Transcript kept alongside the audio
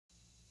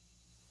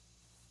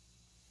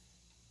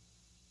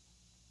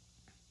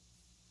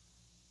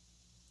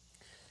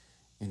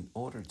In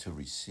order to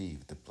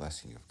receive the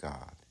blessing of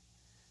God,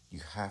 you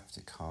have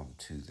to come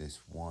to this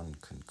one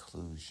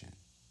conclusion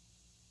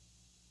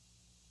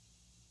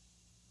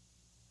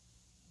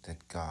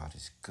that God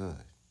is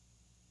good.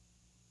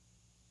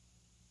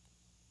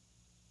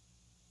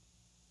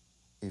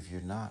 If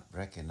you're not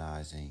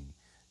recognizing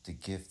the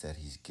gift that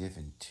He's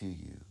given to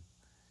you,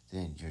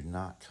 then you're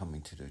not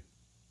coming to the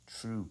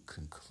true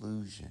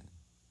conclusion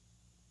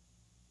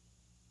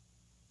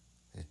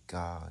that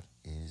God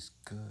is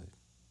good.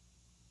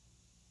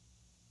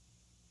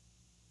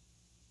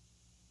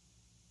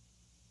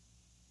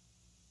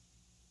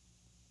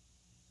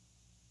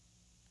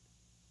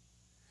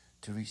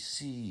 To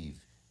receive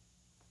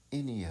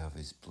any of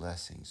His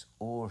blessings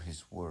or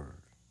His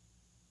word,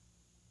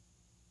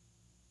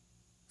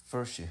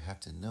 first you have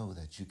to know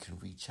that you can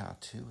reach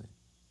out to it.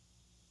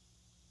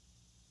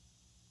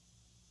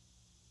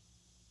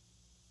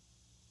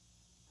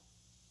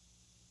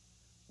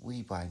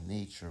 We, by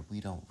nature, we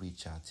don't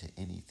reach out to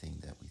anything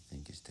that we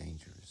think is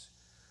dangerous.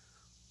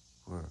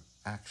 We're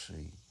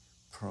actually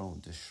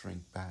prone to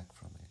shrink back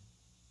from it.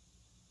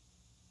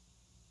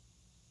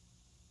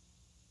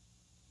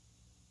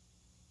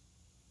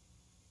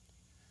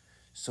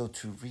 So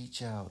to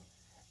reach out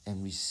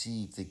and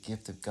receive the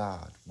gift of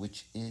God,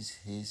 which is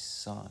His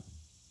Son,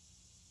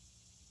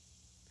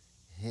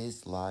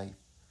 His life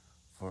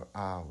for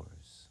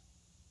ours,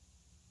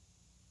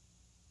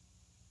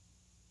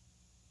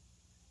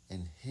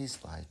 and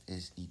His life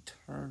is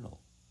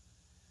eternal.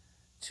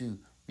 To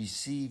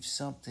receive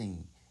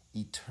something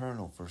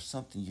eternal for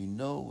something you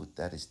know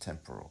that is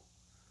temporal,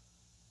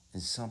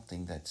 and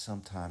something that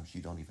sometimes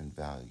you don't even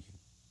value,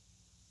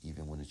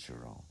 even when it's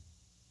your own,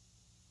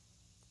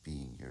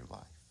 being your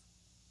life.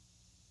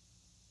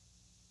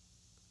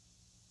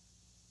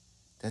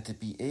 That to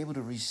be able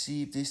to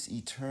receive this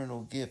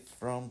eternal gift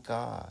from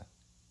God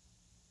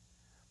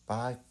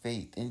by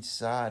faith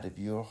inside of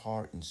your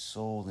heart and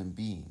soul and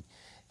being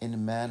in a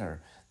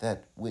manner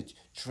that which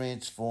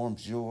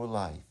transforms your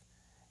life,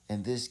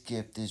 and this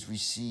gift is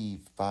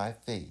received by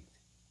faith,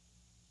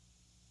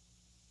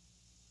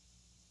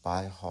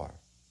 by heart,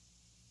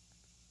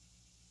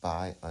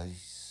 by a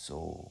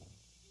soul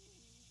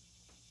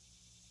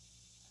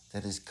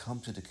that has come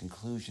to the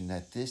conclusion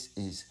that this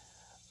is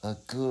a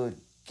good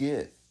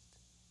gift.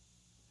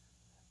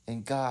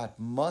 And God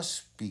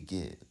must be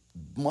good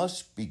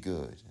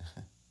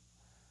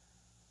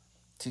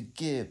to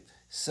give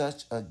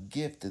such a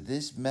gift of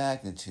this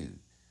magnitude,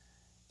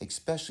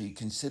 especially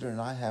considering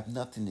I have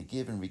nothing to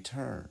give in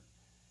return.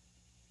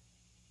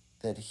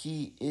 That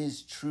He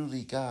is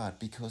truly God,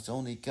 because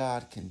only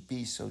God can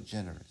be so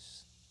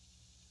generous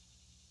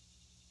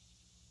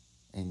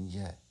and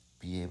yet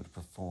be able to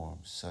perform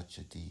such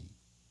a deed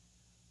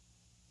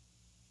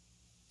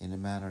in a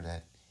manner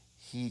that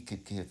He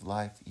could give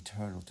life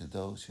eternal to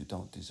those who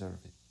don't deserve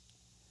it,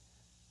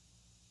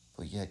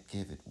 but yet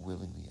give it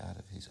willingly out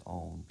of His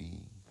own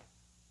being,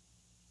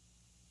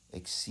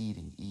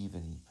 exceeding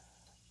even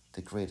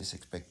the greatest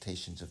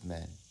expectations of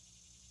men,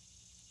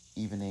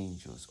 even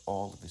angels,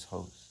 all of His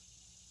hosts,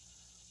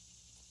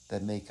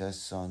 that make us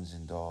sons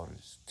and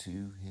daughters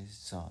to His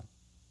Son.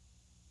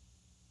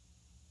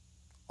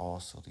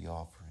 Also the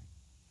offering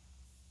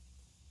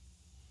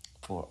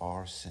for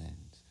our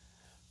sins,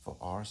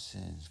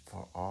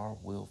 for our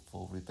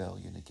willful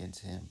rebellion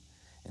against Him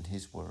and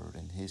His word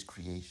and His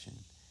creation,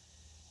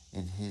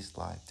 in His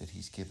life that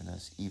He's given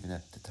us even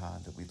at the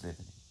time that we live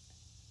in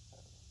it.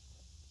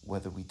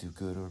 Whether we do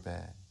good or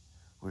bad,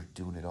 we're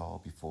doing it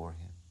all before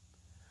Him.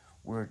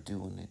 We're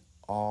doing it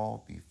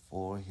all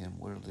before Him.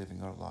 We're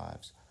living our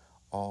lives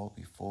all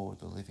before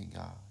the living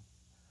God.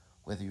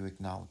 Whether you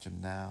acknowledge Him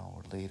now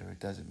or later, it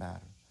doesn't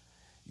matter.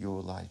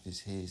 Your life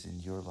is His,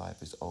 and your life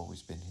has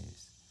always been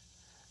His.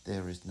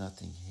 There is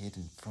nothing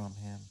hidden from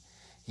Him.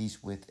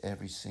 He's with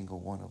every single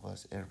one of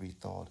us, every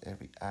thought,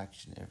 every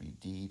action, every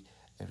deed,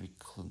 every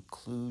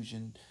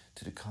conclusion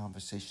to the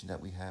conversation that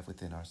we have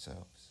within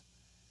ourselves.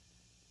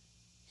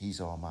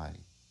 He's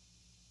almighty,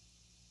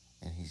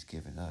 and He's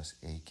given us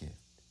a gift.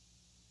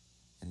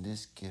 And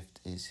this gift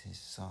is His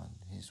Son,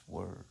 His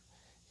word,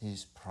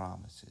 His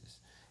promises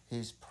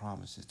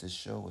to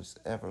show us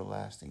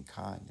everlasting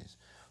kindness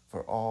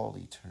for all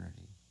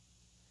eternity.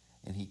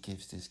 And He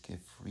gives this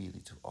gift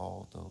freely to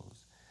all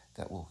those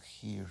that will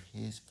hear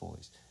His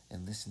voice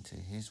and listen to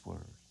His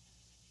word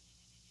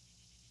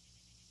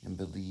and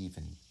believe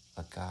in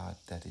a God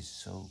that is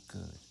so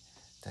good,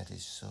 that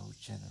is so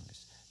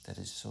generous, that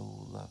is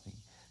so loving,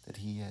 that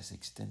He has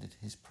extended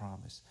His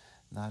promise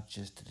not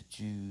just to the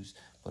Jews,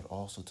 but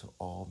also to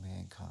all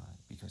mankind,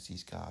 because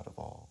He's God of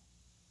all.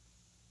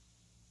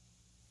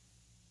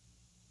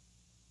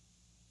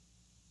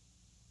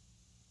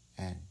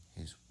 And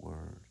His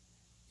word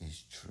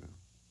is true.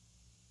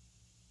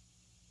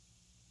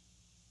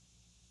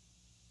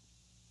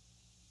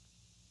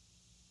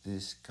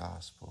 This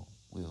gospel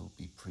will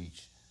be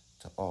preached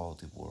to all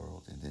the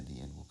world, and then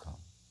the end will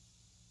come.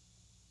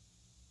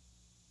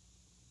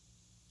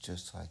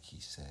 Just like He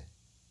said,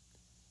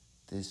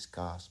 this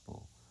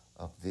gospel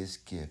of this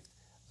gift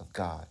of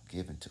God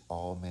given to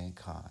all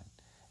mankind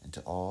and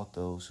to all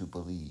those who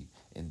believe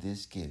in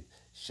this gift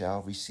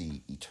shall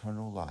receive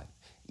eternal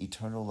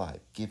life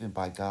given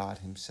by God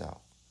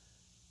Himself,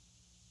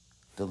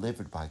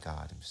 delivered by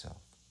God Himself,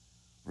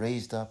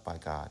 raised up by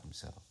God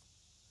Himself,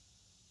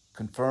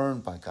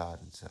 confirmed by God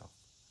Himself,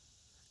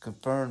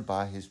 confirmed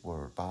by His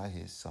Word, by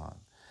His Son,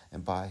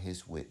 and by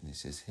His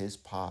witnesses, His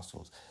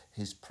apostles,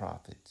 His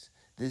prophets.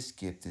 This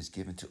gift is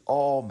given to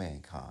all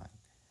mankind.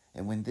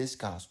 And when this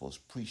gospel is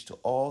preached to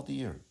all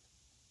the earth,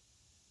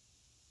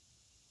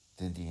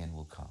 then the end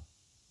will come.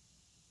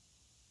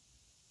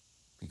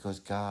 Because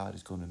God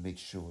is going to make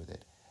sure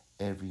that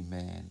every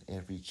man,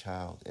 every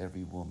child,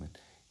 every woman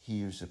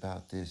hears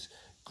about this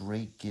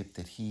great gift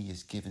that He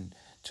has given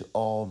to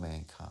all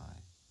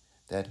mankind.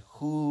 That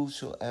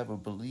whosoever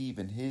believe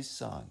in His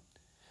Son,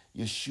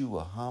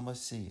 Yeshua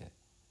HaMashiach,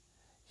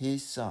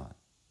 His Son,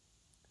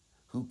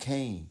 who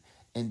came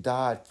and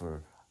died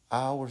for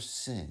our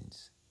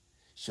sins,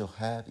 shall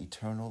have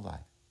eternal life.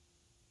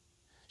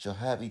 Shall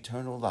have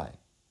eternal life.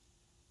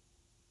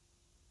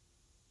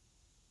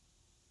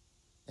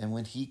 And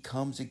when He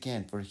comes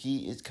again, for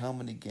He is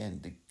coming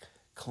again to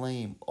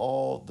claim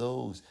all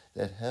those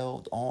that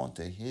held on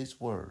to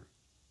His word.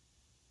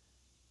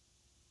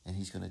 And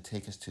He's going to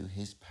take us to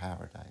His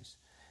paradise.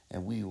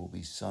 And we will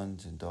be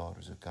sons and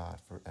daughters of God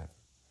forever,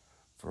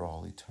 for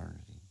all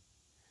eternity,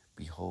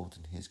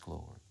 beholding His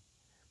glory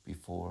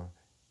before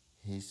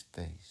His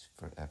face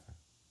forever.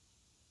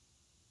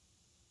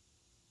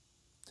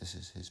 This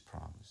is His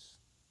promise.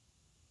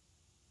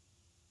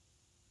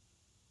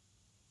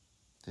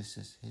 This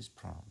is His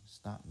promise,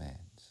 not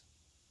man's.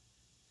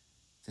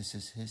 This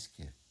is His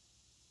gift,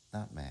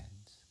 not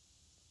man's,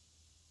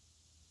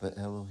 but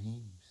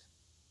Elohim's.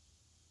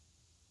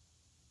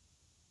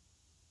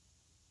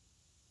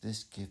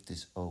 This gift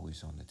is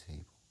always on the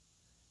table.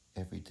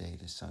 Every day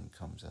the sun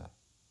comes up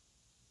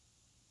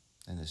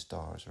and the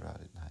stars are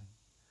out at night,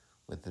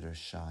 whether they're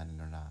shining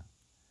or not.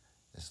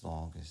 As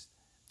long as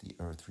the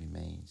earth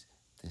remains,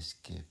 this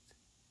gift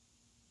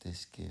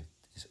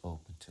is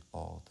open to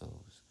all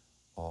those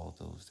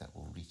that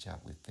will reach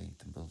out with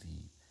faith and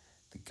believe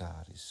that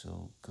God is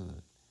so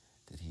good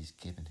that He's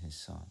given His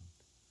Son,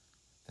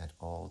 that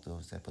all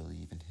those that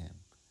believe in Him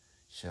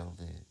shall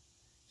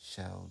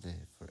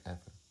live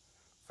forever,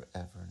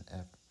 forever and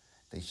ever.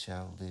 They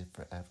shall live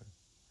forever.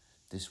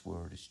 This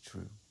word is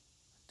true.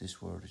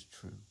 This word is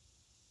true.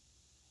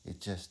 It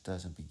just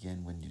doesn't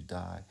begin when you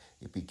die.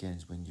 It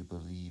begins when you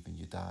believe and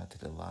you die to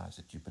the lies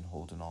that you've been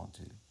holding on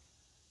to.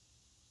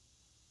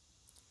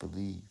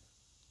 Believe.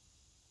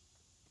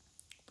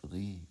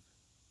 Believe.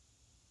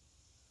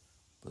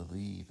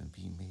 Believe and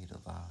be made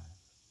alive.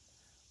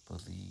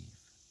 Believe.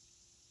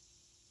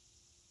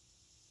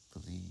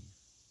 Believe.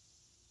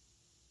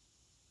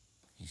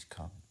 He's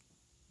coming.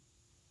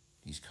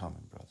 He's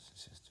coming, brothers and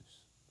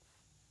sisters.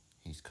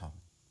 He's coming.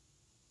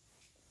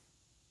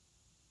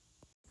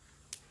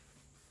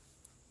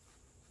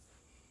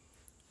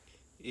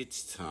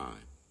 It's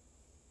time.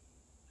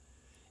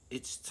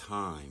 It's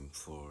time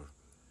for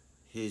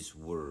His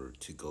word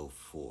to go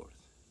forth.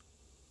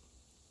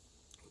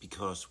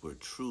 Because we're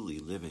truly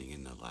living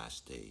in the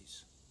last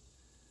days.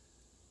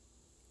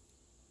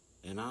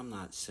 And I'm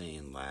not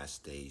saying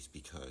last days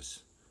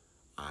because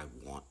I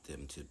want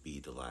them to be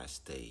the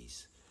last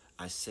days.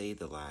 I say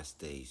the last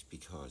days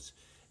because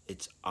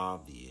it's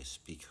obvious,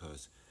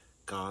 because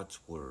God's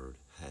word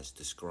has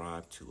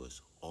described to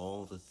us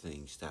all the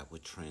things that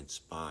would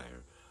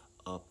transpire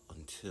up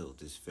until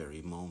this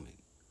very moment.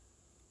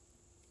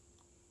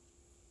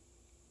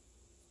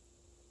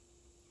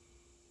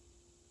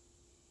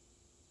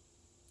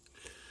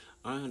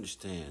 I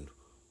understand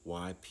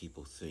why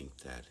people think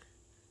that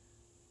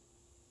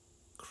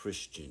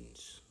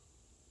Christians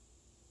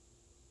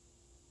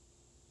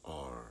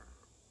are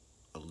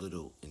a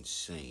little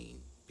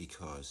insane,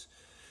 because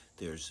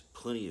there's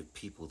plenty of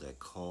people that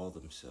call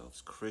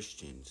themselves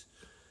Christians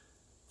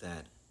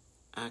that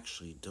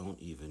actually don't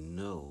even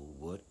know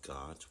what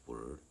God's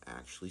word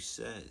actually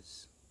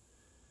says.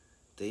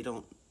 They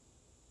don't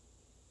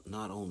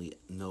not only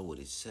know what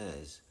it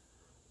says,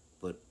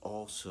 but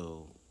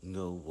also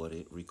know what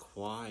it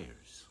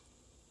requires.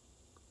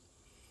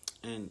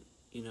 And,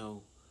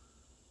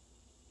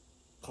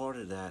 part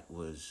of that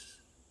was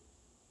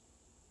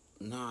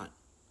not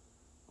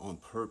on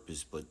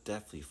purpose, but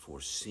definitely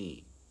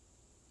foreseen.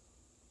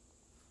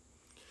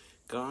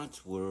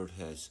 God's word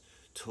has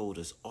told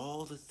us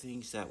all the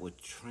things that would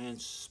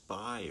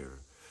transpire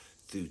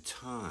through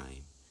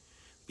time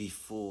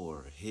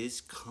before His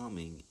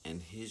coming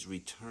and His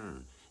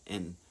return,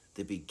 and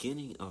the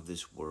beginning of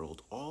this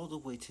world all the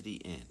way to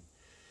the end.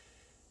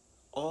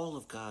 All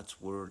of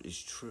God's word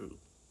is true.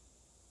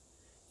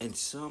 And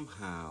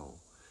somehow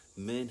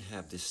men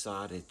have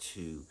decided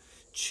to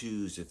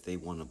choose if they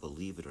want to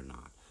believe it or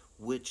not,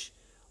 which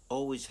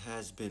always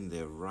has been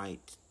their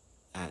right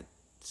at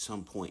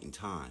some point in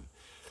time.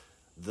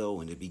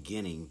 Though in the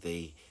beginning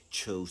they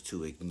chose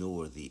to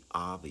ignore the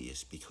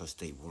obvious because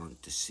they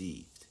weren't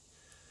deceived.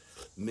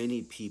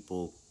 Many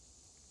people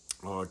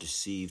are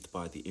deceived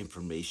by the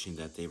information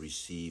that they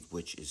receive,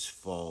 which is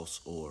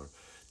false or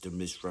the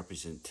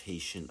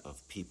misrepresentation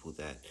of people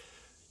that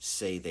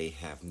say they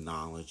have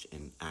knowledge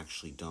and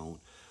actually don't.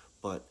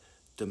 But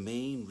the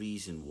main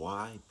reason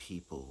why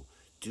people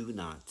do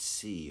not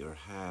see or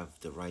have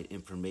the right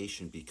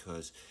information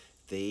because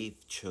they've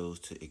chose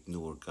to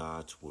ignore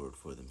God's word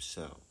for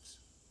themselves.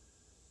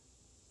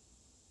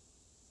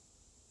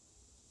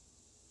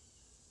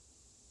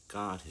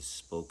 God has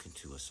spoken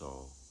to us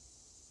all.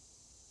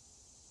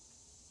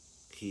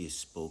 He has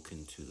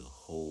spoken to the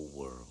whole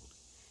world.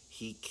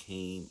 He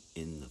came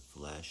in the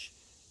flesh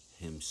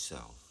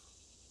himself.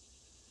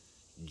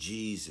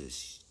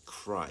 Jesus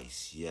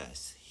Christ,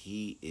 yes,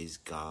 he is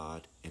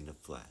God in the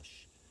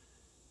flesh.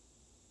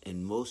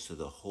 And most of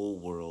the whole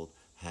world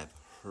have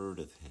heard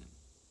of him.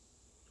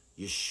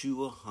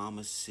 Yeshua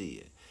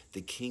HaMashiach,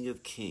 the King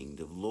of Kings,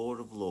 the Lord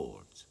of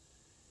Lords.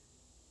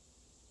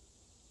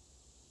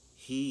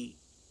 He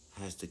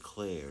has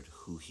declared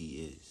who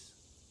he is.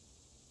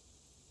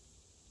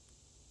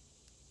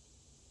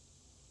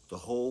 The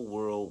whole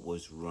world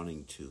was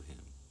running to him.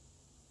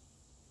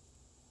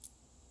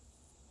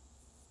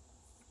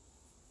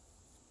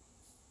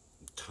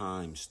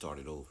 Time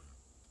started over.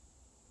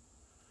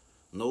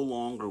 No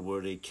longer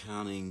were they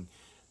counting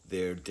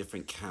their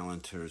different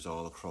calendars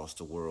all across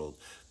the world,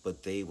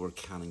 but they were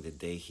counting the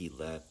day he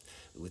left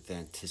with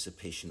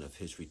anticipation of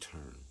his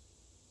return.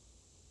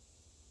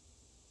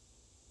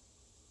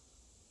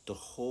 The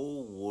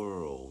whole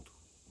world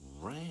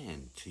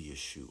ran to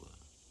Yeshua.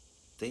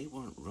 They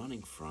weren't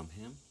running from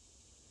him.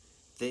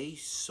 They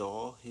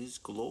saw his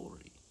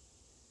glory.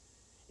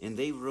 And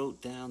they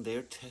wrote down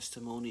their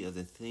testimony of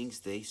the things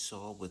they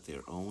saw with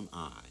their own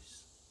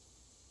eyes.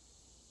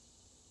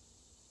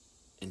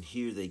 And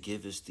here they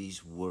give us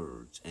these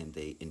words, and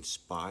they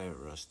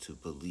inspire us to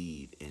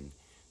believe in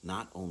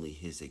not only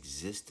his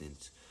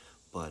existence,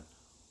 but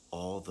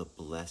all the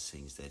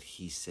blessings that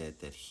he said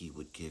that he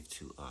would give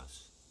to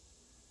us.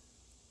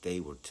 They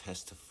were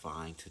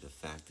testifying to the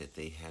fact that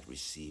they had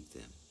received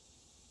them.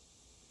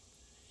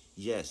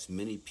 Yes,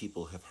 many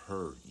people have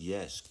heard,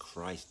 yes,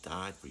 Christ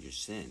died for your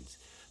sins,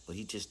 but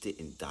he just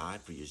didn't die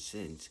for your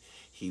sins.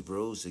 He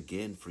rose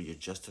again for your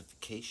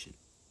justification,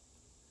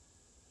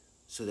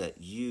 so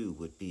that you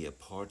would be a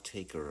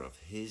partaker of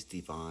his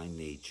divine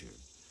nature,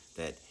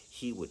 that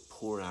he would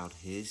pour out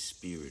his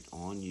spirit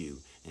on you,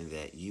 and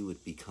that you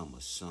would become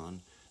a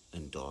son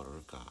and daughter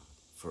of God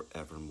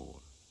forevermore.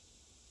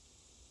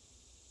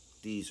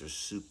 These are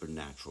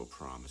supernatural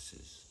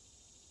promises.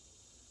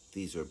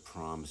 These are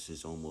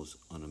promises almost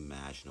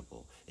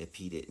unimaginable. If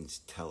he didn't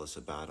tell us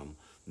about them,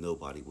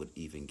 nobody would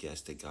even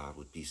guess that God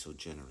would be so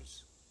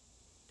generous.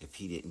 If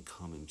he didn't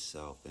come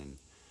himself and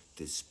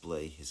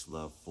display his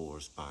love for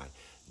us by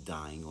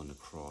dying on the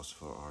cross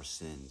for our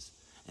sins,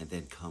 and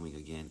then coming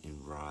again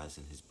and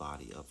rising his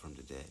body up from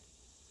the dead,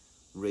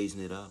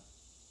 raising it up.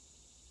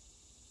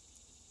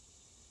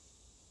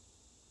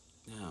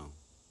 Now,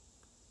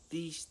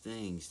 these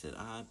things that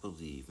I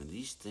believe and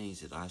these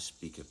things that I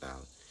speak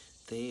about,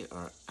 they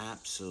are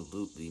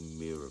absolutely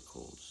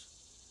miracles.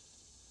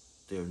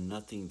 They're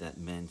nothing that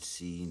men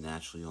see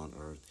naturally on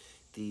earth.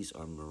 These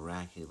are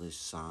miraculous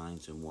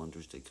signs and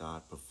wonders that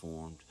God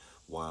performed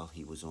while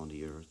he was on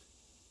the earth.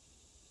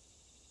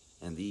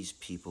 And these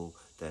people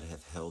that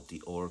have held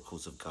the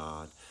oracles of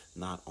God,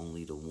 not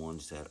only the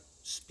ones that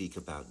speak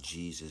about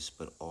Jesus,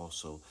 but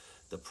also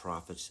the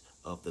prophets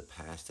of the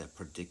past that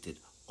predicted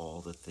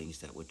all the things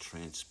that would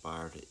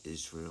transpire to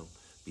Israel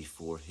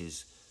before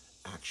his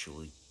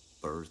actually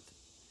birth.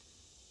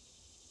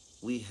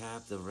 We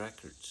have the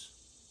records.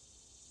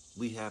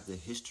 We have the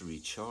history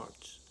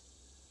charts.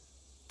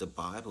 The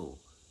Bible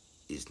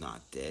is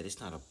not dead.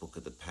 It's not a book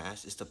of the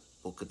past. It's the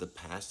book of the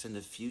past and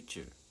the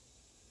future.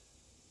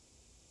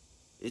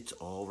 It's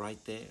all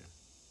right there.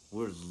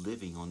 We're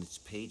living on its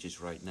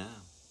pages right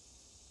now.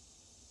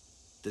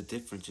 The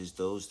difference is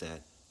those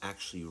that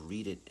actually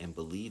read it and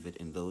believe it,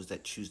 and those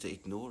that choose to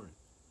ignore it.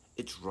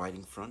 It's right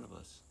in front of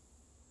us.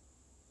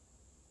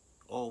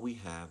 All we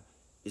have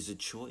is a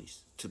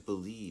choice to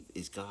believe,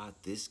 is God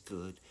this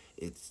good?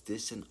 Is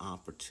this an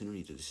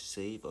opportunity to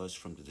save us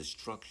from the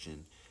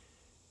destruction?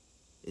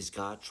 Is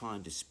God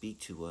trying to speak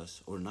to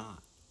us or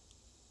not?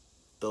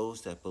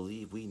 Those that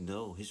believe, we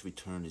know his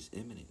return is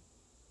imminent.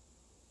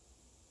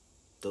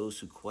 Those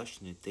who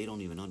question it, they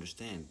don't even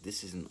understand.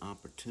 This is an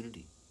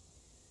opportunity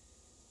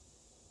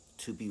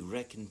to be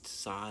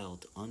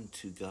reconciled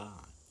unto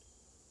God,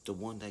 the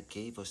one that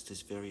gave us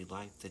this very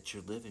life that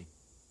you're living,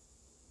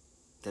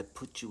 that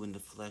put you in the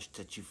flesh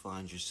that you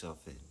find yourself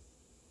in,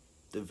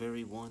 the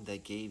very one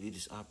that gave you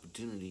this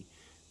opportunity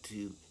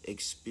to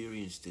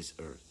experience this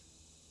earth.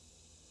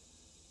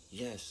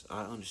 Yes,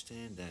 I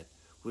understand that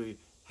we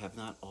have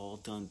not all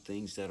done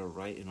things that are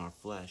right in our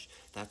flesh.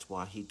 That's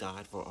why he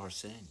died for our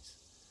sins.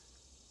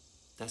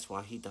 That's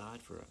why he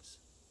died for us.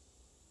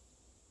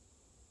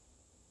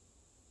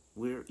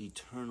 We're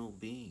eternal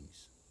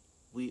beings.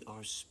 We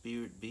are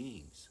spirit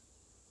beings.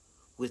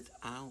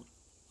 Without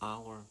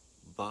our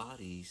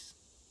bodies,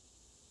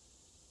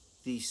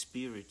 these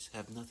spirits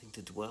have nothing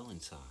to dwell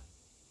inside.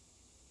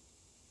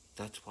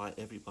 That's why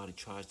everybody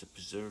tries to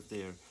preserve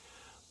their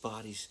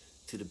bodies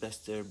to the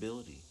best of their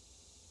ability.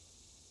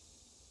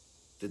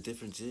 The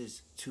difference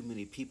is too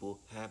many people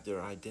have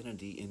their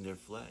identity in their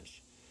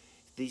flesh.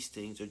 These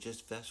things are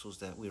just vessels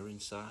that we're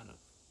inside of.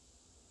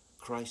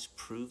 Christ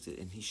proved it,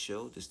 and he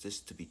showed us this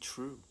to be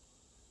true.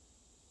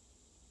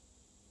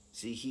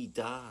 See, he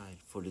died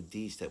for the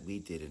deeds that we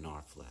did in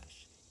our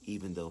flesh,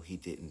 even though he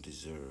didn't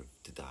deserve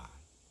to die,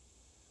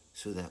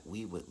 so that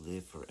we would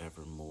live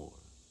forevermore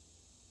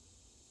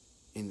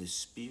in the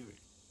Spirit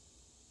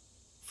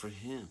for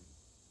him,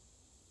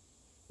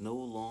 no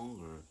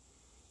longer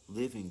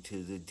living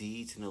to the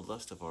deeds and the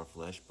lust of our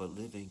flesh, but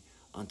living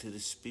unto the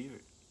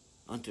Spirit,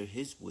 unto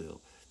his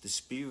will. The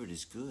Spirit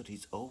is good.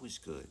 He's always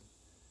good.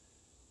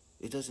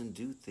 It doesn't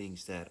do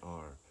things that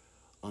are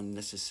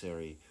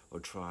unnecessary or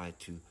try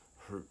to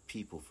hurt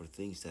people for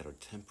things that are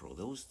temporal.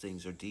 Those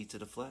things are deeds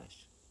of the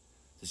flesh.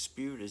 The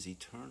Spirit is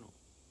eternal.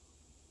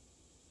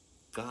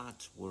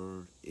 God's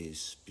word is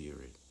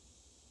spirit.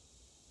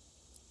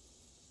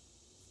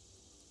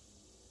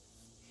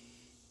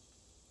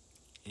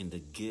 And the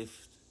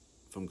gift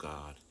from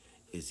God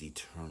is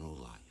eternal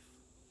life.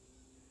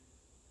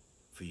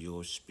 For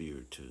your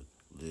spirit to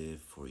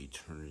live for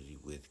eternity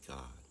with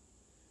God.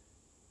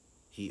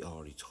 He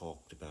already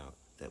talked about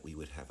that we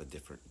would have a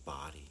different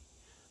body,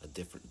 a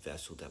different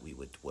vessel that we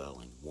would dwell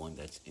in, one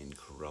that's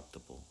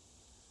incorruptible,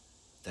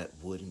 that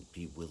wouldn't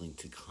be willing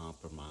to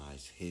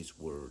compromise his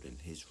word and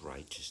his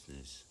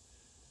righteousness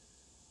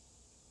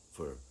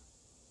for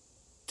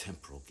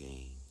temporal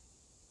gain.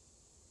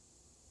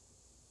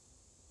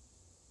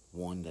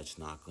 One that's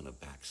not going to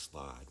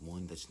backslide,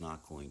 one that's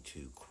not going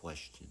to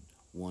question,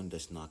 one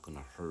that's not going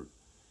to hurt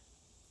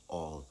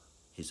all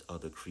his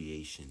other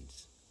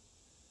creations.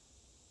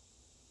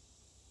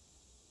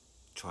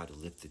 Try to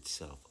lift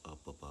itself up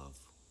above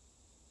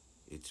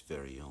its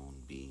very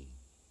own being.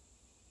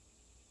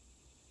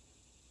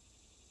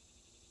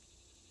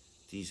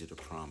 These are the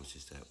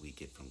promises that we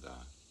get from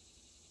God.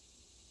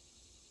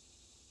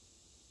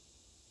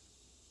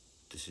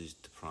 This is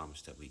the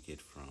promise that we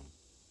get from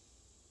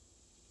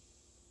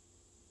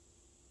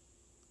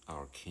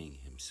our King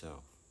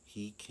himself.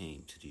 He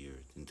came to the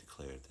earth and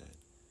declared that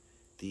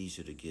these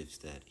are the gifts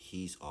that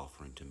he's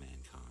offering to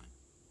mankind.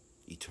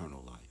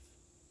 Eternal life,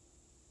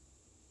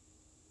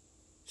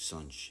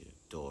 sonship,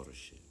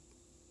 daughtership,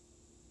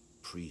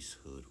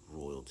 priesthood,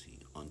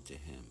 royalty unto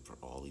him for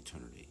all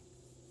eternity.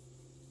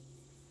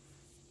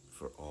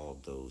 For all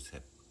those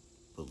that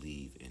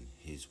believe in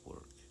his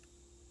work,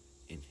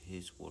 in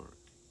his work,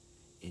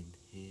 in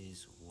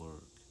his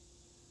work.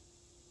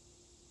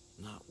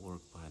 Not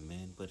work by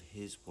men, but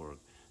his work.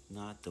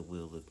 Not the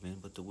will of men,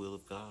 but the will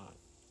of God.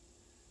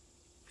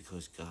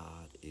 Because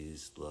God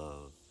is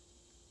love.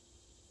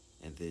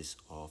 And this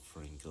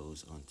offering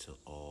goes unto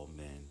all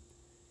men.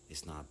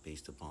 It's not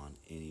based upon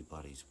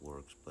anybody's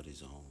works but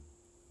his own.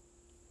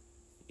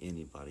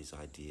 Anybody's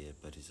idea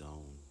but his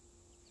own.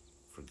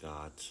 For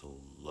God so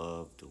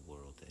loved the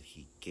world that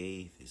he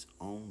gave his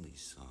only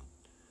Son.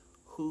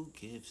 Who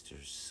gives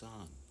their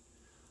son?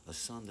 A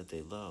son that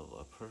they love,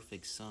 a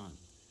perfect son.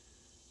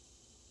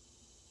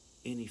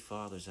 Any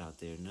fathers out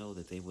there know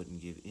that they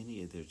wouldn't give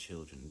any of their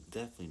children,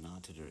 definitely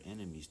not to their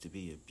enemies, to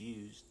be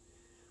abused.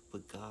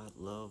 But God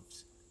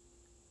loves.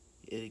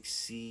 It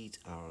exceeds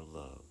our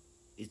love.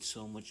 It's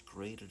so much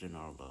greater than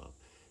our love.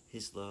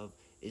 His love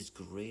is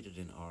greater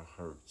than our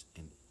hurts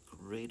and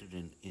greater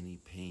than any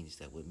pains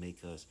that would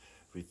make us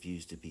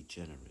refuse to be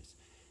generous.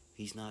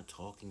 He's not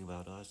talking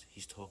about us.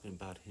 He's talking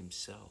about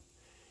himself.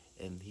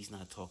 And he's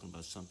not talking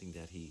about something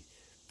that he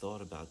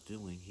thought about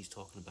doing. He's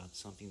talking about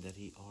something that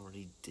he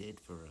already did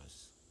for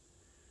us.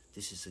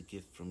 This is a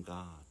gift from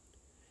God.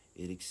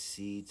 It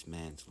exceeds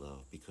man's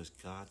love because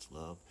God's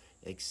love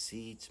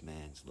exceeds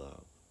man's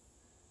love.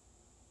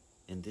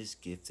 And this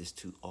gift is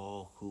to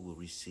all who will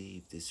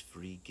receive this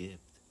free gift.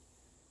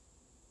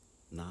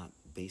 Not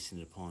basing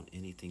it upon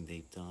anything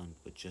they've done,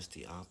 but just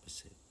the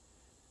opposite.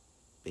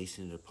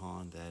 Basing it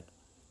upon that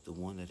the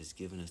one that has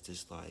given us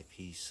this life,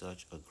 he's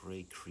such a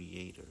great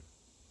creator.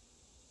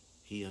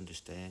 He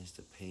understands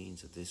the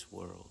pains of this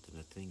world and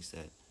the things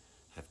that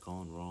have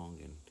gone wrong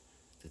and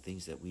the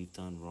things that we've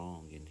done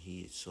wrong. And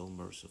he is so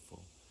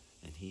merciful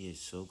and he is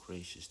so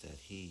gracious that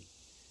he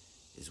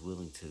is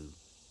willing to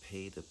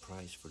pay the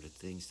price for the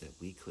things that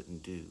we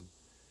couldn't do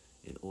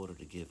in order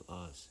to give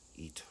us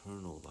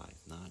eternal life,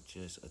 not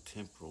just a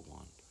temporal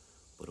one,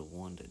 but a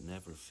one that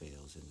never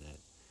fails and that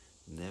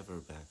never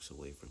backs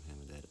away from him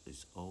and that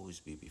is always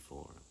be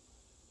before him.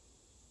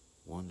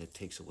 One that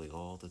takes away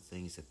all the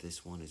things that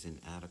this one is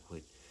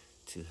inadequate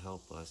to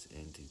help us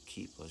and to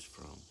keep us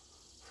from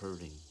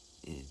hurting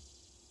in.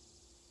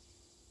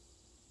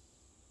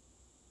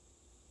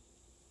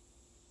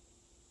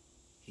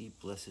 He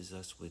blesses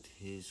us with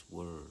his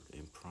word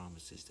and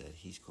promises that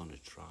he's going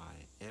to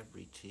dry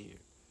every tear.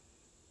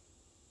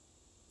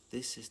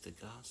 This is the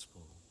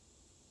gospel.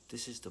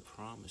 This is the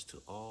promise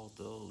to all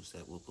those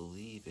that will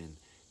believe in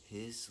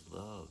his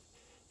love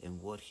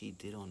and what he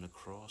did on the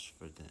cross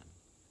for them.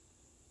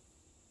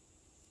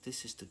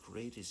 This is the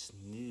greatest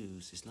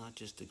news. It's not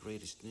just the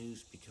greatest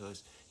news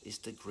because it's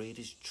the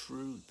greatest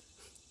truth.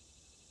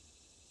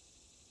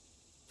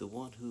 The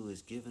one who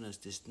has given us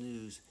this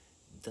news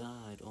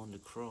died on the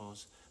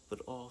cross,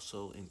 but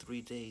also in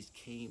 3 days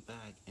came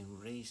back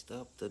and raised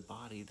up the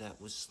body that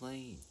was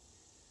slain.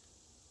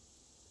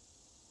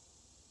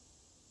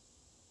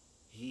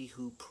 He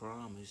who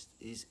promised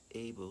is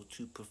able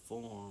to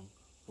perform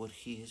what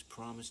he has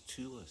promised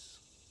to us.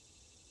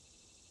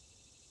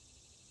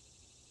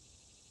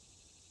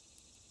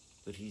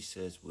 But he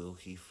says, will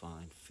he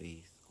find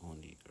faith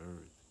on the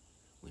earth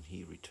when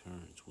he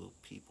returns? Will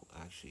people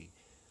actually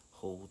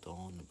hold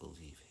on and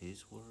believe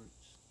his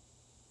words?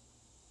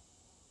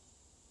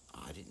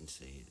 I didn't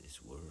say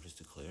this word is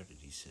declared it.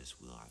 He says,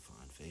 will I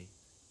find faith?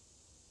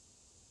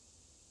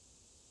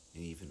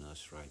 And even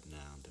us right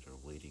now that are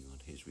waiting on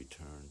his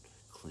return,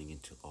 clinging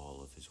to all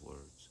of his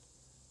words.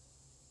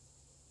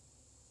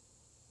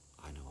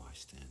 I know I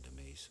stand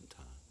amazed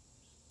sometimes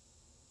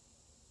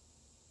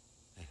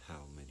at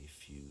how many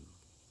few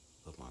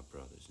of my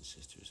brothers and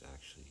sisters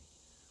actually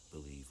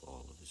believe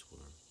all of his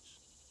words.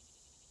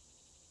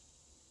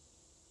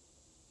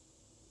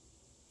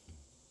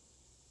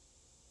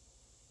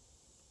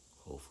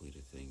 Hopefully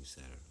the things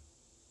that are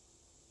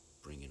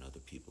bringing other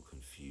people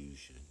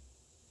confusion,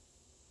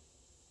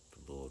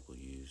 the Lord will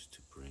use to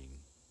bring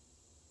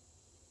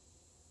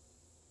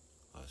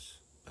us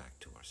back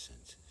to our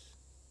senses.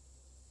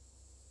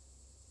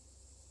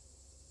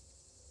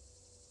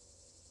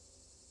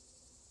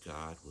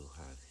 God will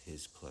have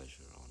his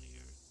pleasure on the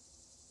earth.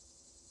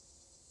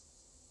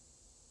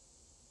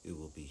 It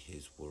will be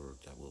his word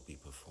that will be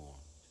performed.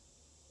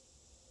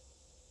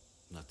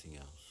 Nothing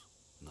else,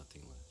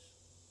 nothing less.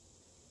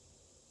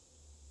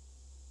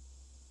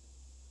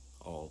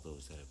 All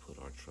those that have put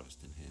our trust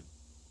in him,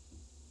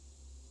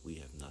 we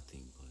have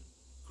nothing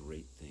but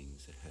great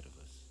things ahead of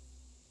us.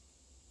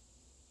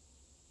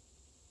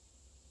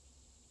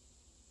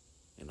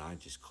 And I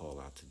just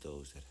call out to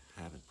those that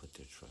haven't put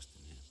their trust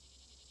in him,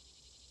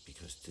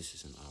 because this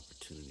is an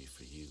opportunity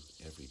for you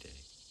every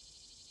day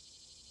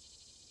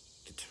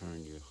to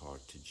turn your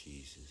heart to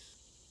Jesus,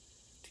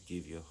 to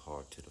give your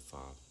heart to the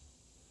Father,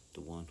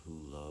 the one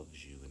who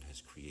loves you and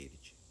has created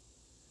you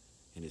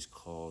and has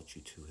called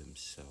you to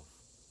himself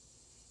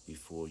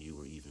before you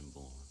were even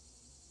born.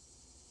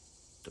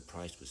 The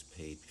price was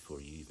paid before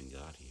you even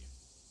got here.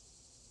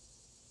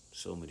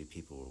 So many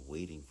people were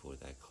waiting for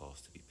that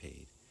cost to be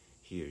paid.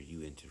 Here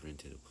you enter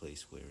into the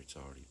place where it's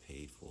already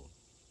paid for.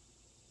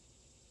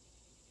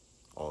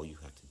 All you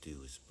have to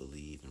do is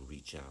believe and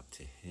reach out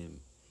to him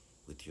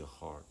with your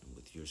heart and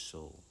with your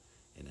soul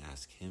and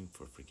ask him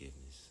for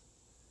forgiveness.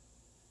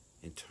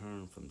 And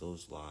turn from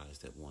those lies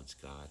that once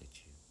guided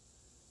you.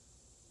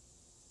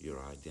 Your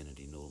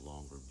identity no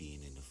longer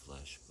being in the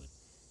flesh, but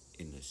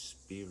in the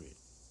spirit.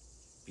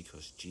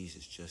 Because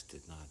Jesus just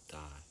did not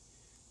die,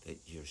 that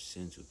your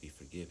sins would be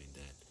forgiven,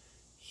 that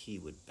he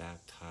would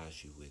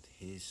baptize you with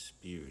his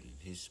spirit,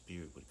 and his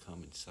spirit would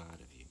come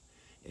inside of you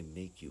and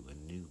make you a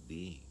new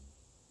being.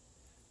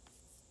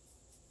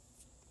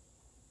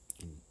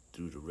 And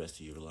through the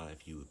rest of your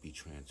life, you would be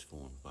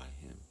transformed by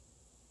him,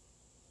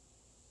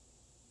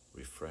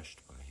 refreshed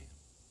by him,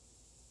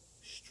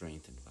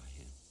 strengthened by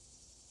him,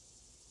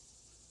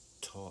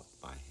 taught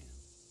by him,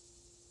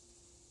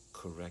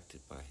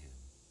 corrected by him,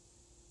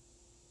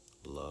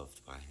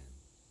 loved by him,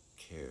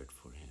 cared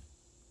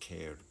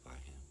by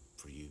him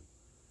for you.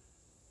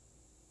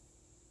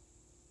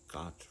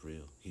 God's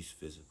real. He's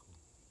physical.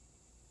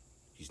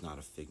 He's not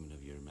a figment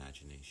of your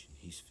imagination.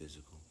 He's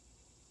physical.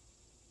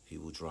 He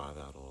will drive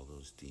out all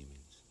those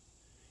demons.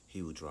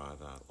 He will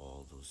drive out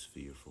all those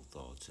fearful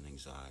thoughts and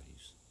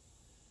anxieties.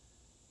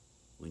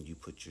 When you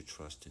put your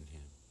trust in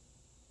him,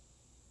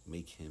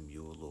 make him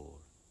your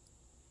Lord.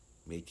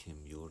 Make him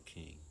your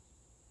King.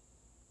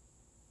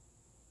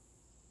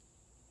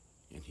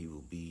 And he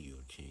will be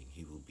your King.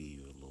 He will be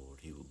your Lord.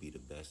 He will be the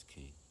best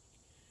King.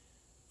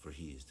 For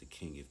he is the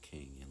King of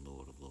kings and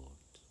Lord of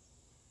lords.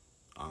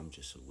 I'm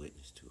just a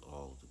witness to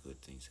all of the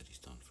good things that he's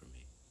done for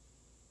me.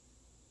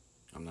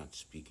 I'm not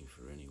speaking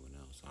for anyone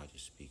else. I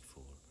just speak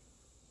for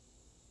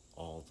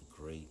all the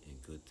great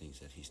and good things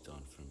that he's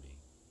done for me.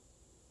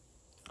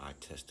 I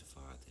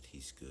testify that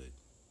he's good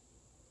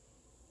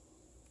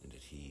and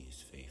that he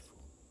is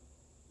faithful,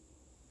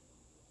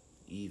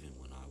 even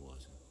when I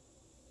wasn't.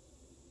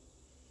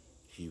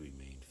 He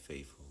remained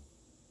faithful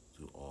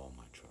through all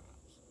my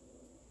trials,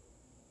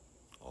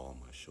 all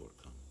my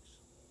shortcomings,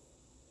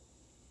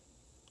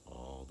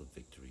 all the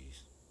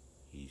victories.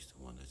 He's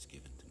the one that's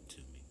given them to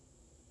me.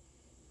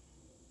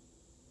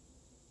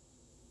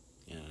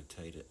 And I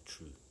tell you the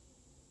truth,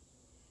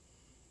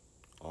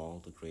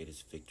 all the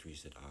greatest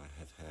victories that I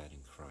have had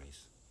in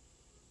Christ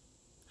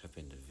have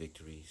been the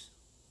victories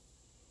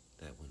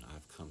that when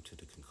I've come to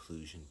the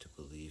conclusion to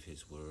believe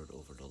his word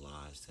over the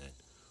lies that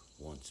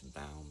once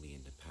bound me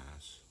in the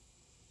past.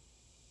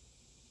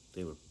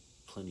 There were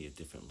plenty of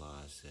different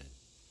lies that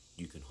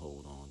you can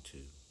hold on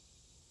to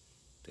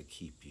that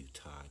keep you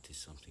tied to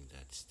something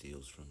that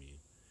steals from you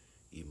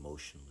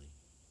emotionally,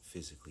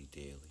 physically,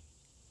 daily.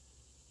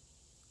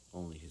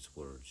 Only his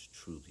words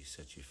truly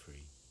set you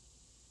free.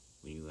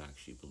 When you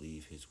actually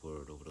believe his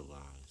word over the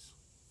lies,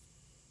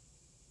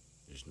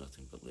 there's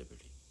nothing but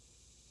liberty.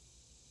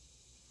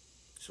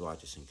 So I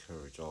just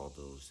encourage all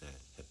those that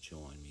have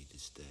joined me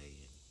this day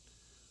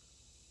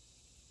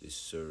in this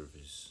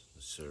service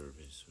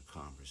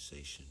or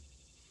conversation.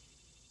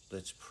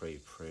 Let's pray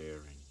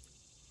prayer, and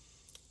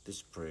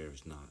this prayer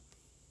is not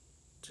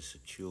to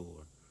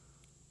secure,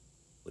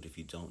 but if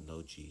you don't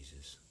know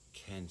Jesus,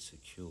 can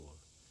secure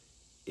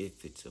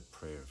if it's a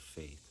prayer of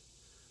faith.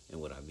 And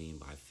what I mean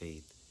by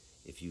faith,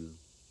 if you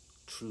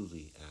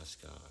truly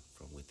ask God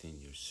from within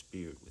your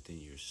spirit, within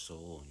your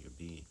soul and your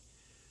being,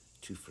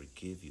 to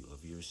forgive you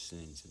of your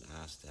sins, and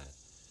ask that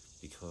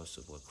because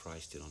of what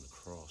Christ did on the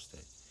cross,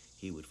 that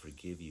he would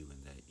forgive you,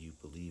 and that you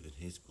believe in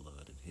his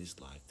blood and his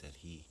life, that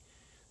he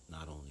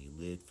not only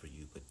lived for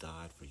you but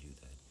died for you,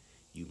 that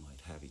you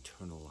might have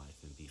eternal life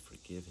and be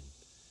forgiven,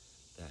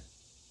 that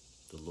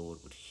the Lord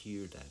would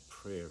hear that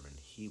prayer and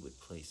he would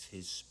place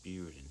his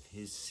spirit and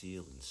his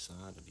seal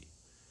inside of you,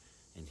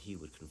 and he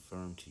would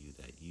confirm to you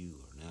that you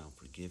are now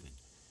forgiven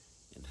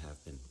and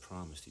have been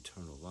promised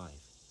eternal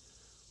life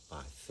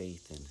by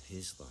faith in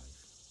his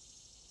life.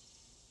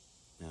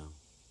 Now,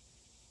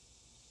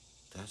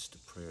 that's the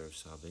prayer of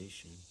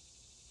salvation,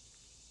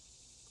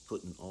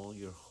 putting all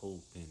your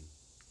hope in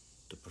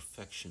the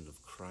perfection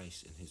of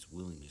Christ and his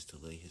willingness to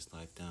lay his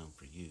life down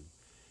for you,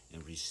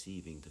 and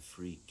receiving the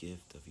free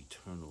gift of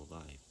eternal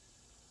life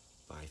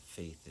by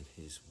faith in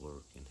his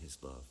work and his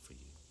love for you.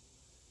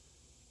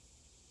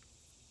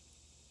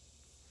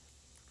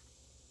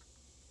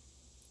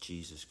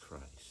 Jesus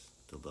Christ,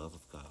 the love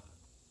of God,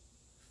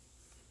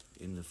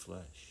 in the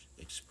flesh,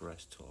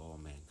 expressed to all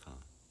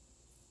mankind.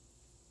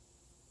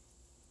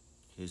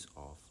 His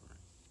offering,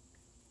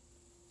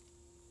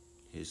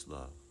 his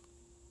love.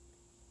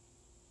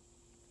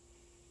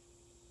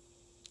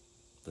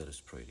 Let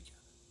us pray together.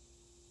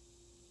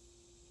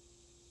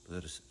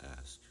 Let us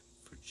ask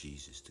for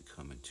Jesus to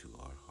come into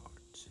our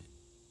hearts and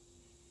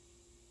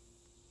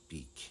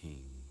be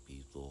King,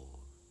 be Lord.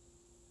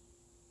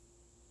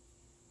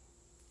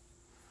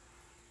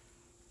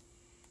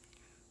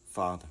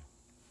 Father,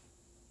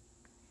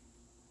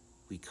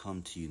 we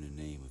come to you in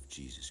the name of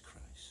Jesus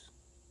Christ,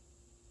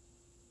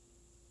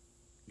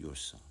 your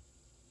Son.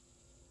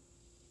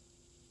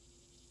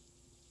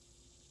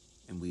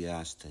 And we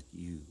ask that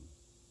you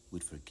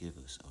would forgive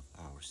us of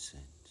our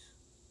sins,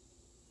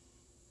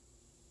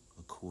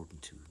 according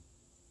to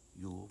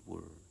your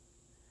word,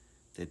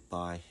 that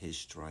by his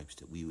stripes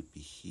that we would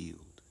be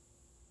healed,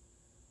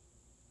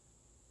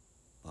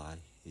 by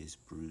his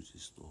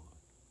bruises, Lord,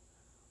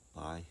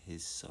 by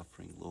his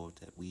suffering, Lord,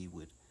 that we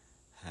would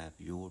have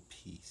your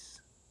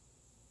peace.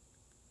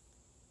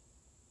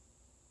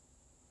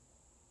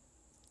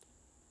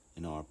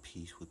 And our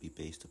peace would be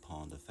based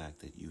upon the fact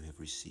that you have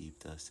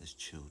received us as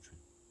children,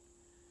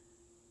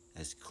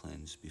 as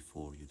cleansed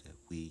before you, that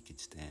we could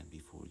stand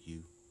before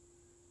you,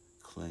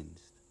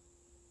 cleansed,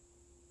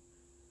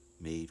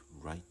 made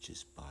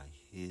righteous by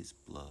his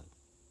blood,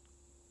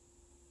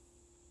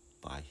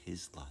 by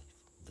his life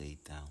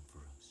laid down for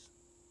us.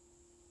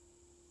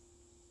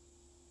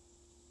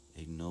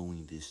 And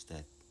knowing this,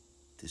 that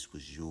this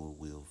was your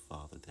will,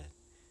 Father, that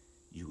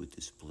you would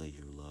display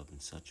your love in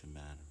such a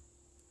manner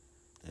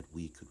that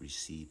we could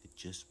receive it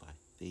just by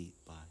faith,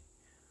 by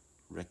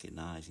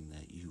recognizing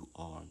that you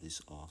are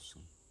this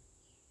awesome,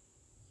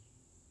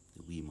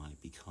 that we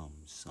might become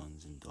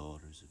sons and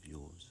daughters of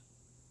yours.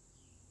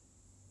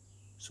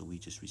 So we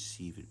just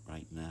receive it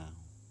right now,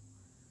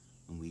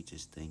 and we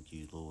just thank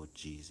you, Lord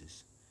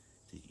Jesus,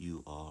 that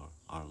you are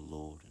our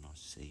Lord and our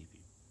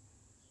Savior,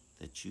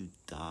 that you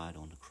died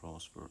on the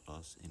cross for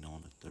us, and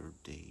on the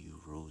third day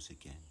you rose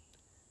again.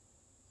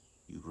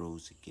 You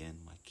rose again,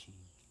 my King,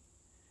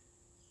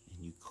 and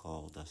you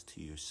called us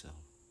to yourself.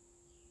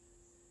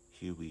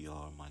 Here we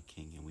are, my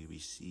King, and we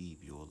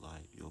receive your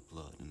life, your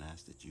blood, and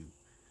ask that you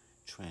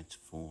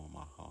transform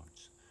our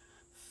hearts.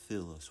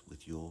 Fill us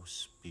with your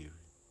Spirit.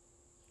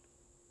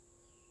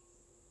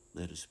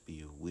 Let us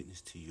be a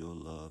witness to your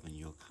love and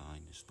your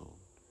kindness, Lord.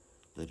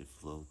 Let it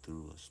flow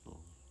through us, Lord.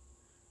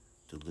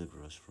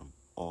 Deliver us from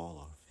all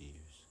our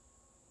fears.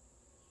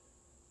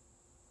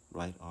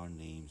 Write our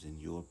names in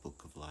your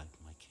book of life,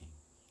 my King.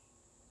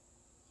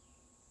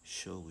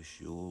 Show us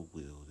your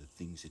will, the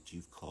things that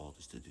you've called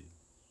us to do.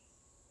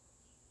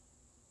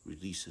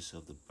 Release us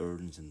of the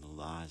burdens and the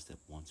lies that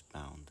once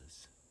bound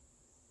us.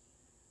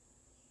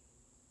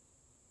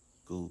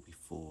 Go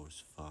before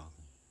us,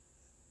 Father.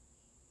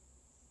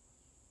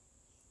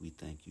 We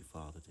thank you,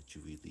 Father, that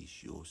you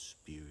release your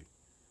Spirit,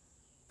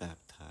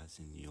 baptize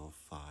in your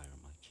fire,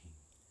 my King.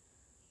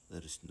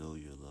 Let us know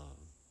your love.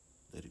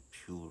 Let it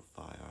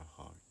purify our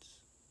hearts.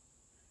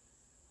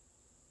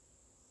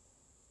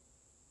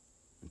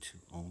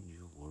 Until only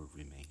your word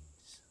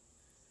remains,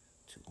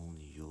 till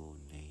only your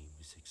name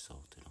is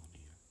exalted on the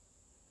earth.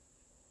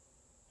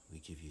 We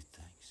give you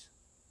thanks.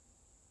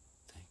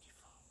 Thank you,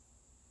 Father.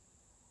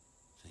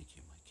 Thank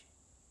you, my King.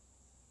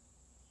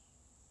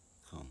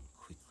 Come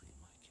quickly,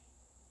 my King.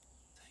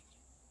 Thank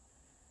you.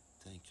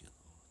 Thank you,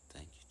 Lord.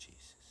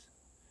 Jesus.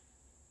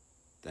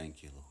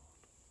 Thank you, Lord.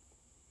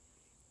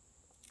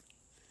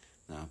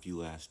 Now, if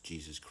you ask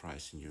Jesus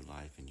Christ in your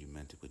life and you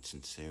meant it with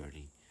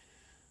sincerity,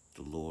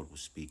 the Lord will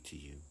speak to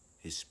you.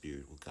 His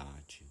Spirit will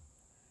guide you.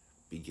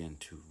 Begin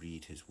to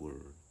read His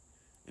Word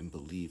and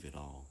believe it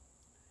all.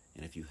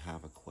 And if you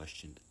have a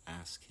question,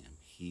 ask Him.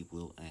 He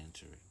will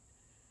answer it.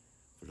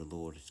 For the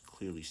Lord has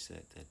clearly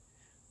said that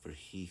for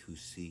he who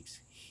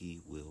seeks, he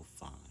will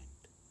find.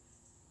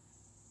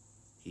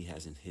 He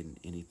hasn't hidden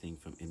anything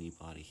from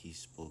anybody. He's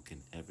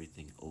spoken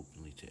everything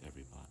openly to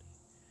everybody.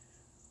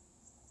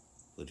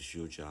 But it's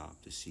your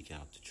job to seek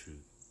out the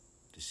truth,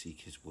 to seek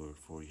His Word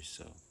for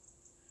yourself,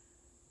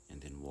 and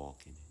then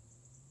walk in it.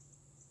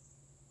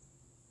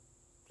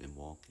 Then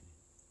walk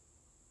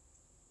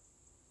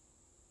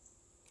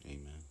in it.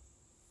 Amen.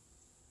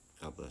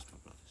 God bless my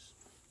brothers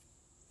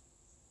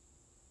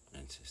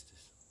and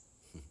sisters.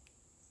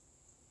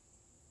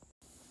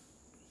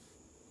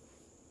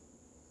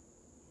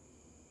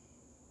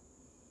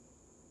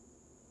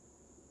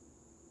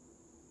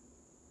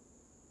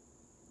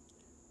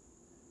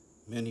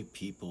 Many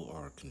people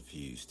are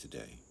confused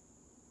today.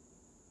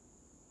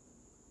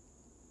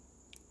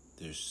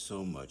 There's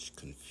so much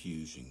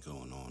confusion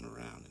going on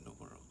around in the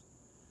world.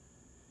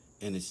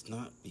 And it's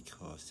not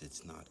because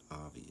it's not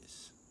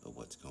obvious of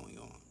what's going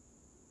on.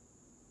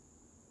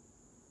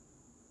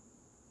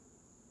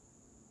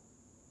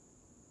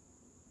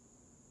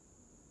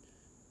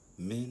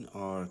 Men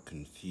are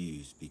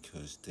confused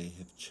because they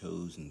have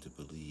chosen to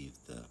believe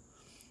the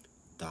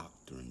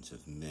doctrines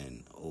of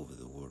men over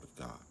the Word of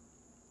God.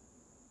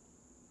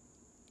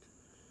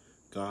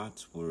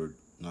 God's Word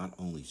not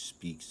only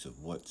speaks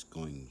of what's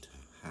going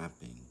to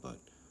happen, but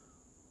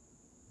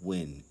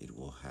when it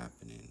will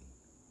happen and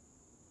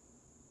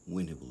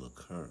when it will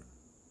occur.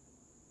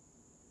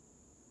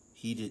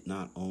 He did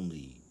not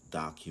only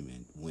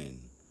document when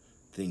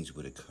things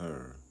would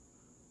occur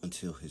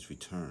until His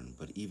return,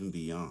 but even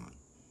beyond,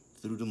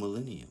 through the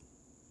millennium.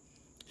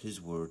 His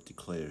Word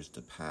declares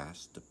the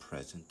past, the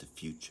present, the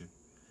future,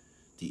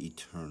 the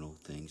eternal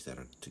things that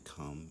are to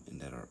come and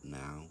that are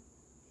now.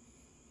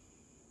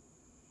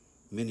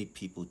 Many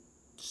people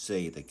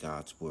say that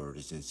God's Word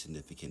is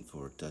insignificant,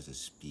 for it doesn't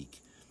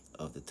speak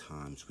of the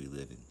times we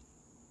live in.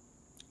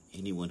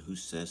 Anyone who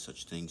says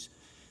such things,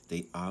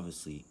 they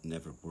obviously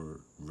never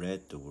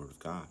read the Word of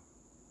God.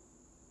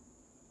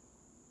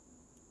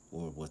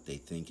 Or what they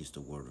think is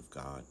the Word of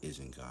God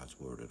isn't God's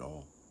Word at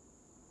all.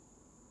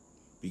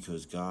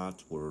 Because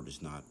God's Word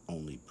is not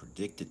only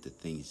predicted the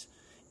things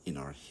in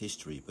our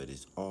history, but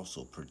is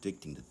also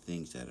predicting the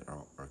things that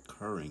are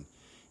occurring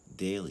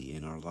daily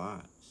in our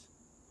lives.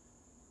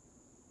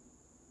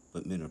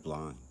 But men are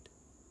blind.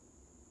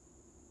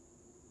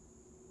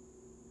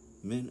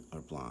 Men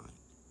are blind.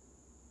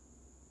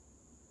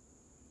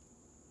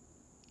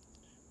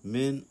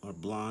 Men are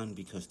blind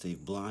because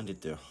they've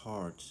blinded their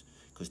hearts,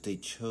 because they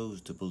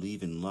chose to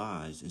believe in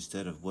lies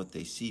instead of what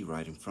they see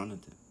right in front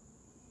of them.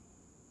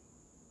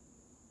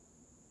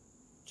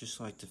 Just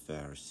like the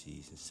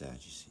Pharisees and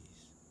Sadducees.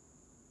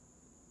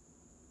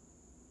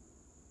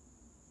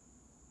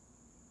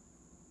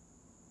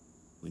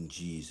 When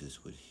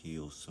Jesus would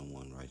heal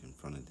someone right in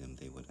front of them,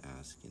 they would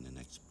ask in the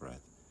next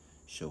breath,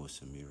 "Show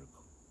us a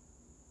miracle."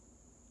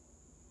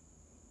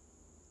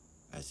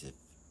 As if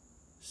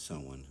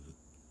someone who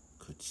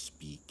could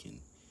speak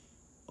and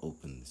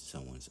open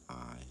someone's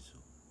eyes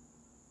or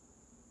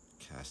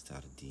cast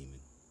out a demon.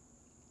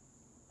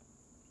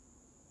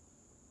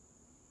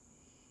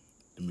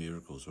 The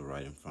miracles were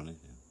right in front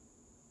of them,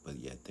 but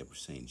yet they were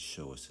saying,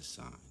 "Show us a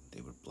sign."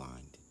 They were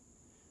blinded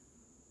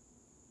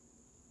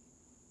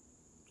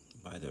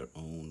by their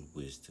own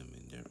wisdom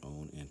and their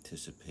own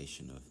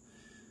anticipation of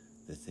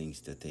the things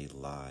that they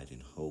lied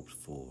and hoped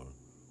for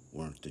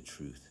weren't the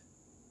truth.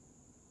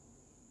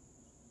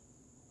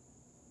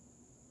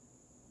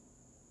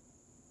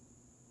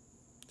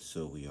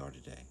 So we are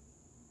today.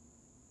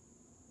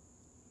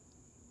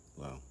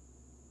 Well,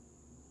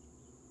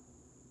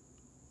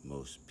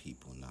 most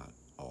people, not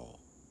all.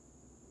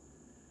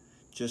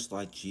 Just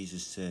like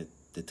Jesus said,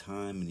 the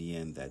time in the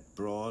end that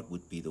broad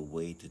would be the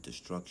way to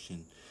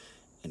destruction,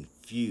 and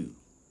few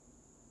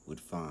would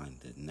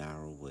find the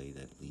narrow way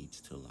that leads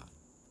to life.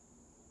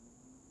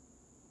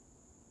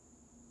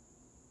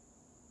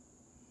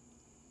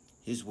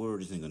 His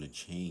Word isn't going to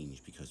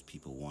change because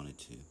people want it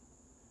to.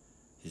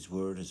 His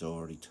Word has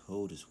already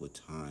told us what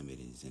time it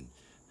is and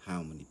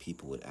how many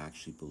people would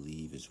actually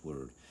believe His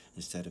Word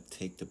instead of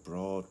take the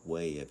broad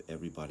way of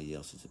everybody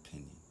else's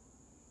opinion.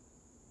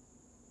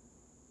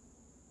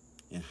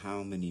 And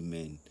how many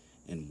men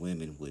and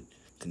women would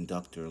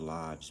conduct their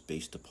lives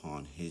based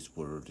upon His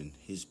Word and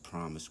His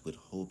promise with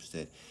hopes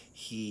that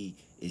He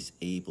is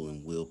able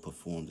and will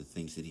perform the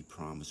things that He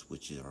promised,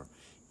 which are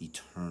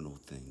eternal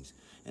things,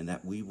 and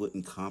that we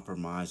wouldn't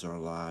compromise our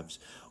lives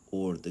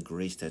or the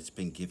grace that's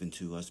been given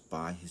to us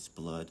by His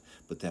blood,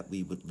 but that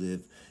we would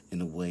live in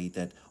a way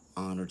that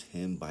honored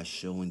Him by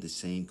showing the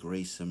same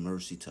grace and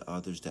mercy to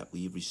others that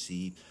we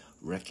receive,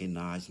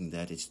 recognizing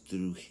that it's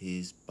through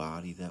His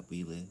body that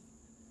we live.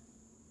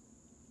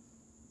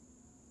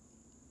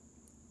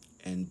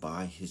 and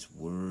by his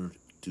word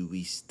do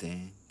we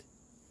stand,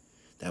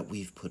 that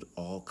we've put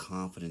all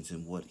confidence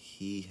in what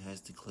he has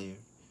declared,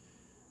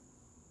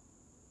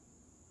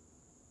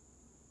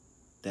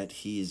 that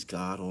he is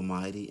God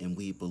Almighty, and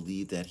we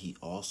believe that he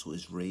also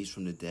is raised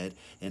from the dead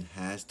and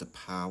has the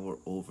power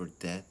over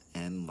death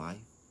and life,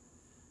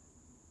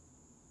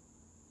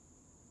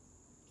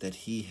 that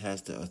he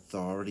has the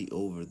authority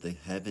over the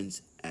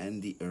heavens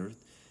and the earth,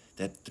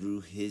 that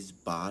through his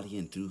body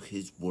and through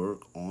his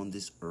work on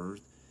this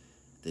earth,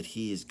 that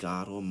he is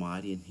God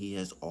Almighty and he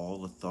has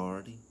all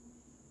authority.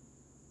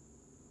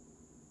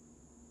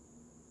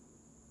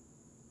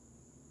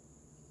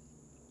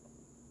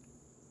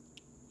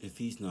 If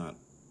he's not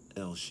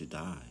El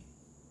Shaddai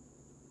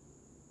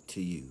to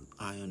you,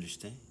 I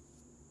understand.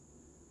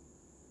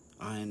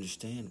 I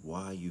understand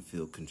why you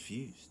feel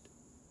confused.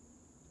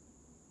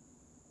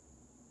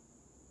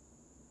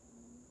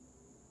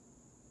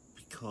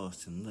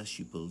 Because unless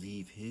you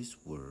believe his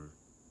word,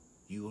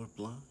 you are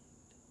blind.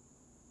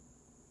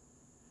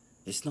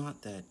 It's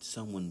not that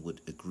someone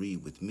would agree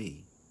with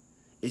me.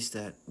 It's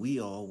that we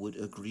all would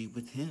agree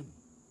with him.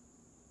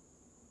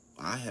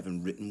 I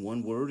haven't written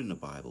one word in the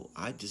Bible.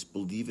 I just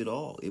believe it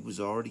all. It was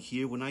already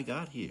here when I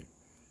got here.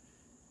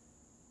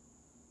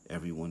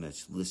 Everyone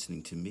that's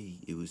listening to me,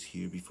 it was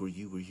here before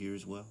you were here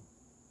as well.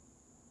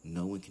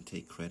 No one can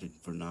take credit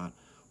for not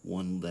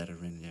one letter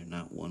in there,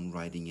 not one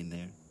writing in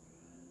there,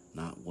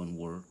 not one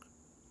work.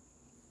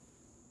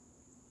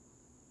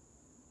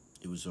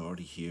 It was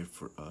already here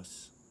for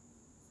us.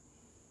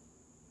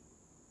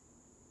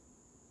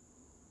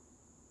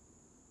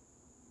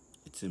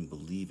 It's in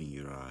believing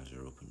your eyes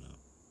are opened up.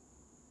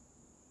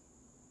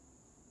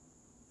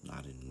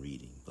 Not in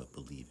reading, but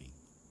believing.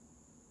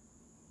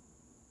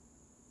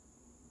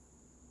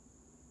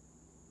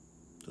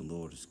 The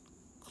Lord has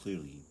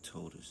clearly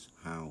told us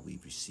how we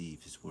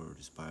receive his word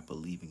is by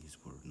believing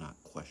his word,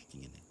 not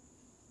questioning it.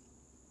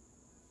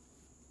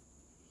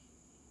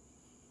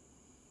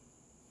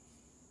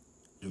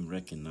 And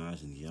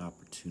recognizing the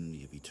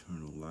opportunity of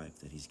eternal life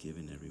that he's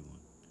given everyone,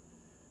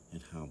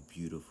 and how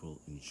beautiful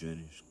and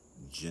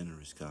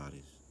generous God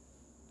is.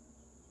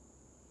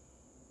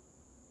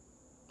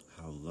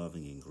 How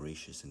loving and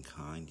gracious and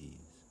kind he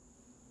is.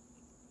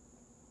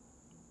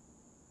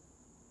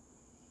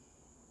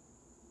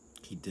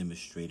 He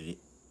demonstrated it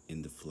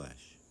in the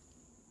flesh.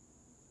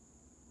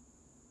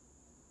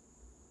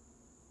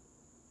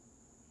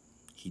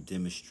 He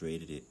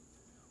demonstrated it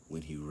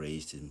when he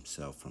raised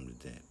himself from the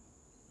dead.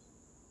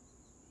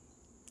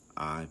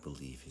 I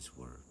believe his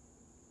word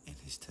and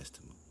his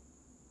testimony.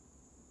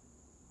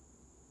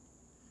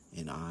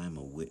 And I am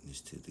a witness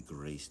to the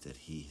grace that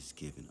he has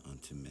given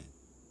unto men.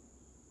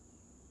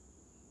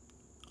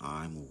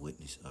 I'm a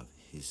witness of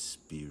his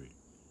spirit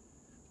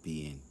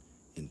being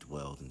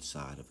indwelled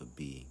inside of a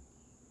being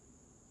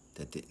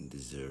that didn't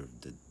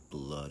deserve the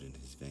blood in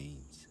his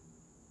veins,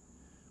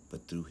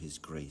 but through his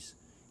grace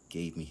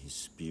gave me his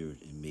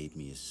spirit and made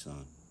me a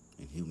son,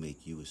 and he'll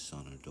make you a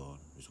son or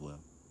daughter as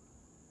well.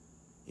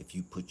 If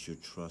you put your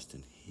trust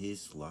in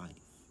his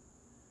life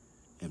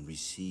and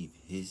receive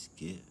his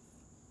gift,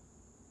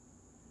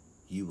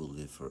 you will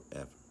live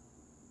forever.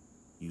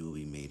 You will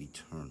be made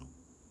eternal.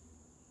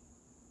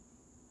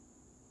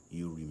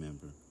 You'll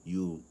remember,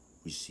 you'll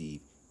receive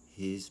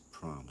his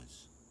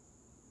promise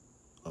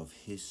of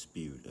his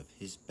spirit, of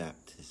his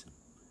baptism,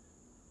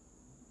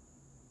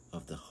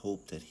 of the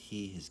hope that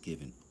he has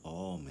given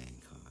all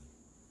mankind,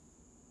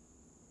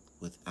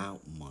 without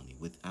money,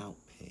 without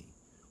pay,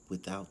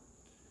 without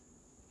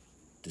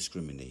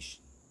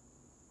discrimination,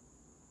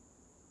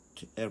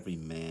 to every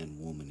man,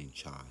 woman, and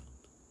child.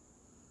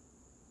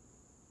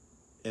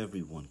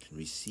 Everyone can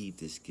receive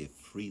this gift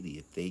freely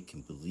if they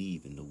can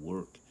believe in the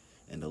work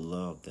and the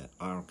love that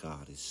our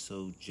God is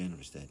so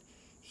generous that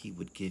he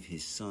would give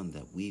his son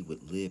that we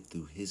would live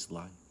through his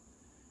life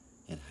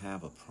and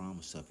have a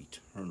promise of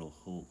eternal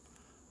hope,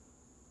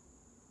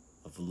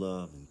 of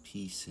love and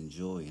peace and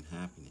joy and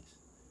happiness.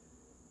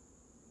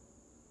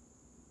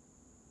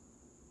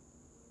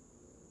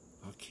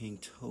 Our King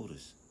told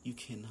us, you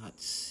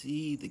cannot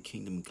see the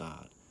kingdom of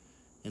God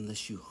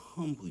unless you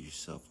humble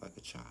yourself like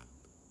a child.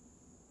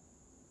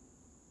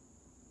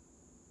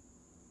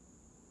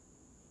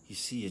 You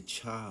see, a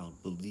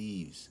child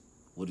believes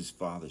what his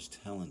father's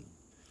telling him.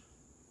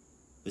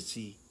 But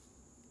see,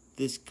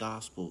 this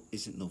gospel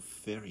isn't no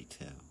fairy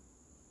tale.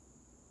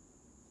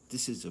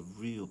 This is a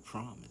real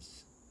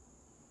promise.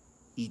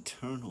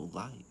 Eternal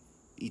life,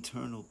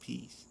 eternal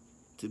peace,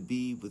 to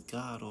be with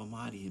God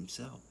Almighty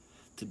himself,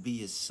 to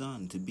be a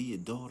son, to be a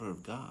daughter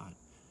of God,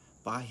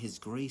 by his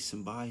grace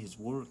and by his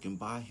work and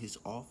by his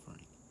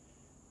offering.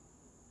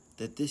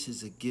 That this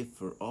is a gift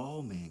for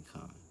all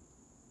mankind.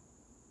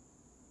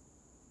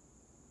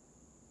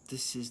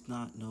 This is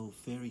not no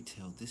fairy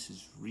tale. This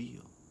is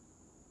real.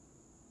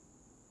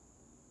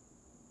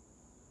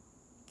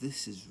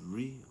 This is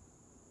real.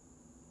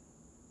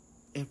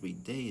 Every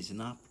day is an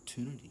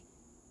opportunity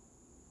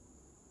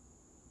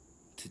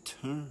to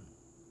turn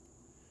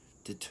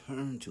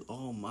to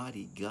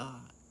Almighty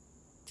God,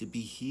 to be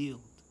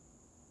healed,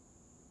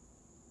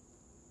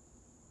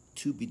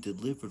 to be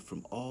delivered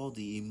from all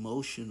the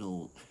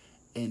emotional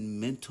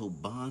and mental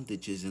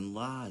bondages and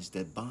lies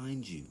that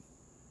bind you,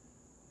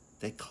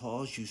 that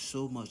cause you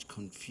so much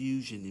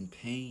confusion and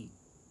pain.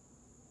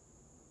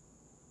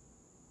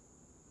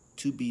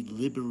 To be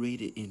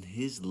liberated in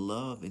His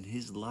love and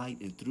His light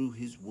and through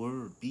His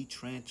word, be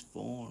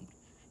transformed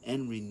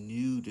and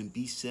renewed and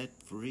be set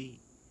free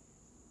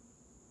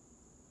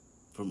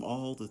from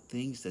all the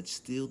things that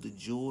steal the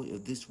joy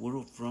of this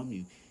world from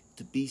you,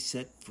 to be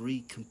set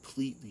free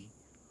completely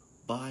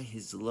by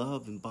His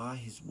love and by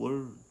His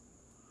word,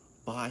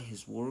 by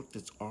His work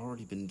that's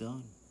already been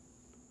done.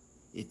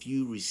 If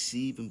you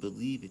receive and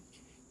believe it,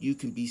 you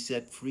can be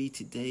set free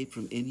today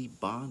from any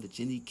bondage,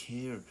 any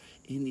care,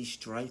 any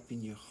strife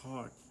in your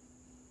heart.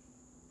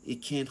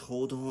 It can't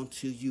hold on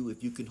to you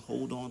if you can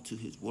hold on to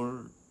His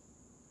word.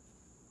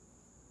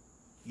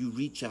 You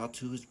reach out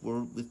to His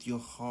word with your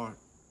heart,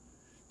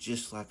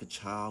 just like a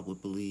child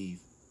would believe.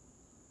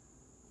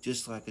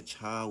 Just like a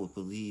child would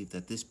believe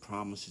that this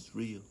promise is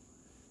real.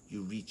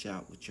 You reach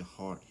out with your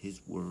heart,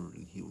 His word,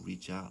 and He'll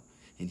reach out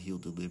and He'll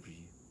deliver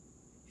you.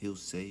 He'll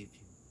save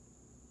you.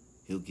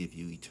 He'll give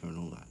you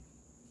eternal life.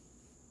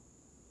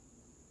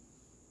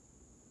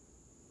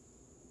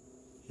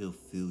 He'll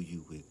fill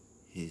you with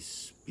His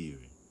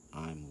Spirit.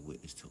 I'm a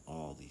witness to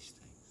all these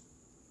things.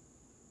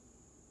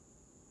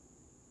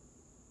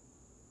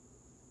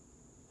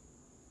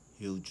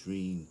 He'll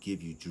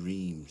give you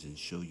dreams and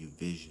show you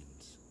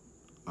visions.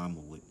 I'm a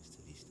witness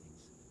to these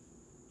things.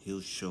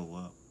 He'll show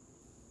up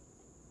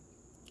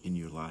in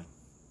your life.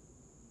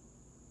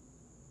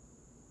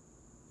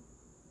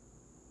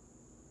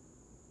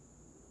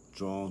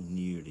 Draw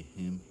near to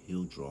Him,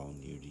 He'll draw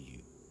near to you.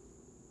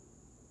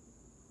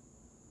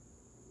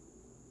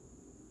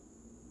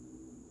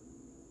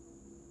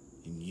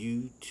 And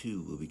you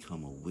too will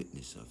become a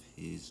witness of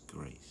His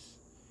grace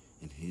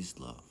and His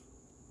love.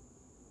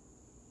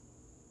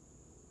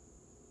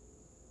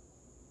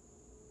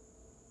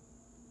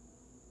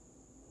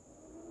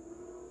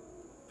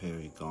 Prepare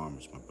your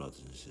garments, my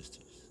brothers and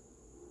sisters.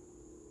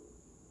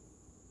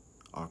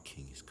 Our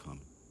King is coming.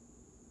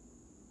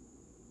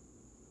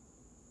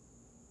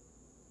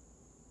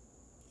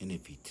 And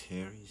if He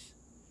tarries,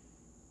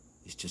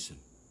 it's just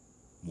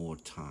more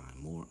time,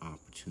 more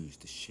opportunities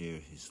to share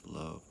His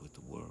love with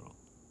the world.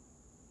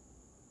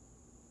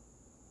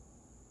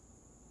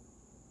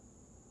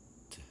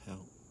 To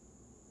help,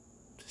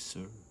 to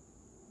serve,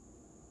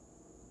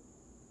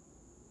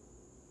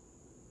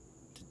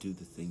 to do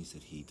the things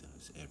that He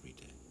does every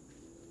day.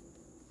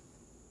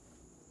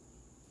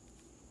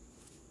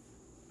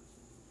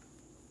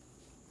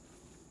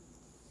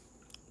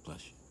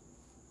 Bless you.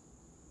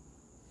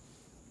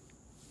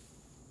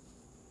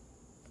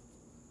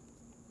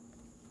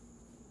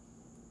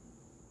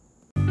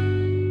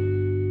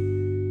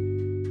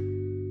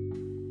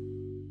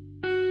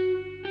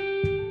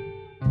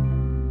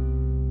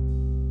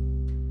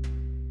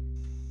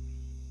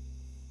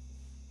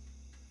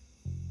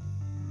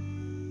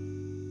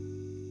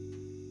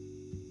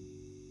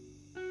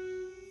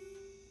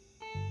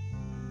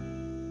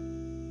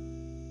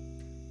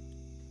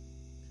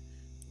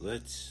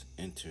 Let's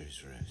enter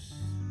His rest.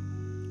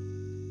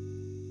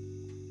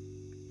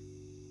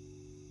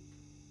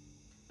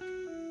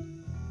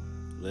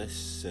 Let's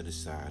set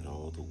aside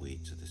all the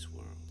weights of this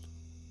world.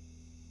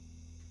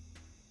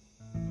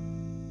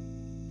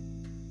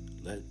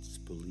 Let's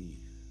believe.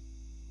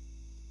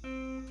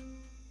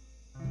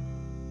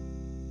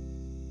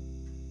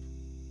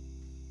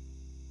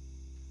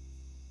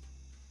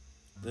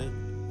 Let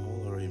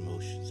all our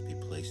emotions be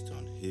placed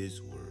on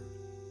His word,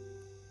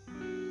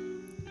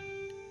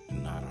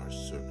 not our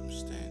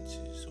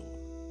circumstances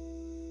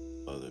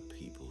or other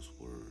people's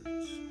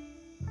words.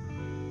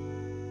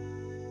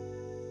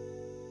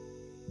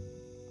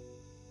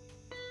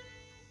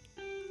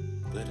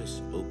 Let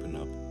us open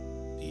up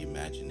the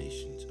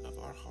imaginations of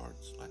our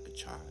hearts like a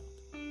child.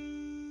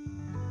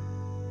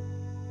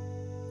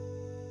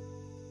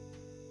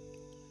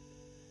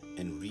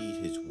 And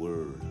read His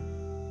word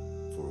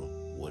for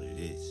what it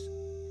is.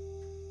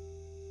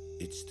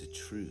 It's the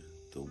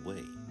truth, the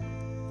way,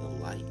 the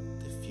light,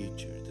 the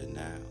future, the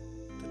now,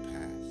 the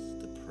past,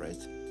 the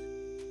present,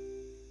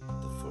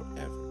 the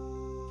forever.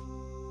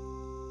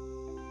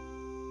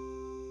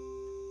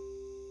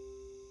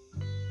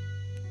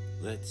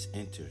 Let's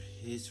enter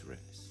His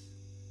rest.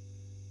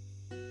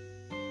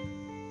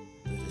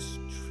 Let us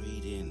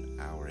trade in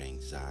our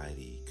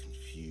anxiety,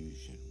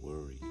 confusion,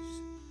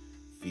 worries,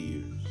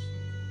 fears,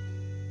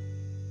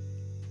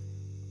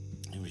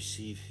 and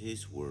receive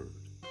His word,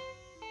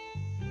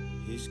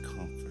 His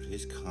comfort,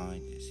 His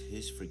kindness,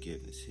 His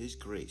forgiveness, His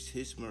grace,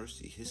 His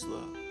mercy, His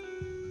love,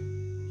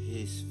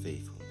 His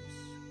faithfulness,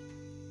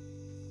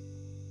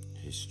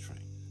 His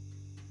strength,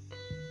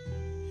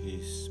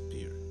 His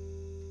Spirit.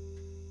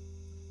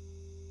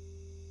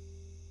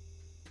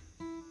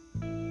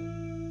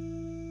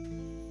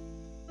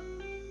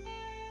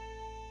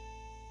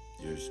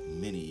 There's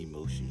many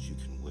emotions you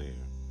can wear.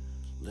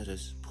 Let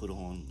us put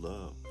on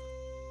love.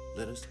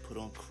 Let us put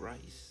on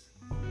Christ.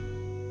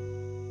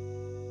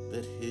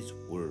 Let His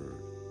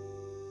word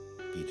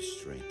be the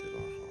strength of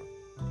our heart.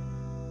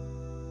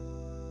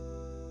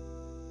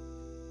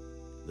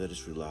 Let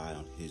us rely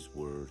on His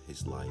word,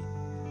 His light,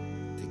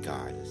 to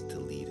guide us, to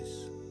lead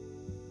us,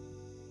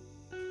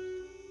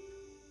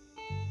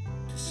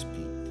 to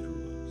speak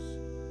through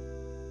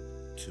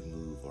us, to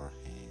move our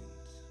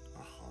hands,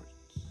 our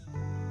hearts,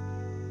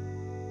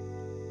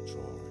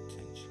 draw our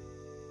attention.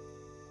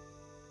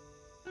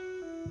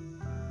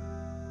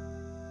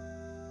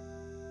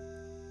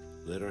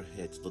 Let our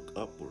heads look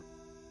upward,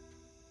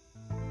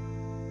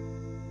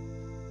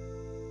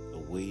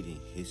 awaiting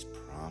His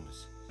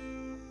promises,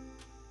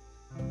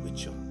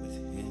 which are with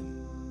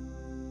Him.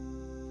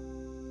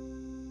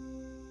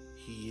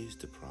 He is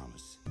the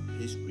promise,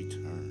 His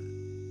return.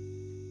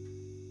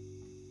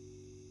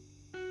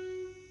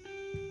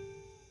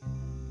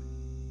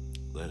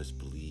 Let us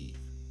believe.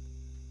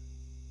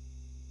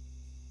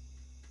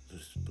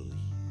 Let us believe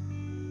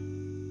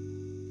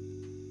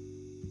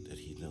that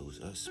He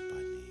knows us by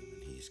name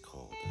and He has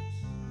called us.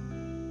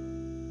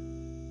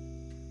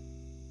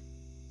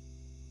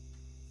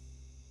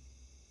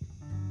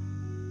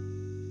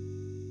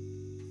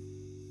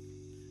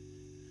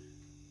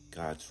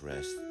 God's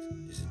rest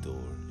is a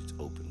door. It's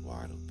open,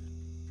 wide open.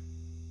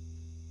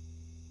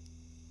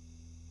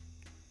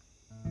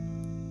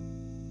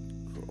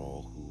 For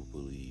all who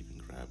believe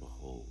and grab a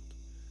hold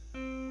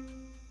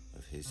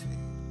of His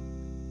hand.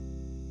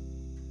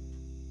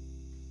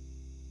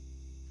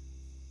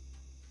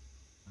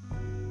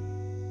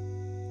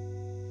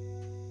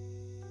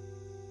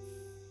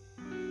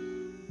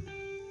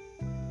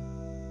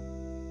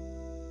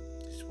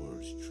 His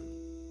word is true.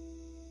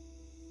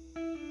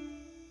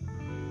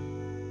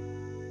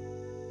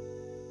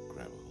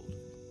 Grab a hold of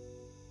it.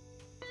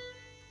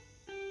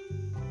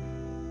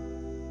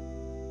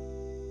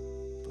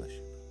 Bless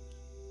you, brothers,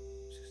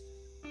 sisters.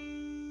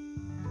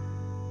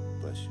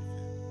 Bless you, family.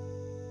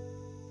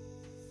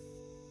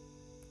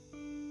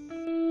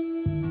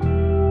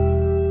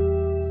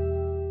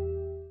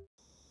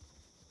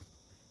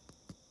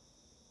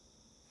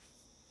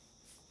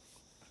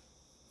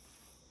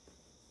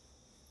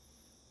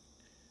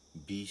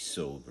 Be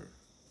sober.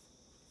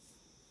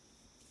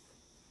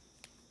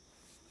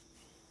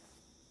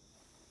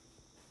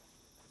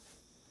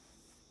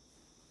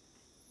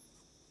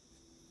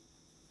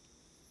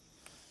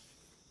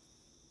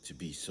 To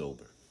be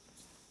sober.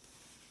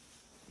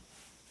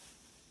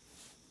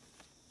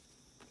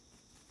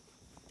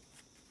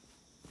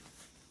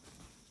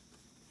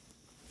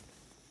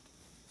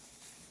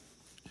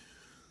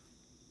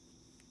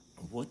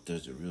 What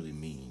does it really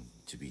mean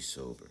to be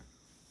sober?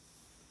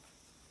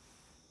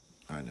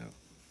 I know.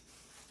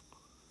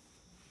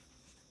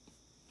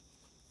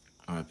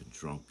 I've been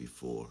drunk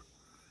before.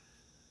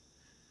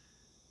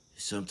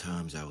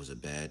 Sometimes I was a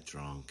bad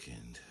drunk,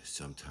 and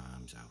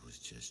sometimes I was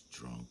just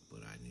drunk,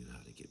 but I knew how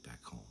to get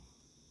back home.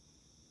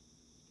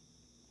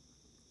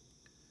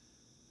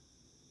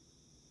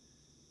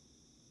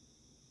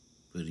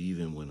 But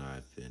even when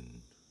I've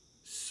been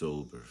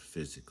sober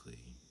physically,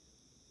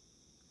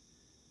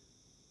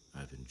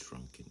 I've been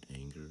drunk in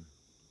anger.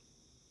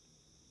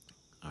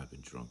 I've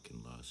been drunk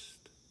in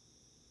lust.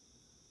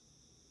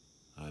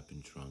 I've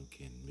been drunk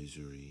in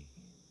misery.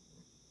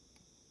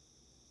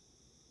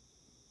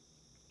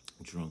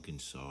 Drunk in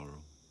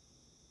sorrow.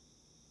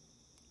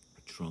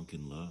 Drunk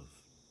in love.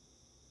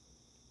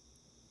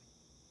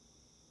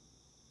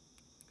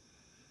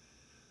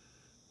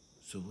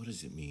 So what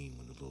does it mean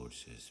when the Lord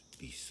says,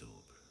 be sober?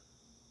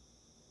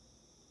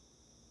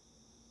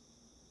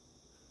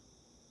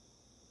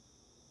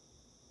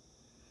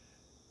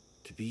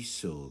 To be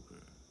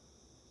sober,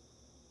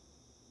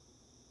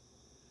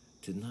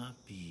 to not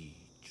be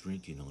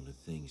drinking on the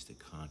things that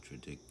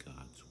contradict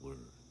God's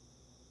word.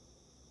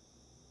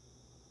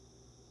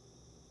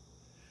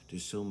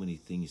 There's so many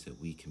things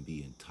that we can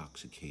be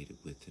intoxicated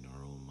with in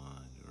our own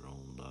mind, our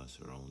own lust,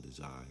 our own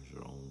desires,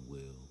 our own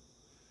will.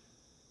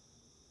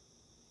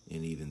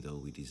 And even though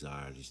we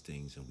desire these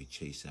things and we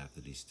chase after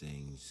these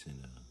things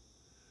in a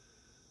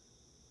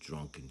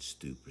drunken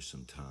stupor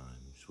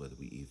sometimes, whether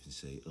we even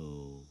say,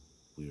 oh,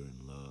 we're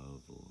in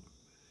love, or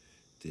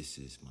this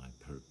is my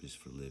purpose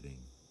for living.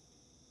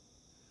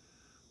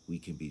 We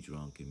can be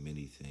drunk in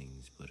many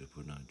things, but if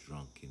we're not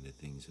drunk in the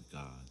things of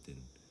God,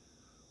 then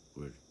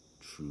we're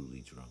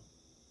truly drunk.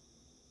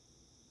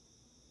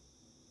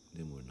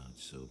 Then we're not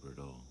sober at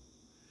all.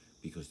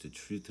 Because the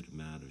truth of the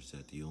matter is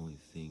that the only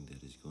thing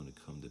that is going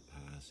to come to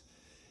pass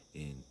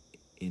in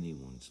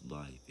anyone's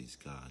life is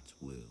God's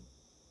will.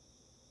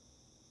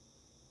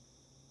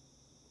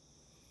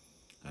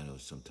 I know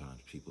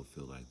sometimes people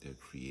feel like they're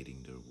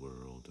creating their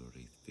world, or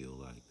they feel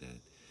like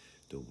that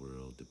the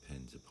world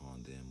depends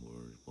upon them,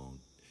 or it won't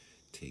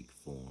take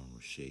form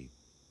or shape.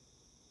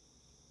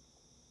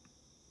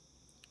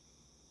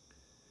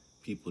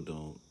 People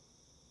don't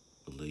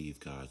believe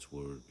God's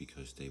word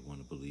because they want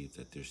to believe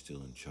that they're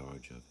still in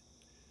charge of it,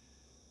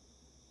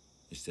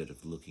 instead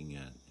of looking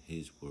at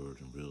His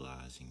word and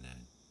realizing that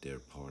they're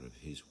part of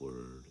His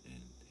word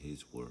and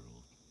His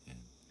world, and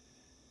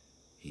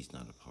He's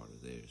not a part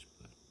of theirs,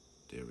 but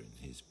they're in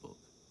His book.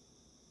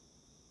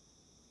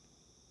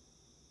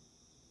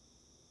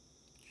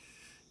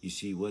 You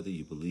see, whether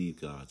you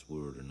believe God's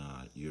word or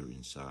not, you're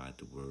inside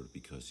the word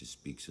because it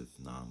speaks of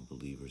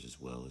non-believers as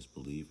well as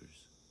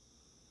believers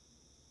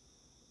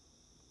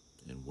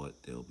and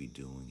what they'll be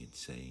doing and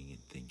saying and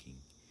thinking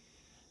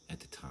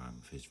at the time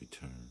of his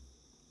return.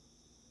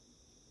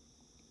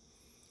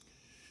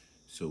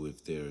 So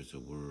if there's a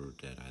word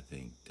that I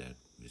think that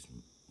is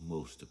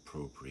most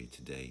appropriate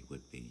today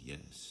would be,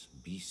 yes,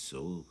 be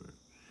sober.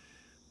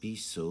 Be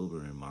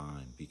sober in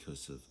mind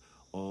because of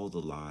all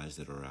the lies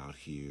that are out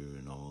here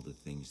and all the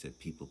things that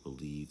people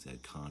believe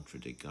that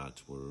contradict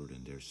God's word,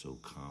 and they're so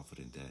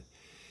confident that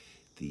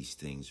these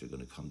things are going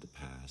to come to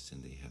pass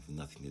and they have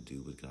nothing to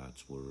do with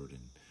God's word,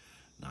 and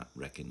not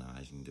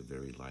recognizing the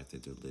very life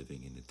that they're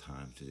living and the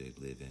times that they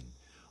live in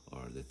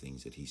are the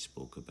things that he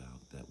spoke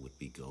about that would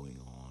be going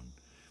on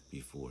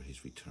before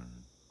his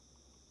return.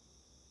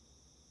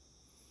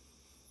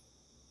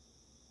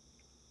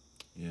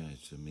 Yeah,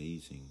 it's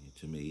amazing.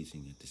 It's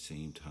amazing. At the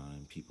same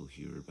time, people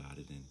hear about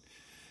it and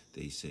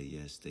they say,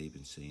 yes, they've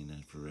been saying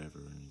that forever.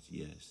 And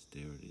yes,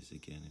 there it is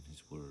again in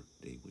his word.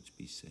 They would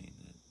be saying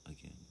that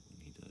again when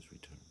he does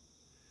return.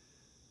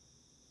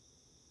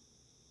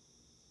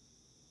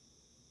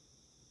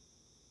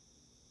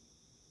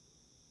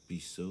 Be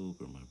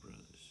sober, my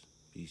brothers.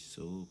 Be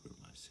sober,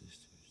 my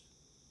sisters.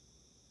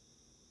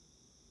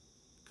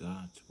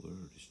 God's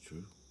word is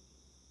true.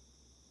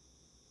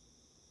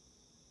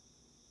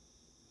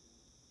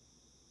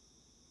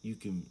 You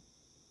can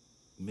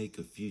make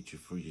a future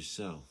for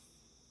yourself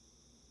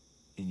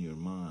in your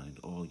mind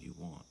all you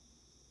want.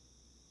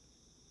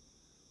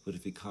 But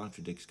if it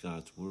contradicts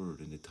God's word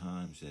and the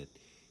times that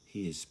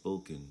he has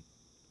spoken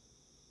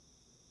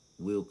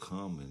will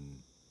come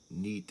and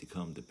need to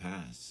come to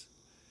pass,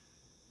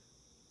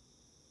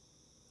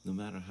 no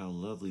matter how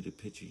lovely the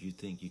picture you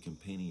think you can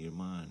paint in your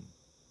mind,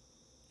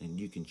 and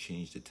you can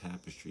change the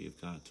tapestry of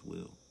God's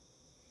will.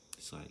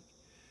 It's like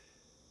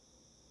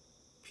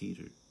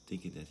Peter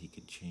thinking that he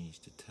could change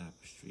the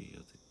tapestry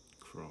of the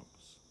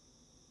cross.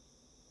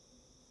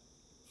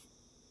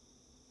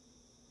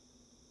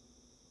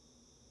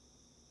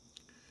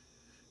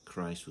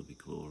 Christ will be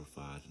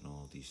glorified in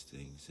all these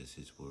things as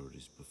his word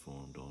is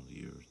performed on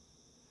the earth.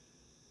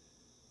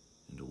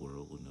 And the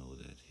world will know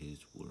that his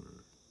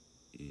word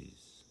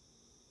is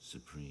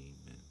supreme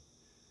and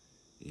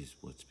is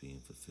what's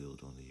being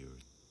fulfilled on the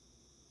earth.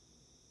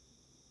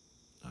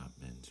 Not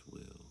men's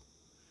will,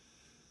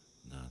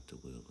 not the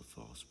will of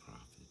false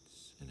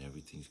prophets. And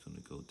everything's going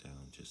to go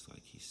down just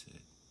like he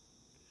said,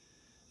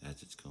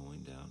 as it's going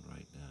down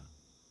right now.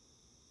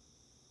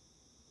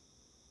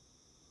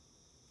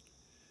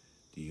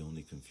 The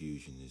only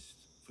confusion is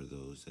for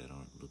those that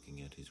aren't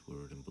looking at his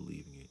word and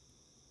believing it.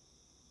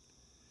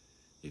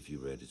 If you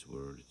read his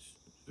word, it's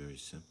very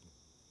simple.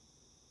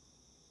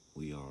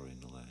 We are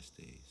in the last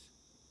days.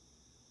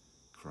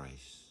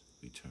 Christ's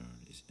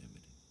return is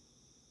imminent.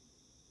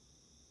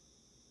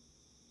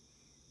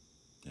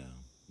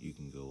 Now, you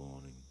can go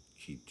on and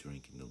keep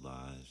drinking the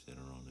lies that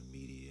are on the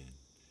media and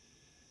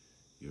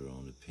your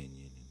own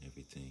opinion and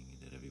everything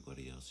that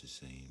everybody else is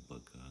saying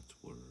but God's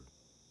word.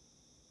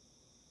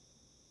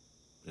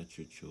 That's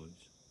your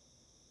choice.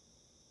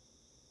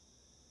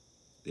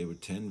 There were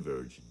 10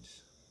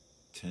 virgins.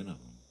 10 of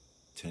them.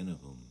 10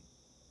 of them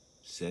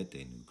said they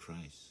knew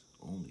Christ.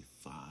 Only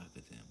 5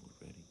 of them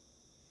were ready.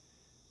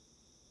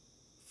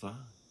 5.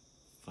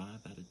 5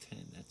 out of 10,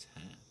 that's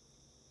half.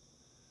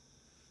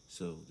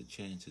 So the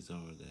chances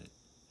are that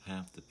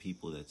half the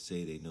people that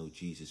say they know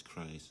Jesus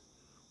Christ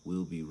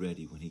will be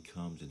ready when he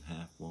comes and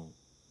half won't.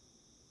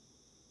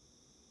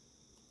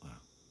 Wow.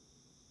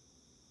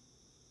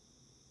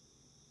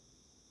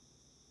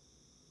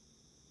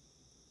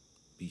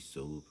 Be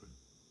sober.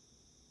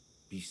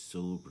 Be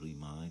soberly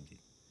minded.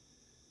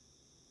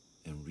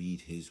 And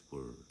read his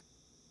word.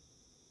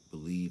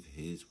 Believe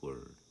his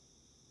word.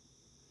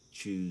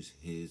 Choose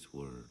his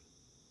word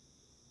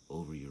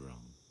over your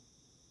own.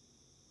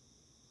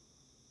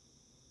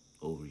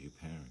 Over your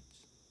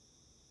parents.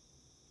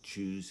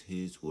 Choose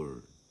his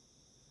word.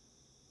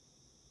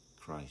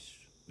 Christ's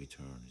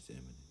return is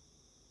imminent.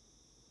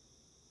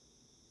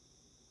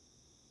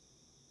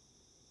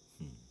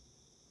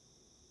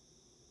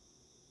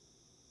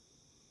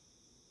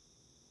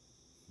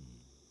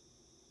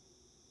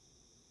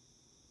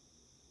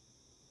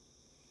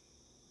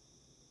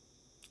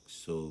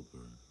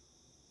 Sober,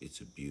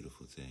 it's a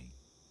beautiful thing.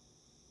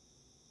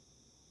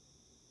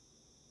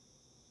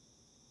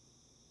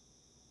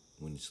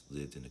 When it's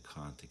lived in the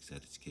context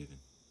that it's given.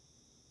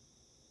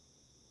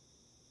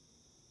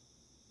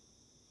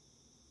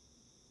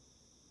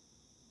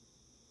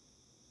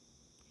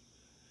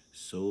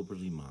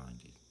 Soberly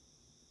minded,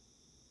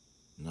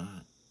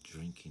 not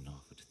drinking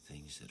off of the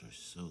things that are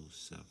so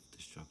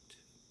self-destructive.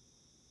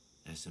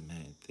 As a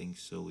man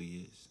thinks, so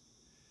he is.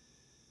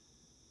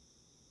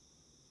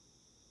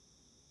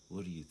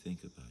 What do you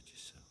think about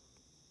yourself?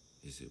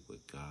 Is it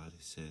what God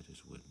has said or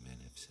is what men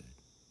have said?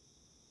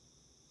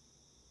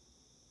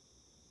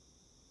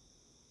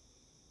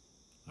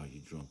 Are you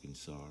drunk in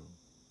sorrow?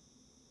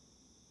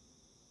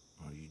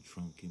 Are you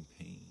drunk in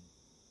pain,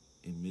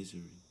 in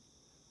misery?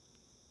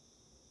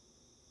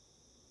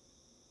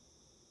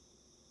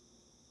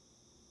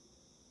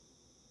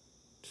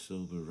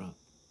 sober up.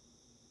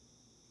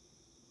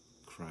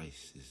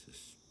 Christ is the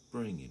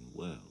springing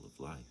well of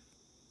life.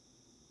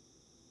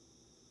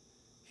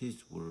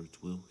 His words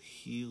will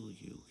heal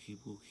you. He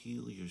will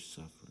heal your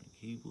suffering.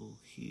 He will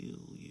heal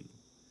you.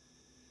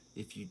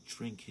 If you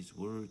drink his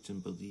words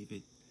and believe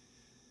it,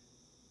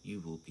 you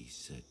will be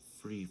set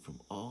free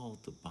from all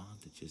the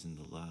bondages and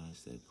the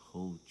lies that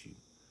hold you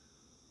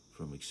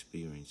from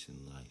experiencing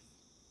life.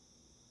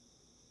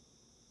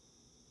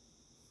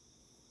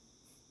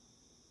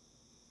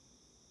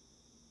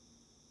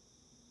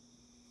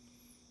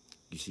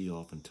 You see,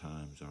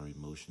 oftentimes our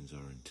emotions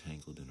are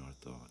entangled in our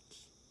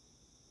thoughts.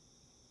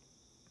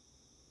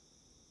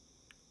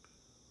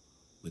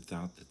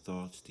 Without the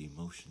thoughts, the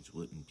emotions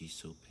wouldn't be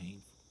so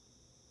painful.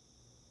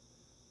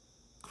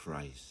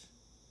 Christ,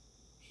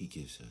 he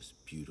gives us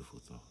beautiful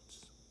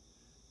thoughts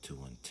to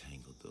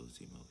untangle those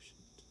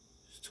emotions,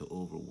 to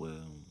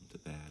overwhelm the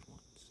bad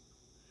ones.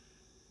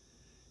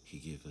 He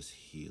gives us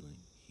healing.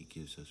 He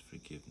gives us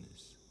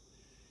forgiveness.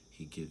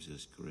 He gives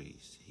us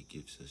grace. He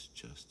gives us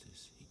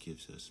justice. He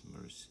gives us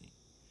mercy.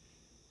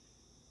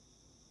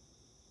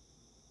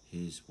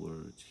 His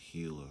words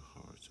heal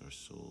our hearts, our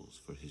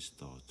souls, for his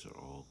thoughts are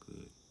all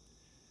good,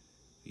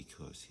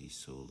 because he's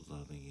so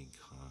loving and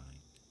kind.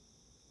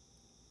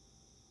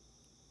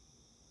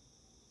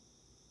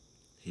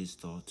 His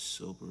thoughts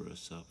sober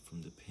us up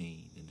from the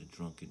pain and the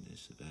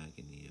drunkenness of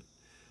agony of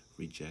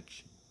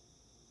rejection.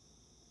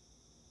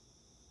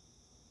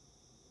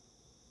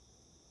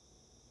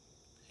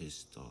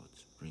 His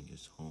thoughts bring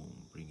us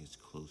home, bring us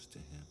close to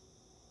him,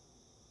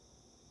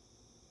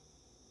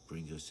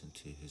 bring us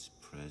into his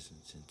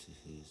presence, into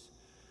his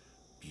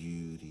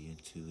beauty,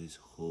 into his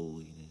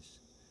holiness.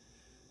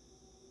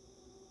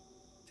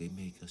 They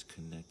make us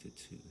connected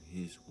to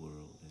his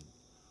world and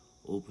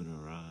open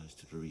our eyes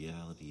to the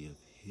reality of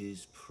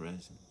his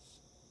presence,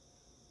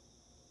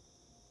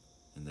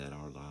 and that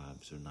our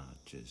lives are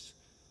not just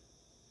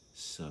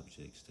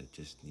subjects that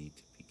just need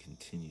to be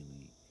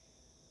continually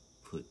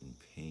put in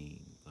pain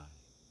by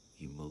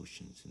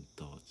emotions and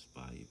thoughts,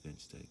 by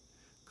events that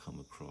come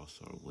across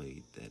our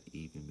way that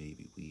even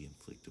maybe we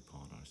inflict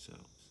upon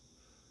ourselves.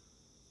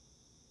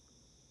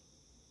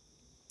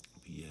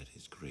 But yet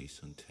his grace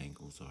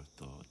untangles our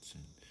thoughts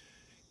and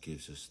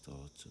gives us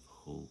thoughts of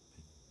hope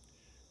and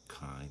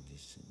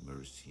kindness and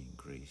mercy and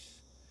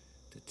grace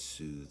that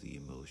soothe the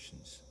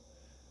emotions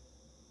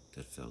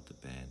that felt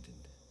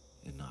abandoned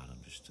and not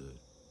understood.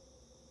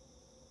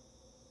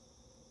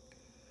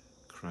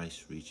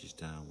 Christ reaches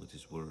down with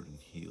his word and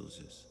heals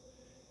us.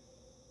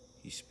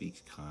 He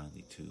speaks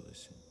kindly to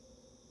us and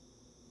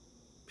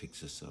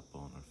picks us up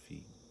on our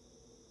feet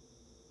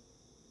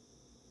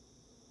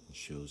and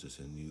shows us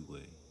a new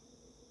way,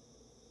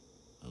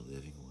 a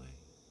living way,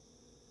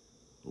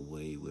 a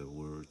way where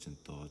words and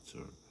thoughts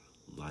are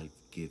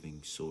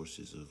life-giving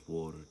sources of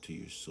water to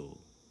your soul.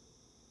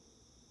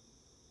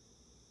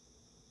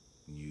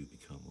 And you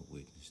become a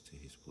witness to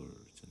his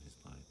words and his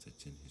life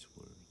that's in his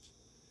words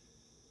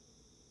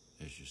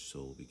as your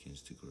soul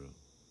begins to grow.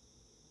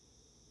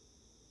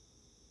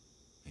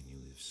 And you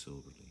live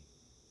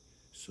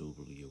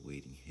soberly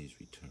awaiting his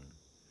return,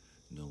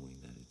 knowing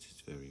that it's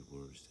his very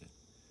words that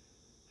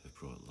have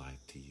brought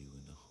life to you,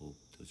 and the hope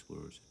those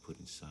words have put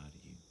inside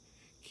of you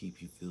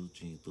keep you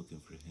diligently looking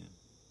for him,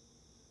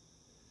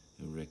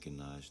 and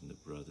recognizing the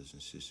brothers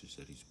and sisters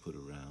that he's put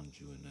around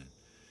you, and that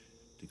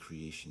the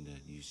creation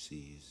that you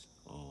see is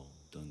all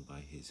done by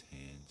his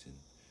hands, and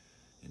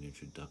an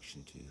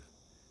introduction to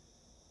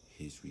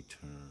his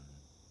return,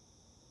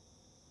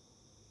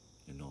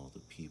 and all the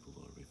people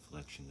are a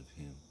reflection of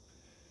him,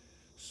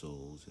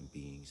 souls and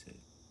beings that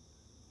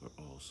are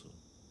also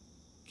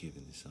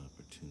given this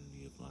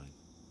opportunity of life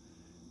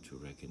to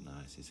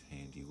recognize his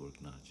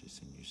handiwork, not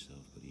just in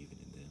yourself, but even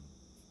in them.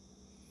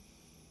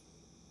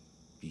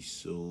 Be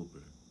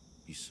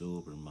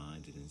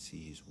sober-minded and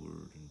see his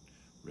word, and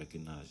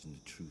recognizing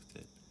the truth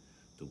that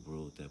the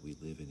world that we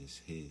live in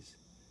is his.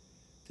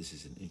 This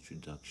is an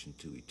introduction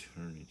to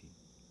eternity.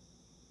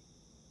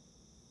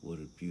 What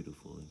a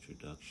beautiful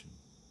introduction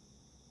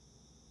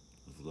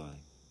of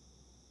life,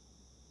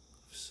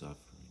 of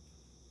suffering,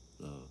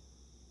 love,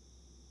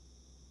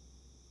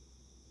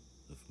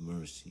 of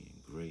mercy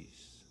and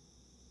grace,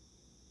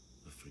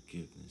 of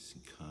forgiveness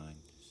and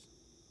kindness,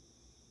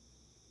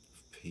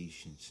 of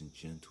patience and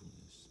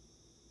gentleness,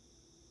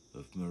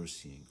 of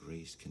mercy and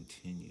grace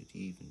continued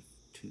even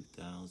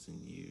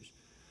 2,000 years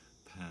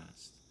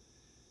past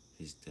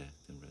his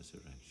death and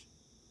resurrection.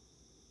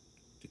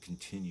 The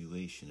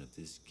continuation of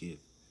this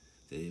gift,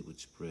 that it would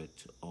spread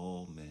to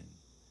all men,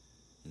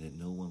 and that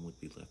no one would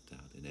be left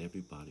out, and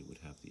everybody would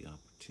have the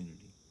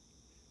opportunity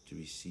to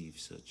receive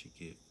such a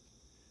gift.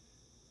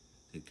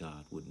 That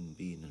God wouldn't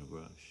be in a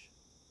rush,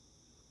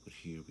 but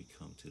here we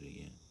come to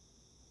the end.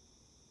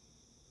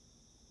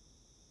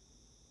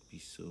 Be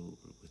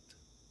sober with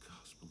the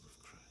gospel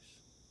of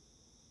Christ.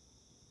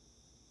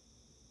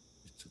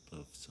 It's a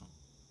love song.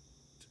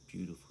 It's a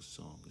beautiful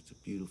song. It's a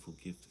beautiful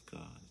gift of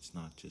God. It's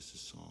not just a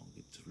song,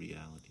 it's a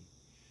reality.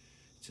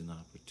 It's an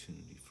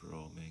opportunity for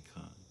all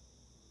mankind.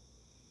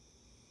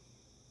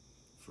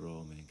 for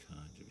all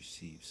mankind to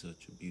receive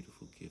such a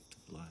beautiful gift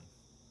of life,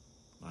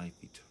 life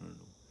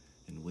eternal,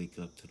 and wake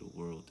up to the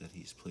world that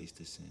He's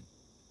placed us in,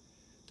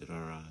 that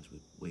our eyes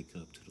would wake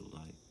up to the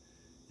light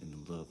and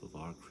the love of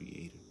our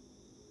Creator,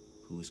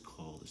 who has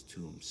called us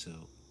to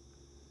Himself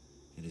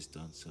and has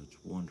done such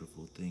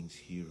wonderful things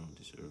here on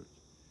this earth,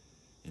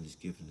 and has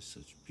given us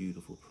such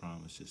beautiful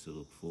promises to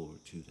look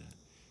forward to that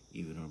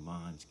even our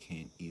minds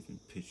can't even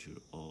picture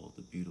all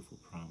the beautiful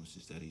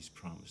promises that He's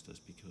promised us,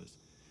 because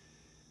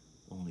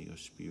only our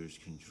spirits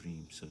can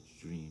dream such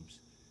dreams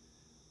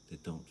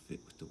that don't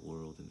fit with the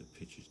world and the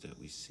pictures that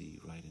we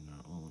see right in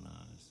our own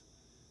eyes.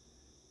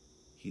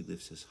 He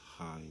lifts us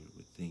higher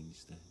with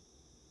things that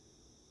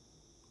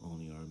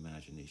only our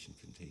imagination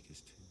can take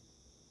us to.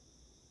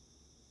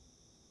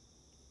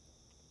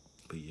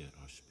 But yet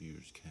our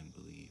spirits can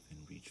believe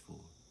and reach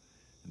for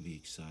and be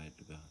excited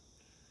about,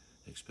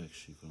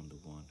 especially from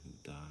the one who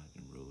died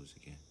and rose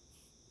again.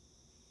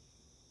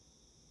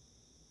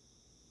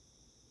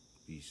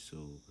 Be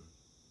sober,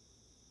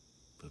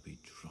 but be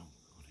drunk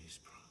on His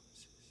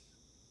promises.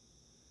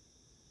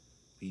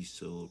 Be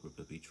sober,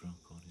 but be drunk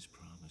on His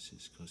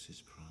promises, because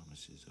His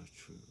promises are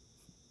true.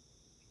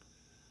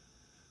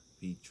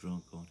 Be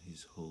drunk on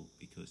His hope,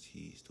 because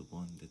He's the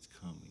one that's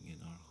coming,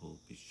 and our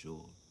hope is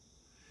sure,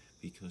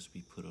 because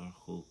we put our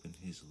hope in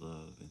His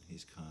love and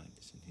His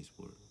kindness and His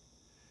word.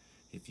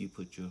 If you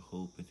put your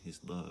hope in His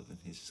love and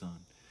His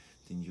Son,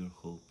 then your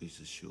hope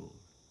is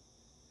assured.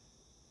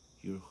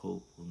 Your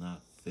hope will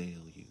not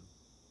fail you.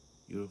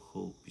 Your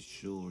hope is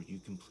sure. You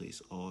can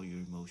place all your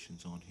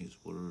emotions on His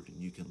word,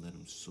 and you can let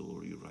Him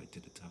soar you right to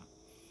the top.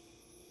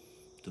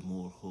 The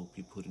more hope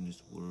you put in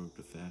His word,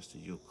 the faster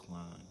you'll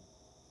climb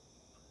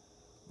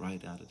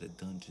right out of the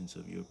dungeons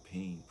of your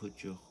pain.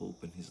 Put your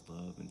hope in His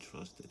love and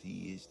trust that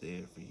He is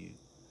there for you,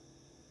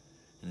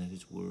 and that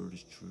His word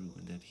is true,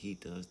 and that He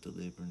does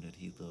deliver, and that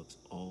He loves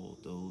all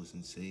those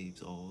and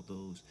saves all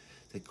those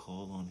that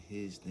call on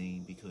His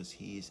name, because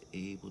He is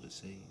able to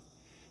save,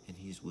 and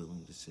He is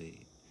willing to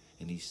save,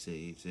 and He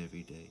saves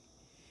every day.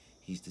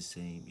 He's the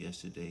same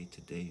yesterday,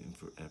 today, and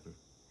forever.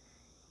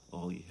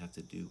 All you have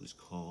to do is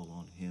call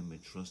on Him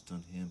and trust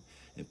on Him,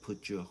 and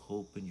put your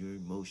hope and your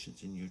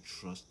emotions and your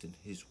trust in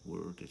His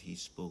word that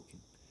He's spoken,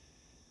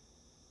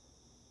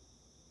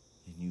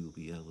 and you will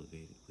be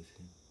elevated with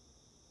Him,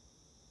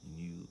 and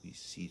you will be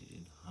seated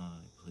in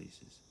high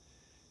places,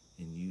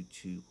 and you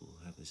too will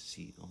have a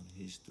seat on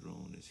His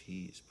throne as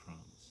He has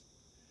promised.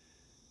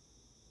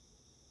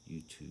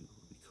 You too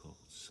will be called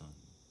son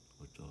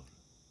or daughter.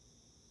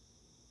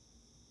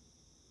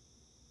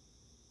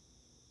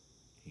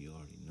 He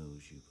already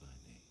knows you by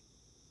name.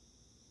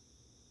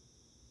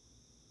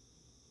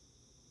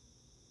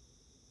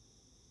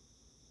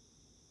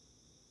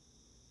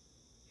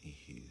 He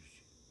hears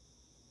you.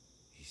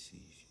 He sees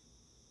you.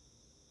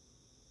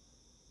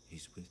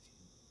 He's with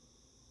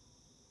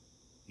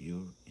you.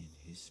 You're in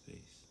His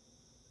space.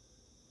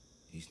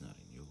 He's not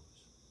in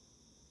yours.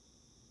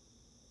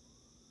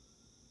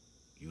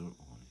 You're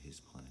on His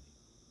planet.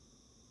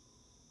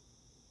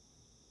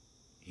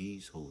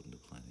 He's holding the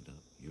planet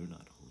up. You're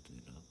not holding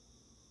it up.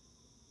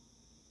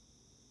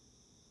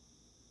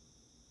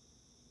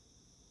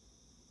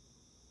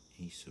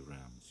 He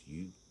surrounds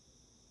you.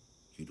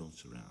 You don't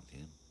surround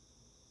Him.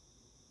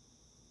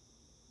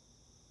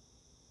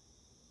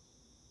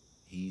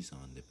 He's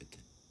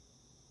omnipotent,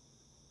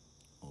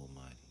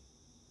 almighty,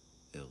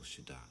 El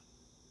Shaddai,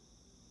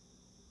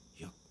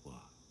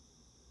 Yahweh,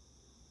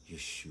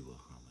 Yeshua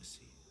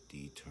HaMashiach, the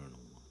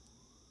Eternal One.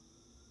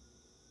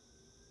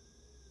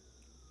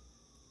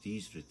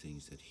 These are the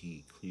things that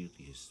He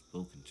clearly has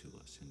spoken to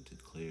us and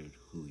declared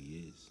who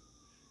He is.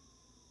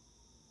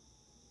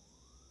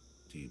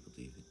 Do you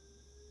believe it?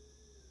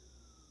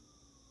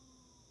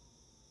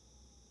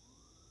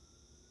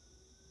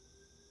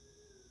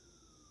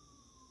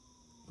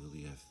 Will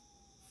He have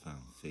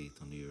found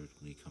faith on the earth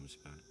when He comes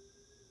back?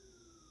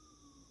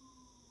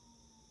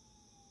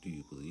 Do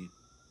you believe?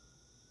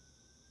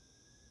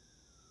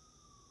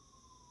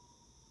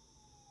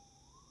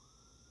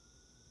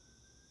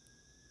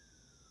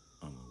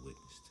 I'm a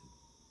witness to it.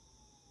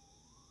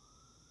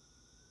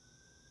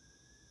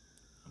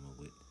 I'm a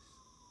witness.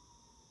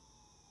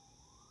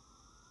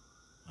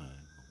 I'm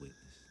a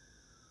witness.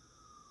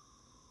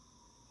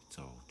 It's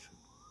all true.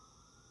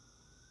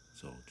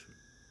 It's all true.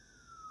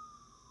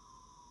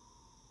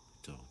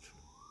 It's all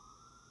true.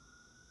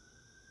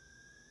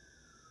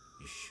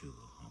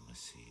 Yeshua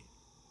HaMashiach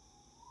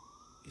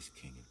is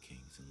King of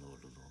Kings and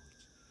Lord of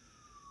Lords.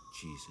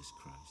 Jesus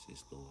Christ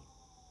is Lord.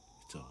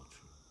 It's all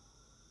true.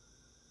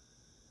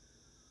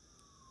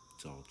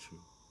 It's all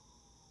true.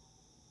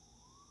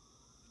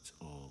 It's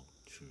all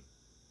true.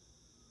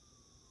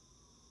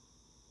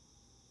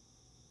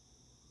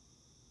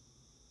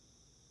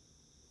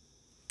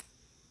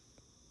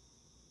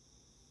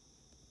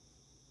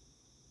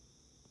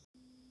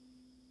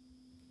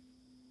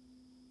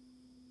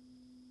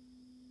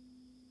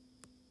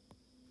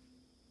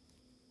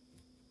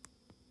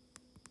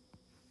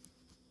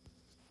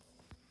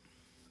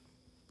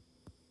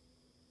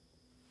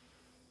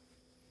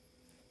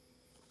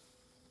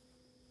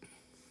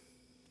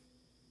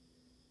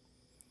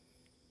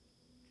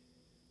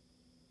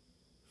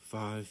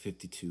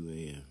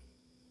 5:52 a.m.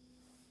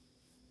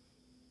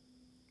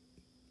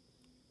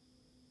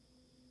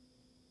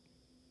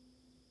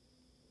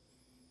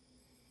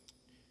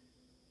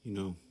 You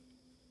know,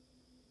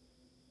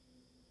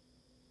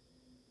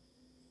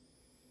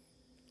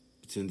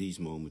 it's in these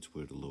moments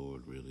where the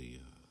Lord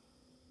really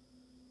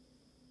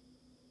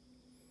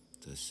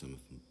does some of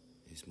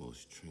his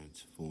most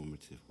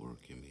transformative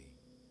work in me.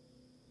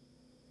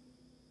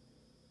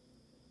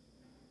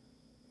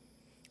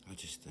 I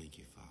just thank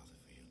you, Father,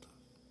 for your love.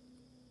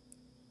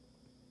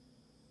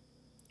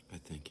 I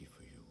thank you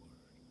for your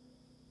word.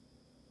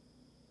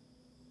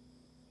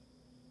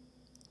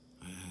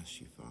 I ask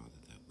you, Father,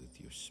 that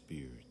with your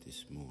Spirit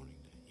this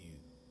morning, that you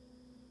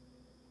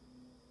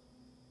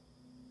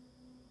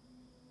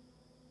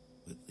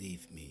would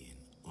leave me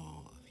in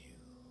awe of you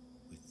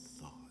with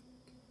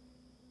thought,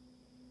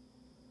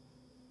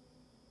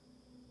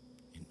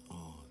 in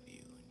awe of you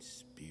in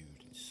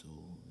spirit and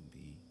soul and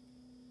being,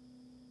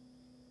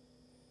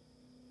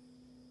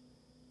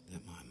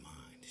 that my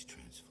mind is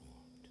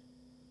transformed,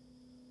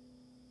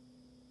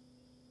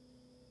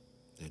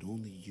 that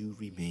only you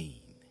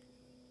remain,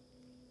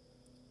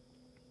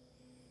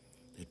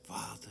 that,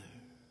 Father,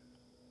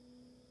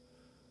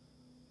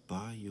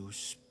 by your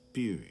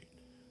Spirit,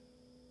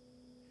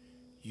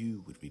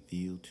 you would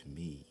reveal to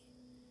me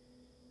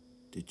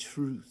the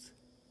truth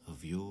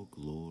of your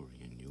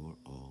glory and your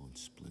awe and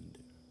splendor.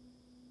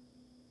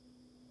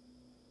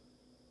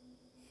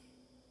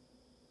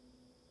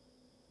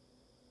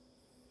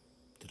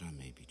 That I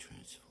may be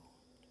transformed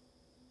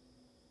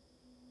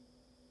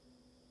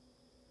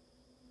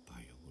by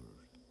your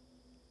word,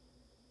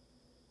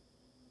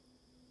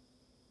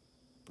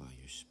 by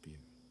your Spirit,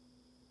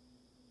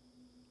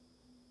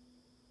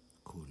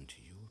 according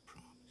to your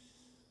promise,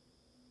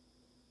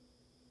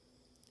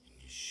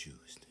 in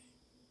Yeshua's name.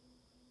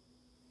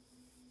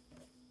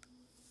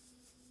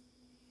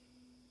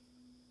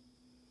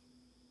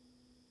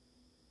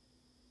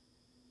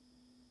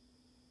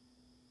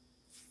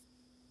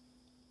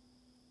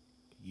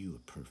 You are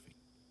perfect.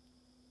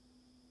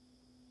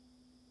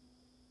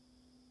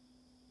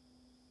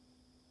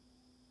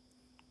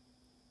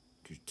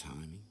 Your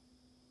timing,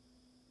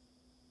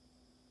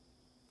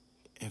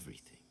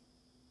 everything.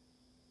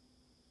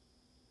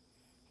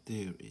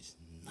 There is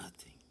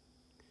nothing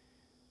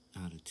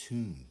out of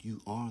tune.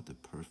 You are the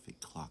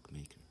perfect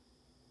clockmaker.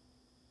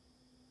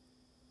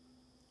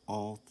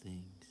 All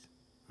things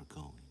are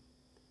going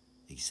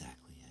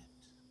exactly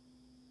as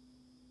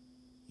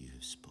you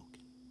have spoken.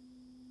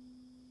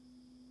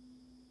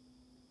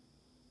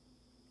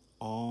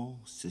 All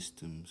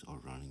systems are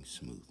running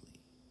smoothly.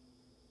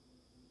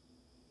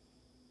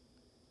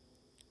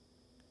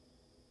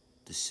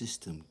 The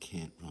system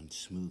can't run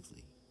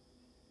smoothly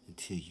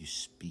until you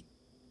speak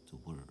the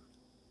word.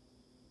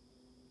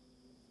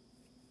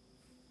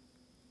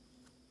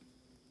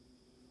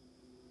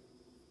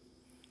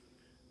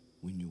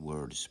 When your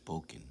word is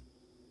spoken,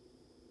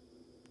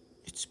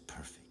 it's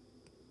perfect.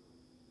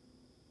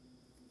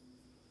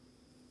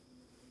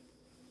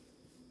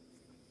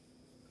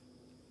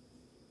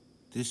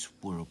 This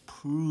world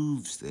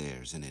proves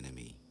there's an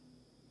enemy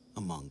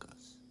among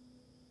us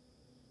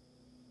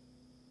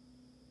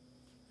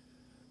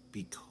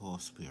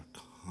because we are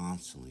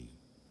constantly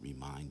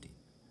reminding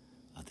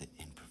of the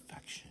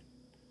imperfection,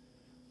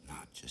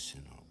 not just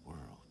in our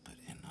world, but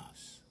in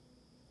us.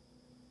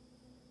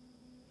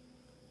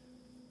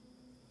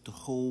 The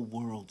whole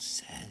world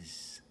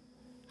says,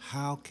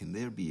 how can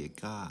there be a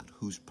God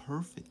who's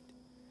perfect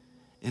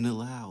and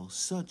allows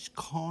such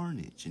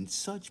carnage and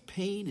such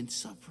pain and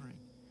suffering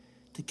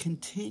to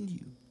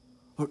continue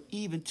or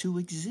even to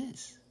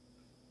exist?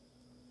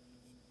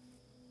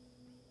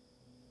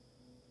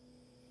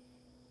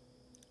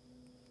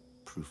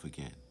 Proof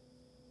again.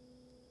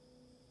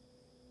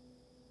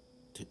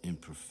 The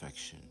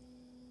imperfection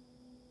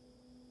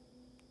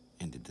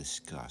and the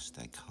disgust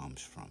that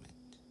comes from it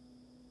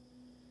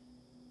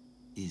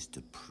is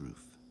the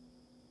proof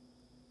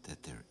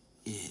that there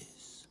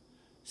is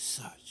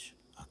such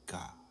a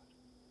God.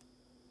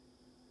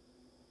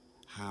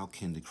 How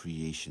can the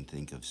creation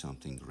think of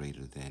something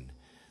greater than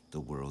the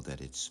world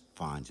that it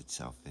finds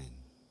itself in?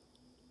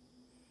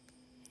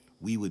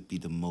 We would be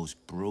the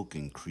most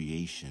broken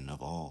creation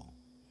of all,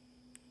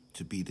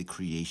 to be the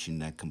creation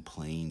that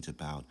complains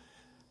about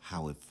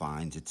how it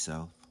finds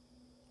itself.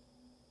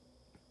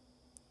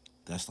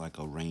 That's like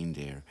a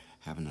reindeer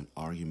having an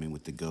argument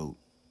with the goat,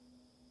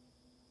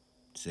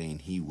 saying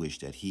he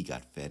wished that he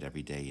got fed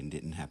every day and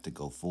didn't have to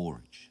go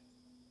forage.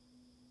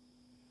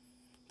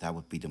 That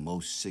would be the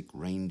most sick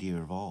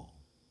reindeer of all.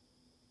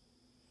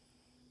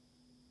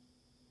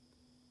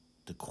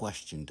 The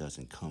question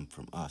doesn't come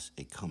from us,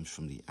 it comes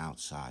from the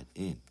outside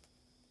in.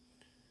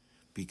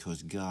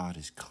 Because God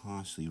is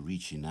constantly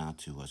reaching out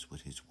to us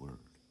with his word,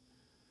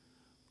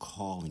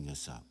 calling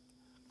us up,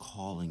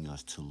 calling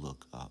us to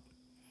look up,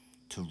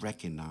 to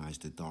recognize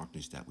the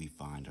darkness that we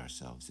find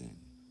ourselves in.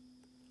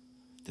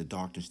 The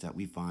darkness that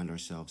we find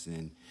ourselves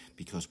in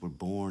because we're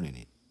born in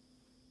it.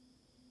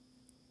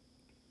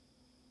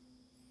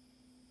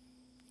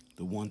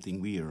 The one thing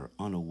we are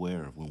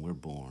unaware of when we're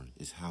born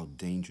is how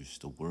dangerous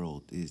the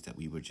world is that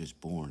we were just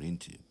born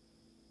into.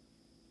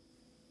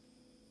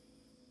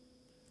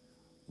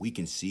 We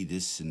can see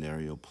this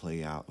scenario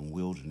play out in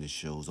wilderness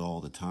shows all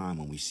the time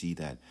when we see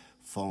that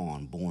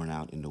fawn born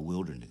out in the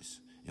wilderness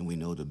and we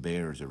know the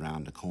bear is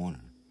around the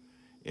corner.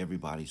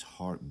 Everybody's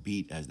heart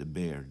beat as the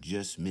bear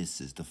just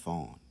misses the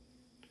fawn,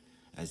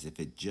 as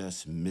if it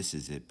just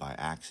misses it by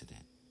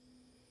accident.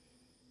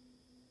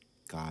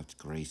 God's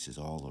grace is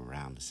all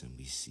around us and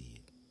we see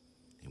it,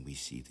 and we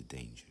see the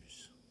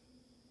dangers,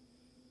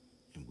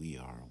 and we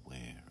are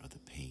aware of the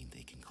pain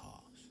they can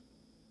cause.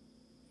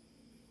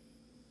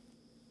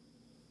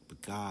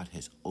 But God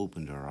has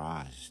opened our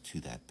eyes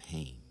to that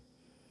pain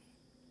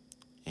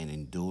and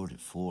endured it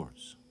for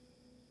us,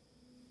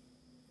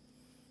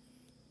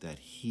 that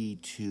He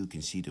too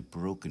can see the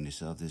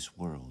brokenness of this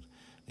world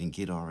and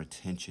get our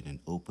attention and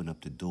open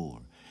up the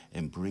door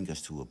and bring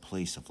us to a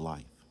place of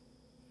life,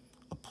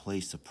 a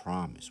place of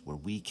promise where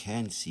we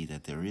can see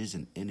that there is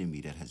an enemy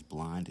that has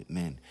blinded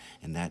men,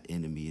 and that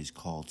enemy is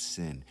called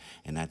sin,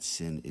 and that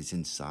sin is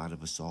inside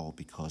of us all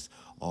because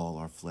all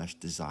our flesh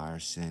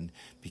desires sin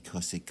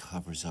because it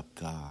covers up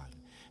God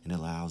and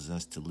allows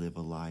us to live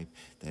a life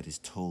that is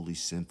totally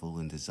simple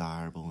and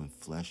desirable and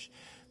flesh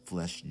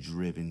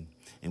driven,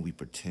 and we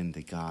pretend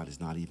that God is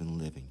not even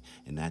living,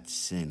 and that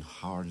sin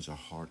hardens our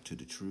heart to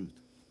the truth.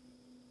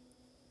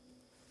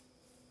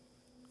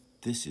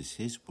 This is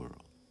His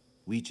world.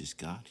 We just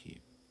got here.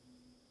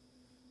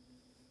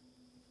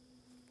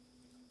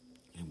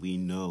 And we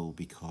know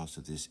because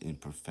of this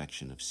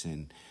imperfection of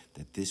sin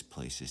that this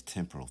place is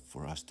temporal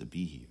for us to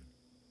be here.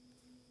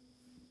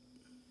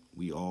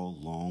 We all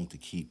long to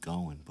keep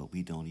going, but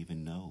we don't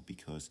even know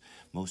because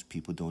most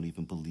people don't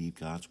even believe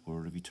God's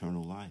word of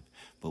eternal life,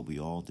 but we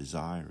all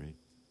desire it.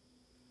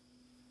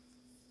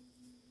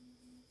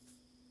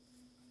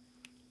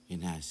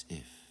 And as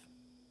if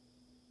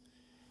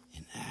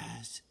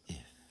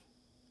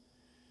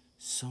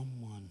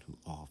someone who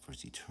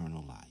offers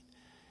eternal life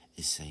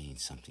is saying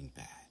something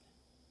bad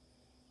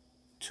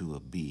to a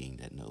being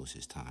that knows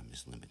his time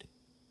is limited.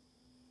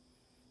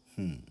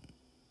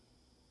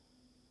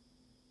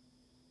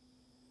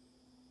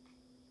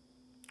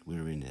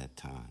 We're in that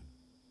time.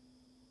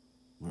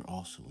 We're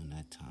also in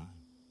that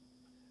time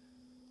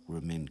where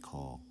men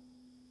call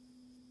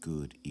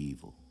good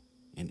evil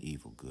and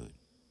evil good.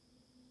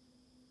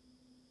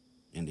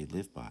 And they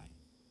live by it.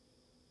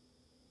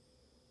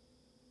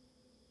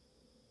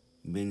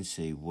 Men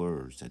say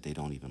words that they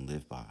don't even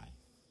live by.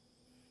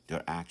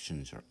 Their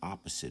actions are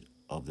opposite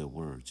of their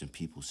words, and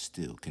people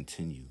still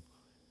continue.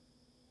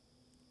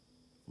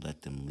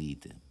 Let them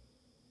lead them.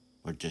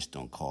 Or just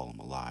don't call them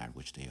a liar,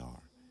 which they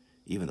are,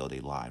 even though they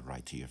lie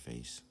right to your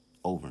face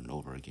over and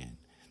over again.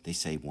 They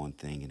say one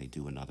thing and they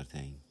do another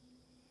thing.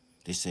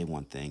 They say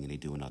one thing and they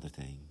do another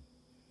thing.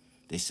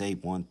 They say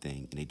one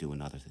thing and they do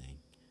another thing.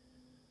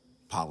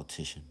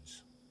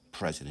 Politicians,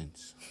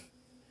 presidents.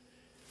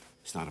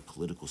 It's not a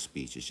political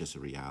speech, it's just a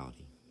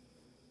reality.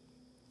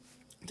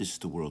 This is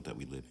the world that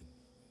we live in.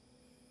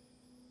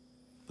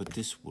 But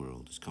this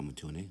world is coming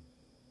to an end.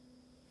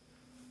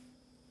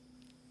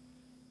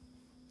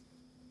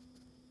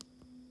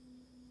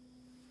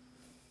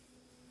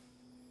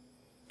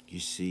 You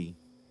see,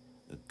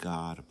 a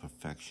God of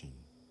perfection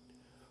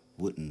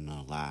wouldn't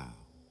allow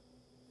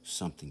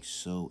something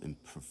so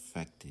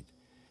imperfected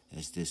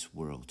as this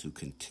world to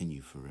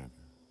continue forever.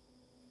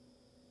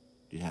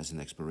 It has an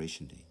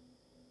expiration date.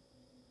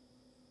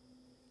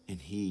 And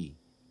He,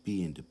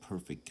 being the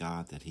perfect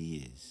God that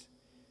He is,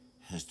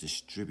 has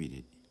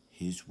distributed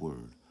His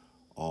word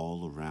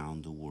all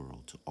around the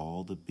world to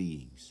all the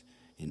beings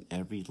in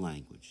every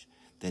language,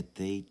 that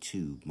they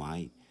too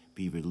might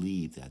be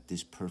relieved that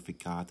this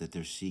perfect God that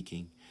they're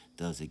seeking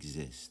does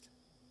exist.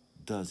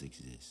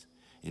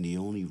 And the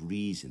only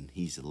reason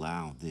He's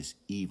allowed this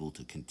evil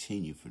to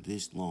continue for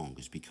this long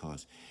is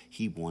because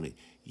He wanted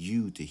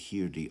you to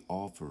hear the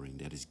offering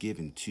that is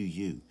given to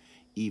you,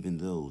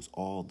 even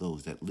all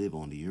those that live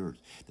on the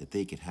earth, that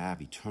they could have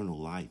eternal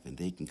life and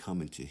they can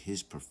come into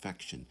His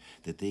perfection,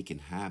 that they can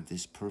have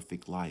this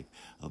perfect life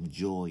of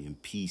joy and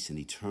peace and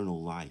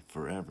eternal life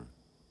forever.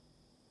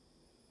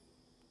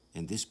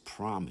 And this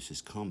promise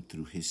has come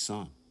through His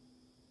Son.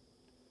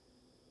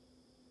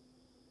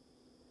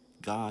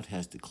 God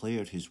has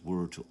declared His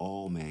word to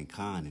all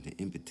mankind, and the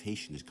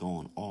invitation is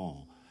gone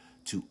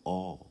to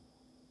all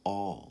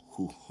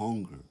who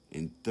hunger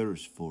and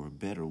thirst for a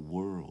better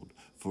world,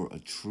 for a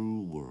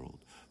true world,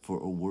 for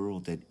a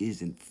world that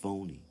isn't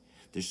phony.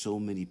 There's so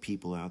many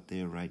people out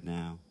there right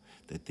now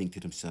that think to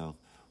themselves,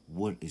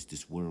 what is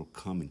this world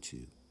coming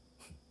to?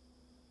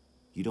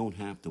 You don't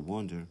have to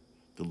wonder.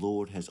 The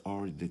Lord has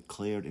already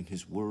declared in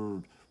His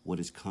word what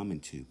is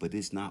coming to. But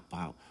it's not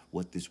about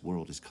what this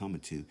world is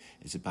coming to.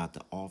 It's about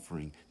the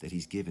offering that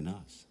He's given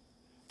us.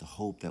 The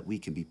hope that we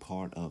can be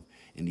part of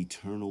an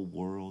eternal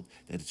world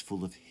that is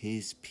full of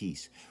His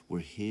peace,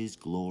 where His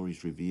glory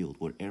is revealed,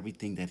 where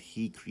everything that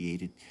He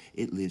created,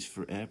 it lives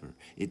forever.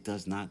 It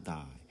does not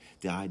die.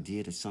 The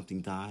idea that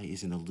something dies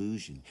is an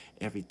illusion.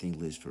 Everything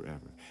lives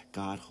forever.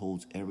 God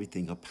holds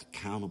everything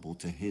accountable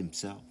to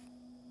himself.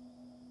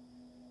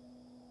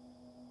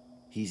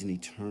 He's an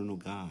eternal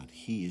God.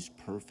 He is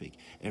perfect.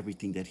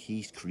 Everything that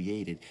he's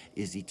created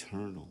is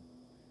eternal.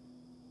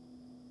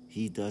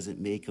 He doesn't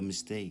make a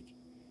mistake.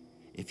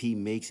 If he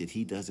makes it,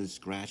 he doesn't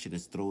scratch it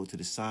and throw it to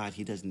the side.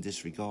 He doesn't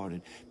disregard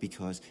it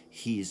because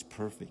he is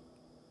perfect.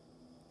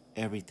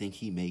 Everything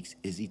he makes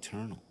is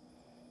eternal.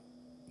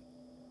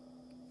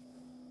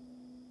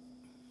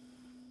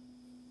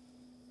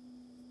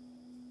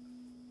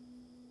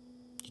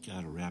 You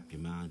got to wrap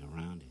your mind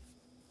around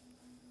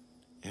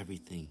it.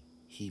 Everything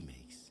he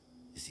makes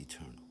is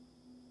eternal.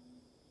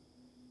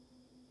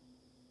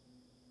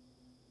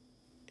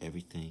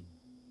 Everything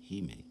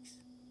he makes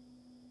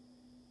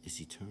is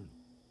eternal.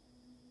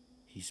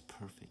 He's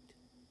perfect.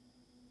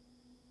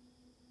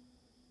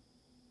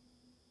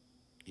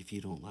 If you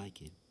don't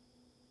like it,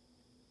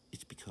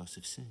 it's because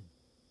of sin.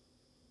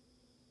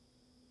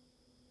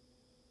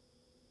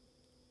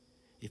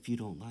 If you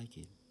don't like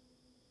it,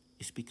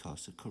 it's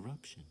because of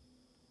corruption.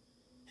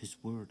 His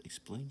word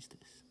explains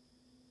this.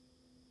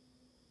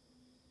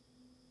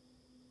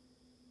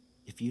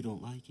 If you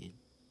don't like it,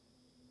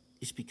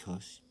 it's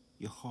because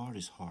your heart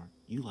is hard.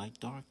 You like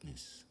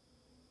darkness.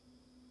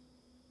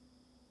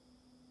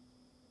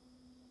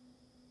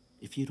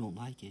 If you don't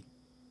like it,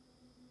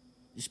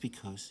 it's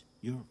because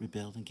you're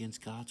rebelling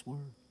against God's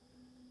word.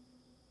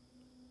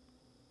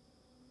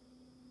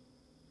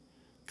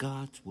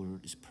 God's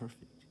word is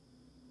perfect.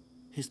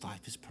 His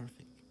life is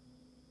perfect.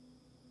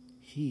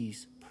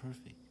 He's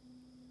perfect.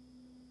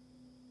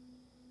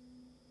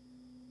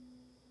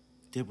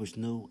 There was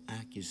no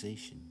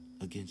accusation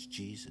against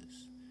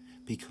Jesus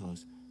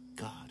because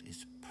God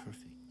is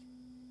perfect.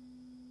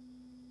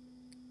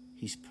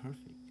 He's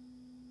perfect.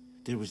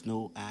 There was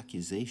no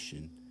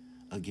accusation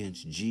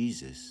against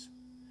Jesus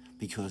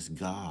because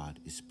God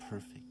is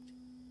perfect.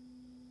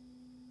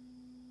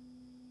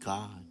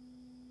 God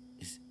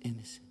is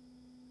innocent.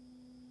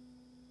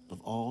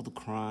 Of all the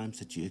crimes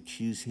that you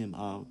accuse him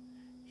of,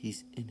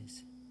 he's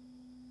innocent.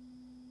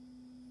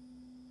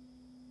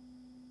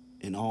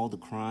 And all the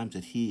crimes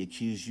that he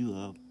accused you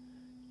of,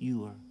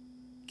 you are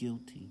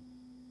guilty.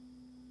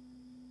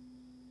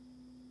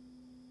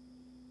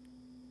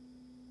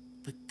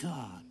 But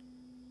God,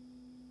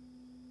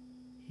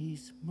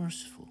 he's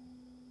merciful.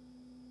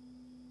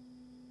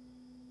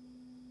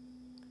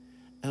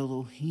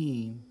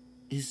 Elohim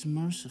is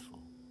merciful.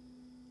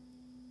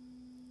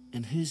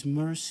 And his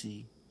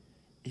mercy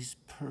is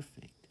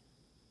perfect.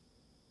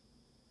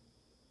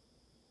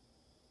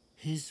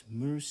 His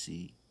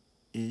mercy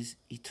is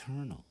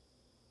eternal.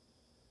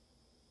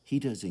 He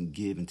doesn't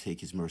give and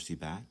take his mercy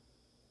back.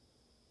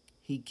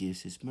 He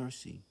gives his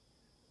mercy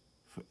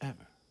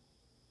forever.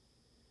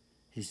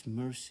 His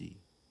mercy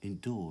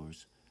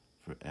endures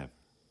forever.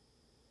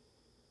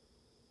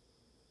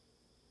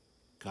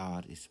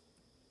 God is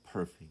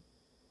perfect.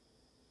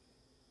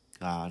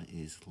 God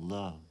is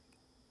love.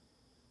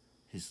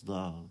 His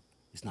love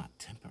is not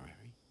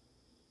temporary.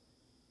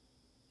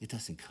 It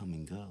doesn't come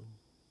and go.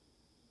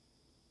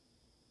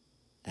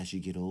 As you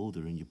get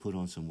older and you put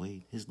on some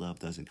weight, his love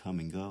doesn't come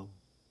and go.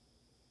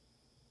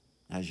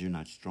 As you're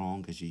not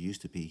strong as you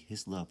used to be,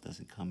 his love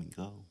doesn't come and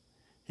go.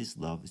 His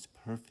love is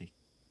perfect.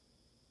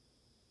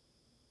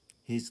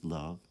 His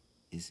love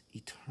is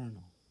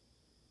eternal.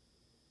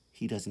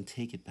 He doesn't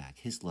take it back.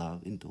 His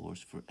love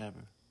endures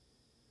forever.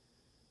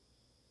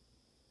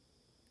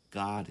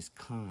 God is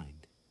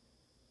kind.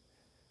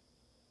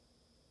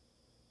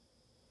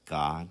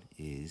 God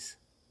is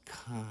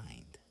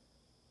kind.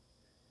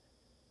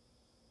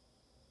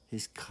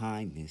 His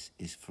kindness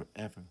is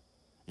forever.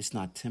 It's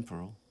not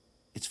temporal.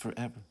 It's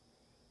forever.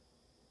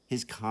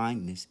 His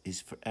kindness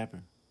is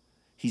forever.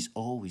 He's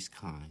always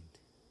kind.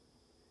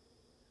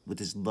 With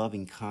his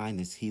loving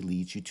kindness, he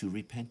leads you to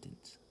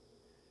repentance.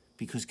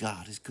 Because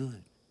God is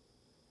good.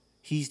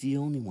 He's the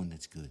only one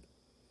that's good.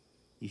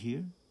 You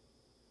hear?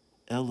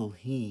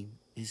 Elohim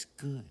is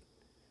good.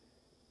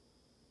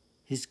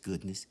 His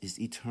goodness is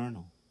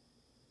eternal.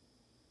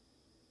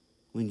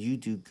 When you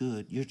do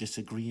good, you're just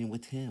agreeing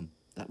with him.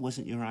 That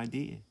wasn't your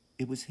idea.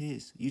 It was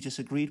his. You just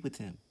agreed with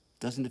him.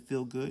 Doesn't it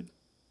feel good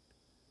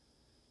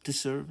to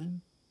serve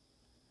him?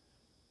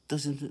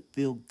 Doesn't it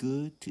feel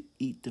good to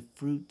eat the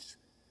fruits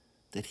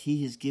that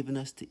he has given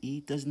us to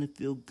eat? Doesn't it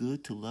feel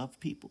good to love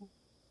people?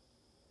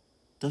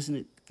 Doesn't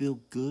it feel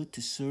good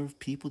to serve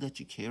people that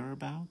you care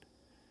about?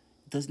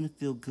 Doesn't it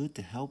feel good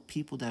to help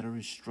people that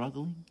are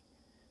struggling?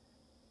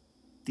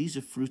 These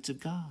are fruits of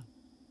God.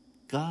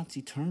 God's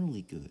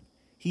eternally good.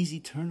 He's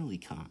eternally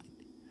kind.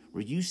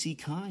 Where you see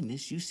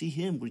kindness, you see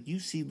him. Where you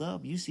see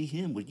love, you see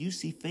him. Where you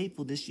see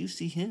faithfulness, you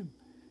see him.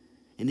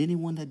 And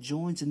anyone that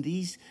joins in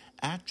these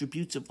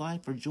attributes of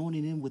life are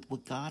joining in with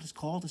what God has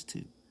called us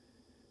to.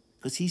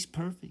 Because he's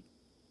perfect.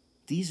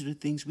 These are the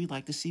things we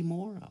like to see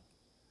more of.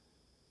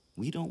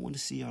 We don't want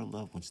to see our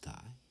loved ones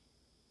die.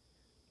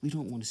 We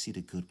don't want to see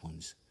the good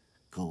ones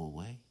go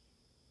away.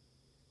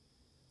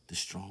 The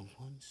strong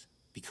ones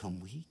become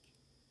weak.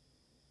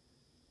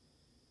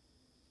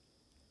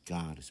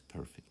 God is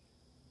perfect.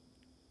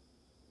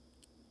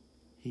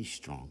 He's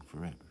strong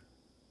forever.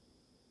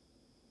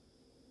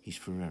 He's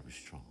forever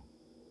strong.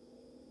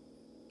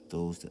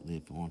 Those that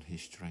live on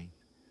his strength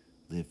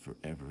live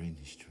forever in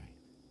his strength.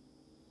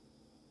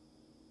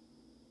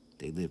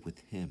 They live with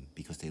him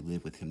because they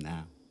live with him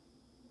now.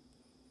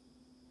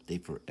 They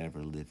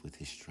forever live with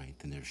his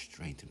strength, and they're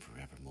strengthened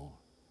forevermore.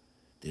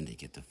 Then they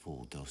get the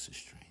full dose of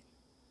strength.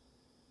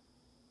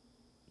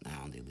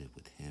 Now they live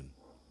with him.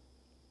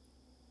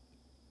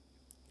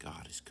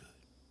 God is good.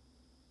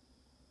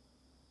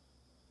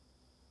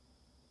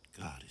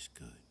 God is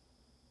good.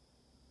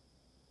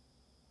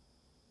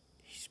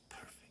 He's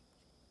perfect.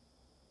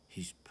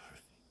 He's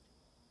perfect.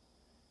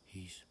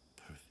 He's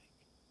perfect.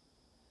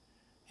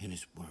 And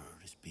his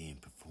word is being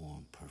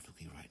performed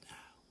perfectly right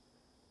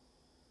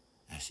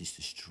now, as he's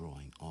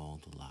destroying all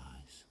the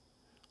lies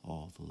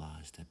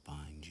that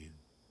bind you,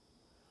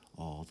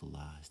 all the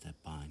lies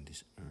that bind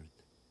this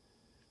earth,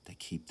 that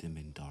keep them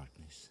in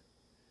darkness,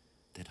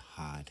 that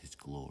hide his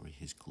glory.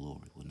 His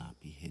glory will not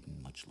be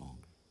hidden much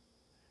longer.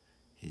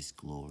 His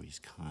glory is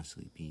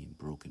constantly being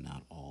broken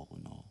out all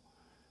in all,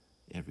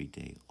 every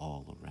day,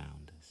 all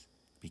around us,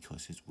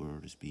 because his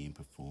word is being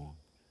performed.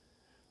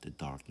 The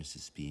darkness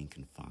is being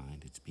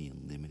confined, it's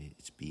being limited,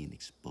 it's being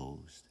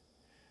exposed.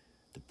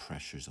 The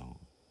pressure's on.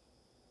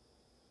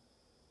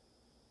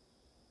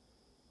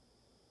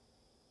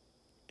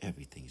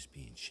 Everything is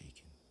being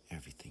shaken.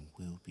 Everything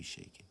will be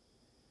shaken,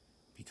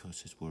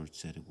 because his word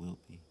said it will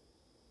be.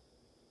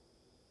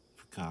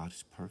 For God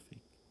is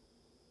perfect.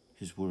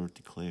 His word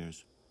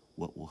declares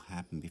what will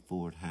happen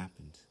before it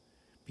happens,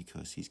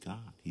 because he's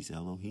God. He's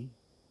Elohim.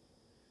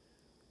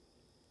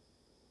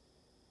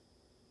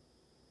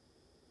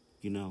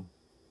 You know,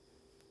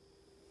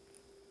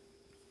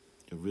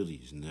 there really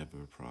is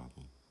never a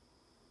problem.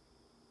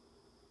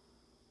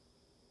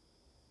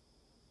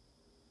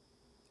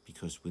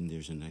 Because when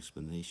there's an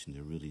explanation,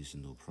 there really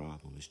isn't no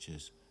problem. It's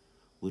just,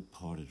 what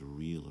part of the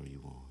reel are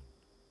you on?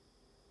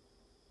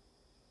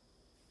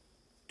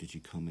 Did you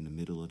come in the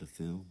middle of the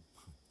film?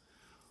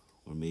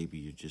 Or maybe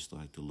you're just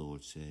like the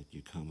Lord said,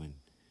 you're coming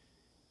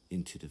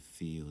into the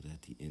field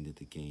at the end of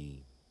the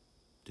game.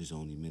 There's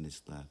only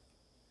minutes left.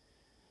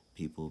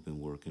 People have been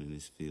working in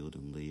this field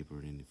and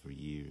laboring in it for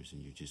years,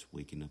 and you're just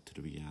waking up to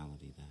the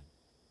reality that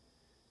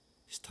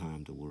it's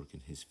time to work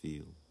in his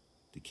field.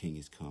 The King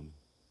is coming.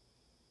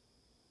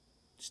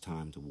 It's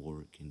time to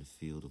work in the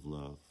field of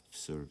love, of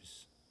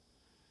service.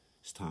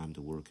 It's time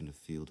to work in the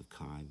field of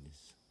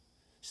kindness.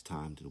 It's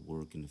time to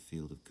work in the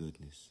field of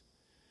goodness.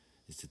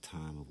 It's the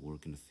time of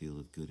work in the field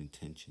of good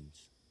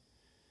intentions.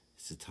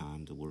 It's the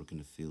time to work in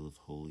the field of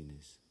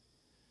holiness.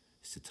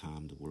 It's the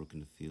time to work in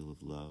the field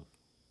of love.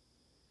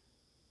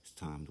 It's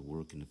time to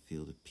work in the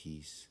field of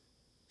peace.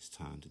 It's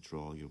time to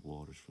draw your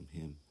waters from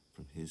him,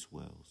 from his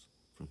wells,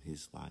 from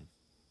his life,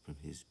 from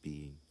his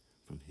being,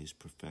 from his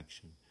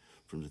perfection,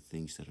 from the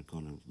things that are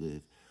going to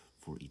live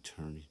for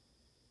eternity.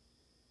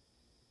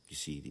 You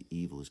see, the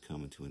evil is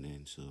coming to an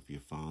end, so if you're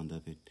fond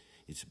of it,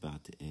 it's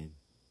about to end.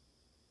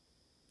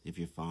 If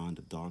you're fond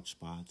of dark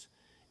spots,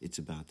 it's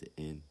about to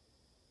end.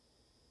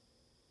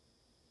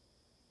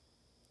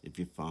 If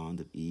you're fond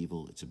of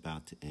evil, it's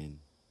about to end.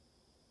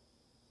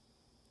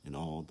 And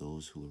all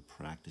those who are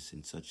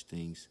practicing such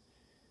things,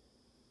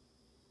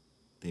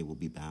 they will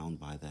be bound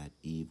by that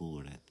evil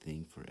or that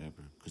thing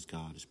forever, because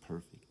God is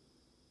perfect.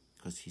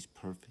 Because he's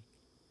perfect.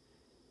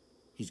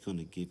 He's going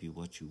to give you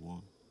what you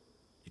want.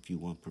 If you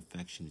want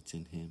perfection, it's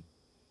in him.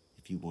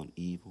 If you want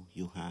evil,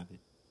 you'll have it.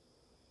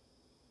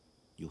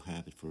 You'll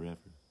have it forever.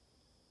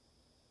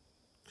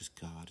 Because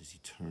God is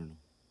eternal.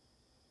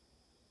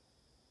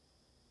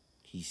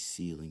 He's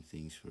sealing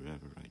things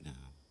forever right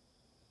now.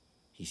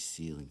 He's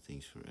sealing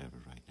things forever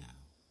right now.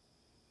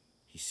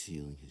 He's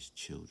sealing his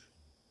children.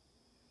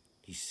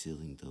 He's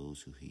sealing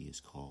those who he has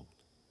called.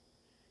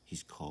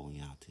 He's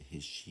calling out to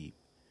his sheep.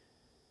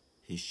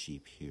 His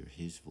sheep hear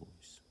his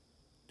voice.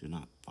 They're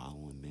not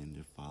following men,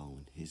 they're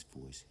following his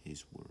voice,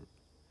 his word,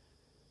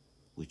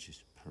 which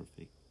is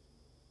perfect.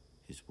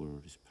 His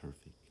word is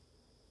perfect.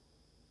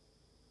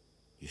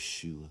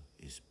 Yeshua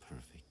is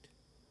perfect.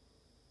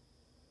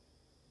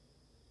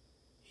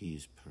 He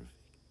is perfect.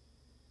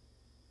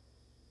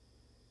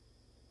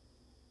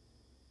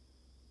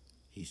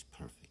 He's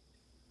perfect.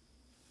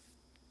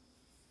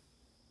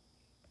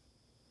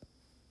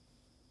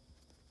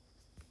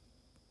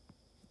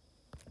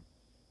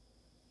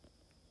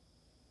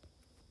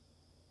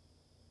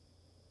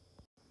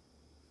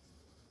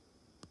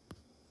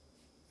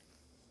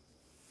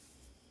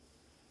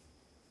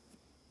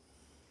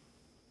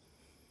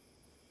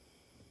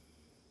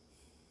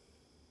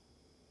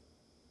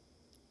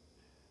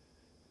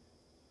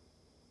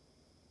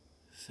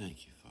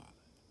 Thank you, Father,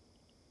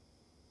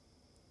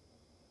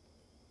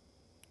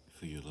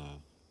 for your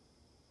love,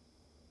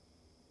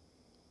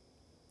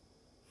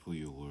 for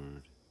your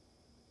word,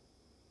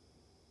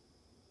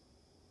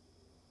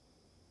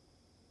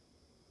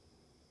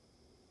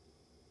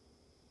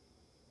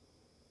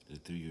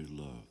 that through your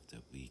love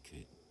that we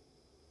could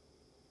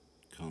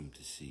come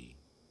to see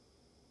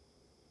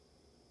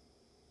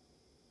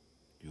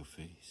your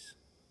face.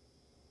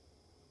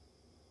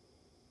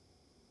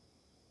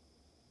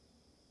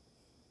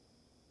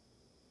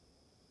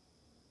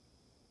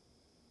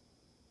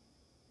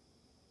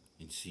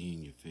 And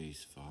seeing your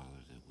face,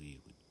 Father, that we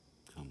would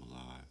come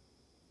alive.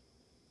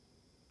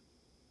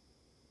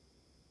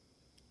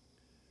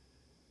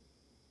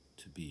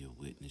 To be a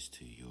witness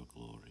to your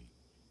glory.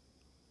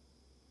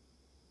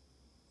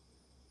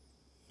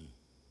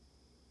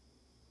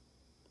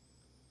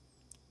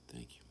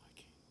 Thank you, my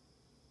King.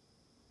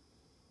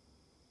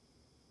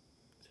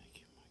 Thank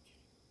you, my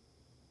King.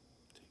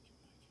 Thank you,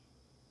 my King.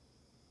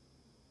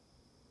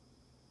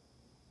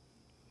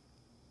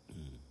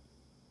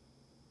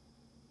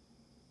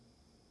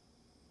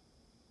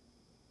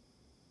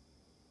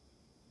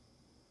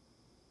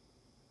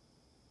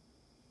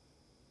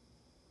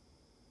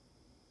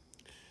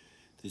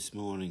 This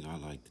morning I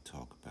like to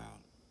talk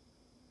about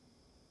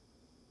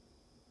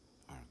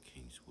our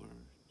King's words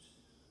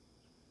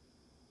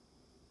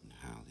and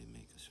how they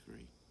make us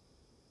free.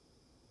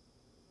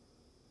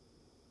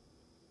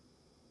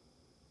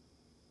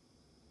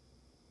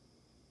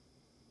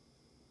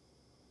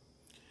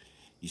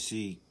 You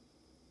see,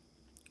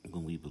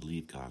 when we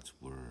believe God's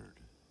word,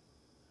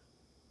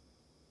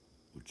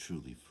 we're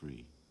truly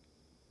free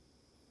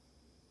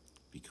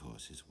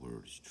because his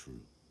word is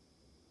true.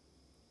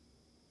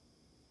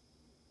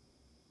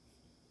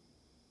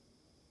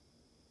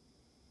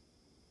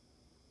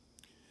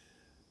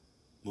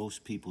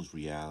 Most people's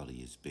reality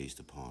is based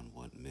upon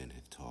what men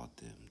have taught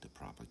them, the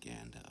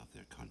propaganda of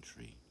their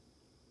country,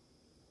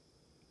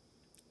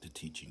 the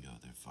teaching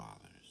of their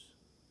fathers.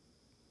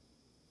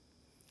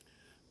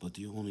 But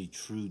the only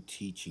true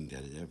teaching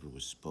that ever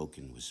was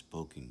spoken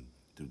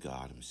through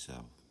God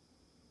himself,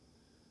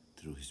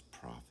 through his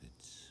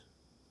prophets,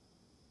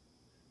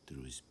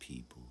 through his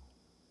people,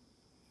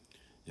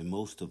 and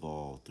most of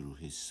all through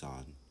his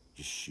son,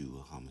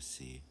 Yeshua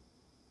HaMashiach.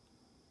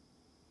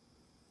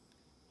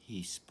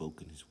 He's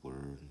spoken his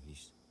word and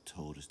he's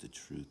told us the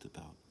truth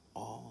about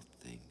all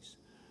things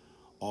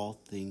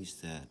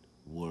that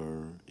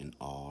were and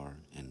are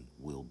and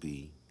will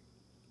be.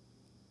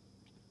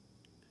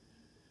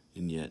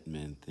 And yet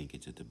men think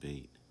it's a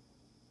debate.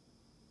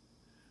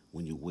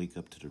 When you wake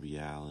up to the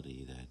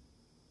reality that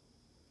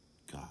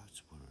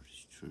God's word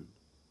is true,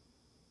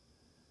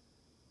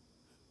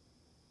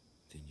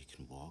 then you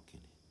can walk in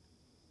it.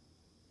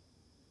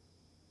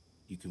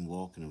 You can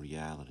walk in a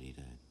reality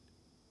that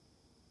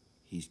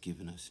he's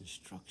given us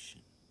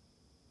instruction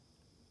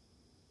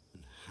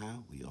on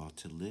how we ought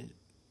to live.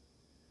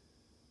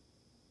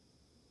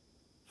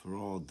 For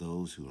all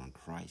those who are in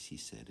Christ, he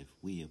said, if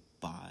we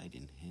abide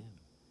in him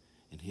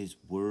and his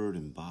word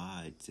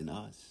abides in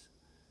us,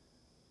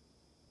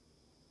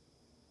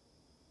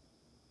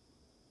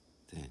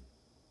 then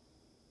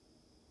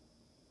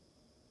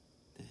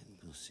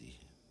we'll see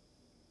him.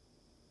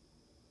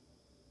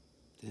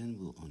 Then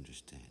we'll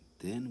understand.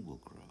 Then we'll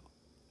grow.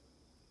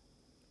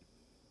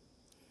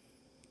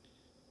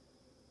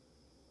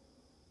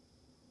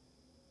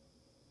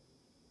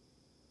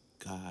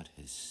 God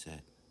has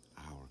set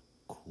our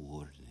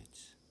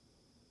coordinates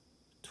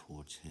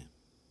towards him.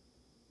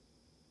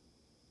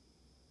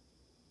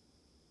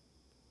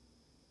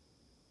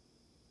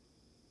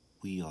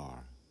 We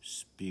are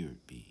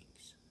spirit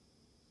beings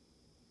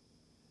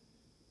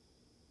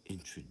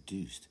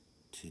introduced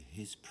to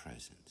his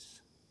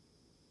presence.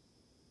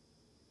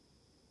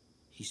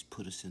 He's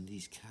put us in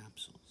these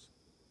capsules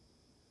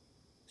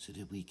so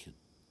that we could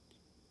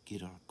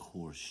get our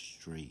course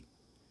straight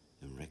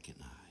and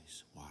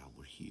recognize why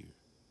we're here.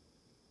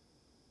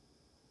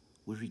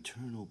 We're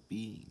eternal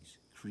beings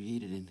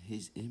created in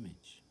his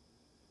image.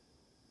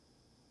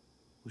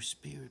 We're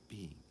spirit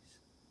beings.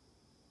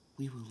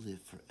 We will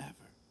live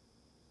forever.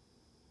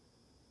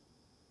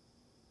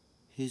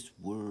 His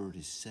word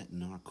is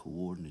setting our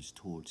coordinates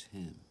towards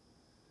him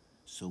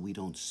so we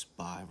don't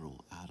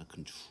spiral out of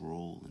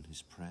control in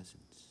his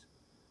presence.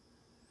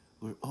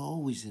 We're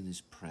always in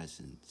his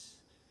presence.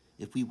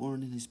 If we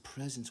weren't in his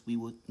presence, we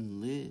wouldn't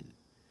live.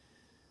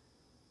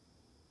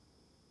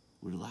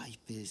 Where life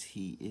is,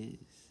 he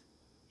is.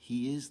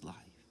 He is life,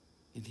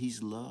 and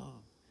he's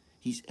love.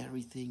 He's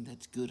everything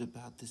that's good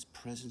about this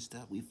presence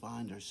that we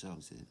find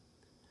ourselves in.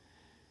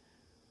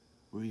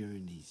 We are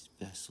in these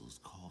vessels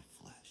called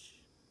flesh.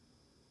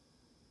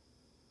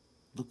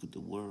 Look at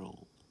the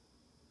world.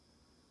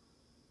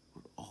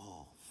 We're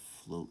all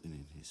floating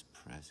in his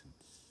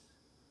presence.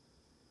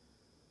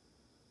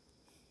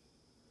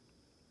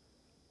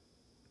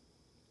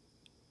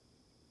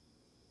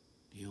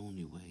 The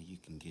only way you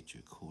can get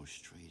your course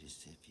straight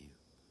is if you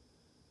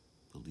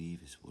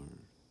believe his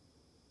word.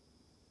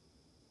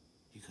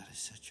 You gotta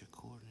set your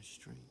coordinates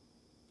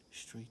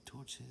straight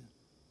towards him.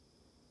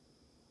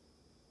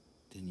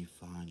 Then you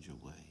find your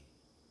way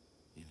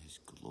in his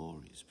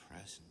glorious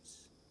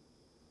presence.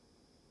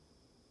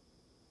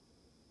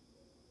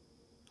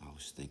 I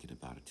was thinking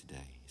about it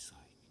today. It's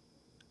like,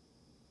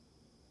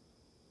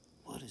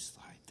 what is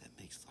life that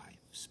makes life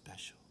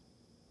special?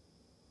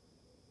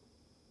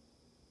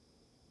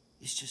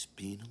 It's just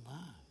being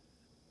alive.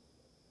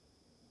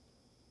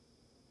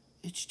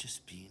 It's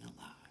just being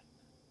alive.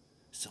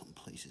 Some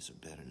places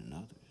are better than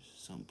others.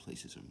 Some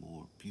places are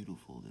more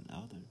beautiful than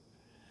others.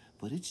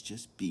 But it's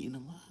just being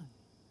alive.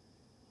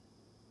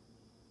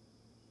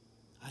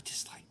 I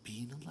just like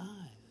being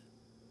alive.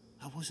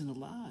 I wasn't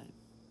alive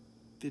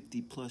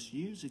 50 plus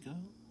years ago,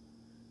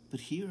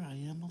 but here I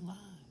am alive.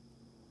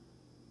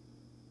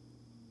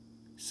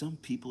 Some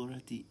people are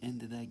at the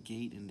end of that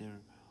gate and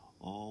they're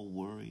all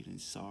worried and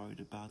sorry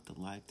about the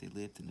life they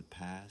lived in the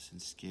past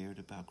and scared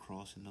about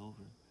crossing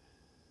over.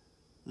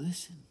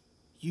 Listen,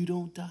 you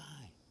don't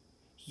die.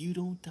 You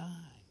don't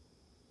die.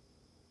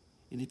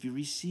 And if you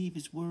receive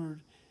His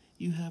word,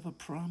 you have a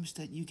promise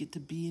that you get to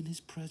be in His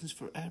presence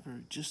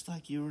forever. Just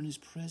like you're in His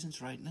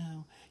presence right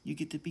now, you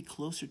get to be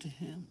closer to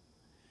Him.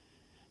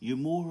 You're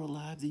more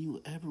alive than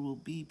you ever will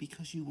be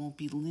because you won't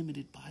be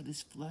limited by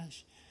this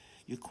flesh.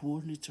 Your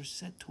coordinates are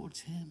set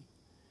towards Him.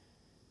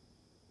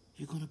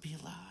 You're going to be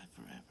alive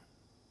forever.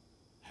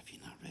 Have you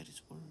not read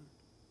His word?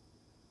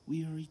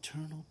 We are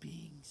eternal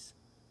beings.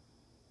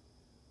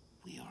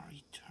 We are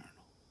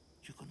eternal.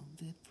 You're going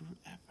to live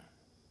forever.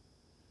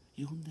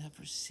 You'll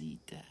never see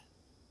death.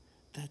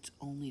 That's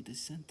only the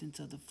sentence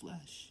of the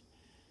flesh.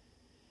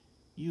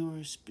 You are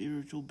a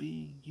spiritual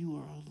being. You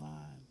are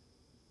alive.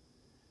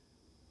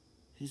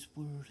 His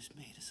word has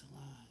made us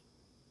alive.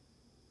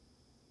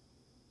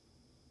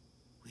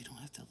 We don't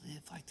have to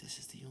live like this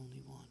is the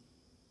only one.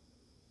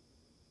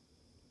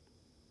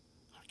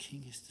 Our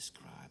King has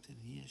described it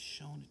and He has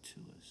shown it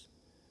to us.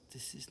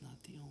 This is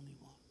not the only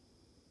one.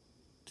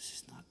 This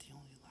is not the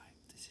only life.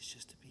 This is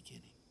just the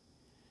beginning.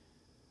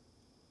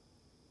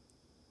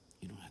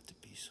 You don't have to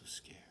be so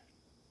scared.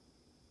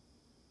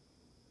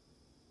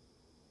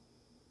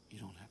 You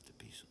don't have to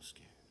be so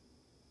scared.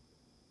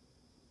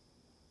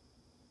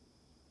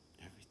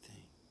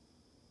 Everything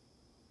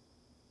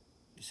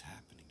is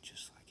happening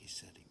just like He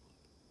said He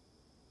would.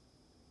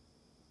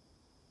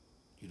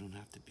 You don't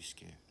have to be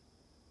scared.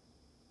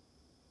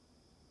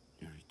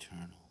 You're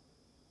eternal.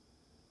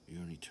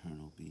 You're an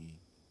eternal being.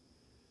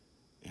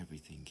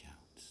 Everything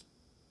counts.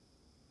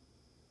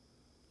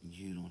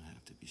 You don't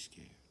have to be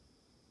scared.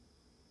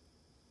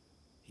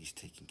 He's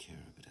taking care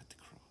of it at the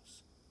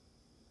cross.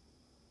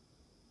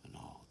 And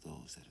all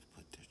those that have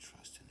put their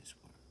trust in His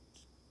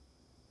words.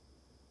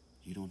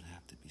 You don't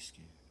have to be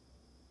scared.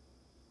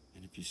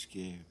 And if you're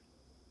scared,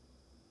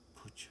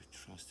 put your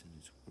trust in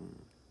His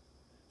word.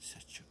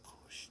 Set your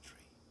course straight.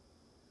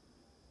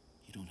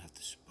 You don't have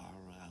to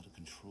spiral out of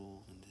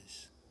control in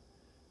this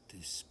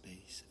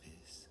space of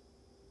His.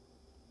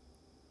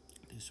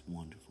 This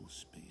wonderful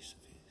space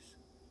of His.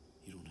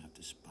 You don't have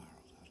to spiral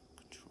out of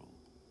control.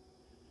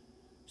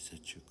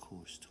 Set your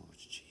course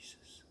towards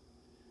Jesus.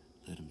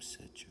 Let Him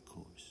set your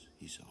course.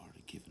 He's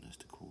already given us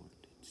the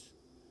coordinates.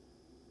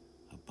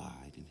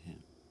 Abide in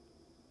Him.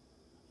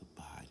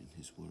 Abide in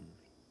His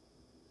word.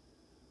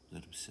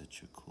 Let Him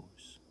set your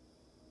course.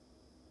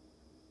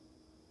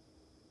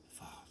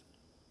 Father,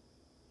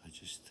 I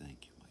just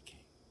thank You, my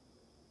King.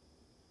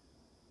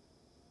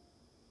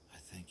 I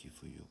thank You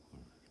for Your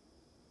word.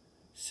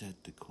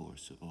 Set the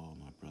course of all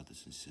my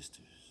brothers and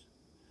sisters.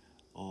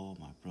 All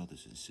my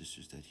brothers and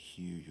sisters that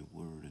hear Your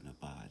word and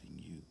abide in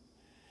You.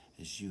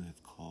 As You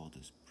have called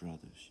us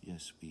brothers,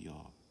 yes, we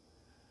are.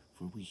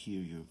 For we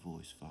hear Your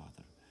voice,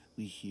 Father.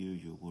 We hear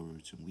Your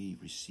words and we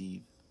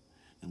receive them.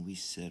 And we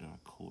set our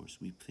course.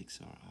 We fix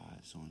our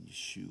eyes on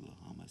Yeshua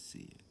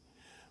HaMashiach.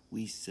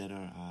 We set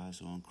our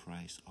eyes on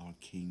Christ, our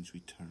King's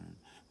return.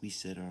 We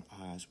set our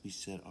eyes, we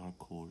set our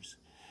course.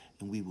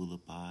 And we will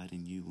abide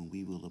in You and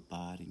we will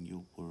abide in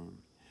Your word.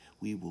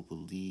 We will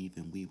believe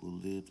and we will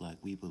live like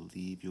we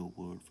believe Your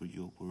word, for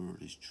Your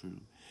word is true.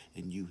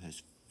 And You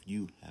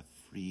have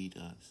freed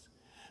us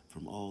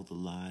from all the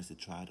lies that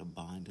try to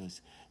bind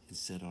us and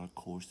set our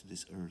course to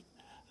this earth.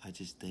 I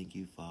just thank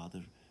You,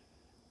 Father.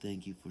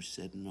 Thank You for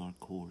setting our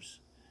course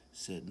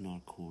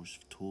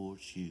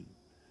towards You,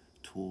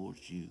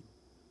 towards You.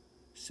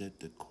 Set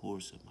the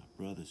course of my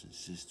brothers and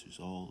sisters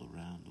all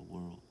around the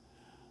world,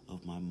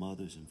 of my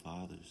mothers and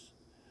fathers,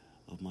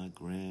 of my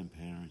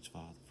grandparents,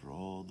 Father, for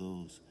all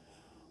those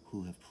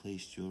who have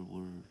placed Your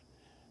word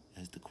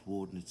as the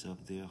coordinates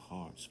of their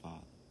hearts,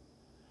 Father.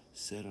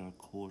 Set our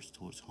course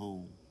towards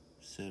home.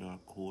 Set our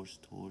course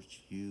towards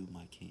You,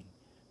 my King.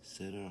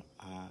 Set our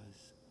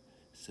eyes,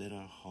 set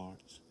our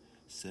hearts,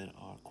 set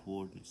our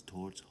coordinates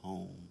towards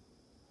home.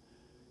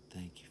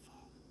 Thank You,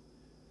 Father.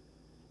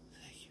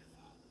 Thank You,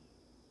 Father.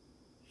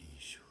 In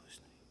Yeshua's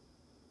name.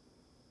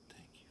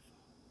 Thank You,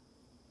 Father.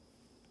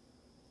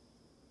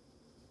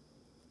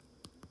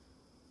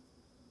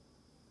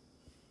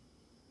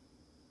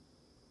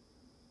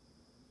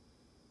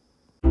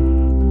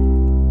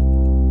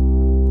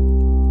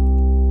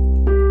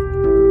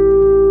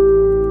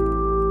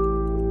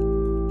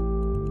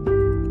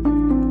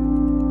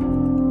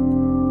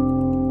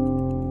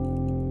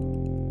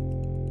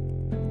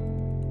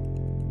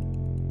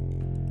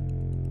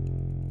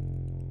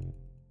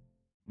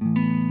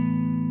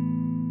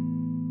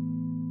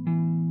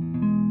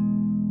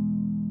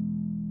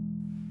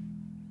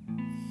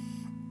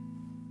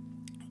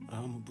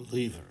 I'm a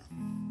believer.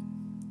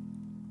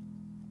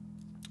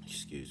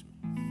 Excuse me.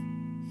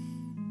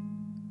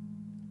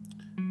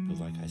 But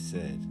like I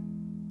said,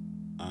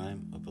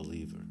 I'm a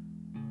believer.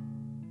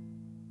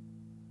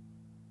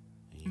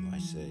 And you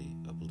might say,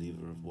 a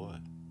believer of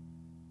what?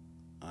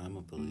 I'm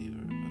a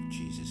believer of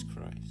Jesus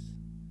Christ,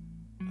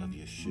 of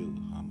Yeshua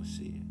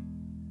HaMashiach,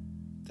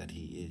 that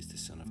he is the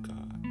Son of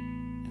God,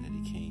 and that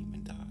he came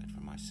and died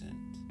for my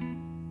sins.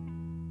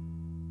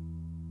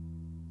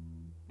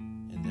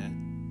 And that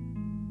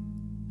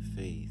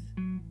faith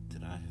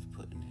that I have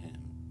put in him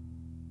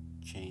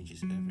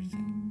changes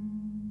everything.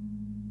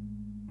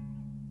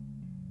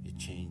 It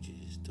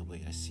changes the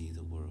way I see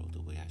the world,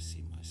 the way I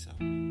see myself.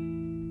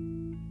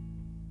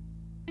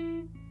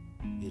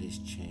 It has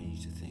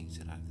changed the things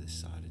that I've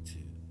decided to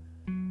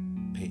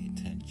pay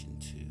attention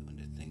to and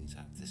the things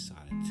I've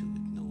decided to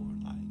ignore,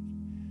 like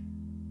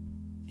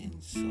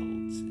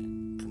insults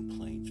and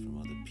complaints from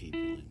other people,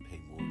 and pay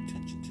more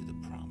attention to the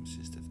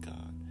promises of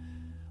God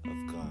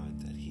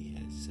that he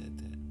has said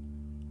that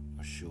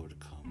are sure to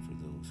come for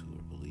those who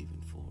are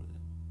believing for them.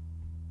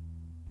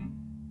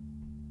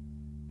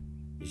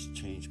 It's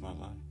changed my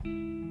life.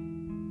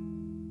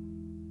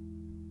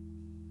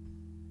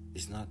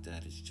 It's not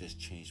that it's just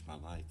changed my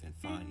life and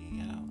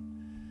finding out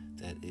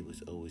that it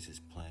was always his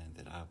plan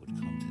that I would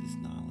come to this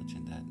knowledge,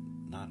 and that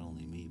not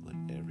only me but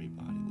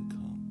everybody would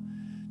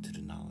come to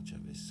the knowledge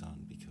of his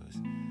Son, because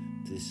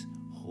this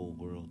whole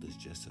world is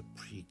just a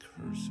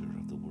precursor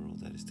of the world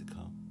that is to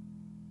come.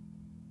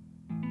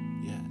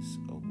 Yes,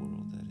 a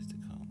world that is to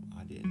come.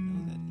 I didn't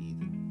know that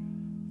either.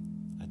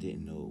 I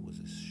didn't know it was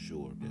a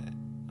sure bet.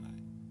 I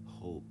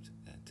hoped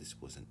that this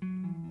wasn't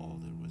all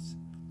there was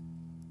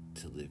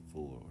to live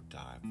for or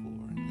die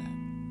for, and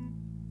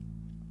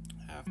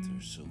that after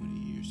so many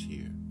years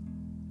here,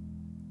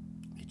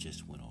 it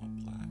just went all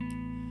black.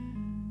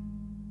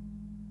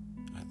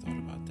 I thought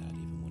about that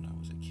even when I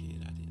was a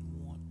kid. I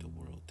didn't want the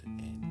world to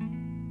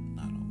end,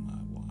 not on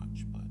my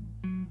watch, but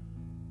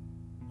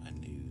I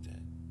knew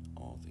that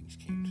all things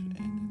came to an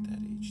end at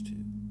that age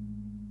too.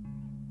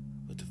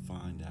 But to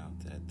find out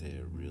that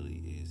there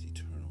really is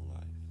eternal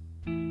life,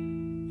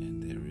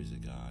 and there is a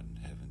God in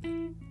heaven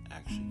that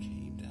actually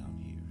came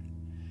down here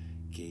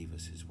and gave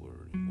us his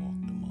word and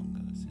walked among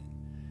us and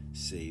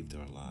saved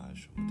our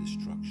lives from a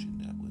destruction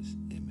that was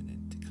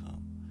imminent to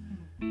come,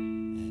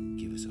 and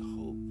give us a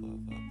hope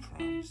of a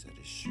promise that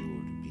is sure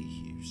to be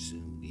here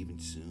soon,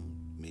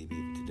 maybe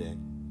even today.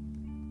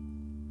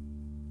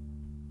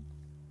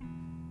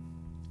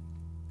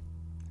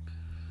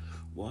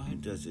 Why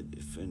does it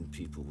offend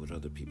people what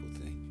other people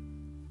think?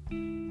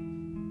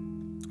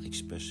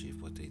 Especially if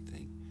what they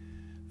think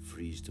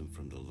frees them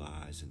from the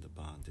lies and the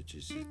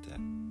bondages that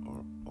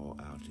are all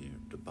out here,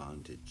 the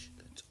bondage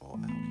that's all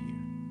out here.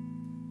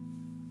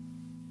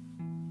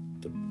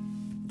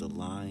 The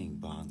lying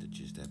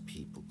bondages that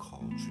people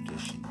call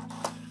tradition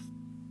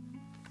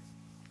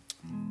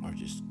are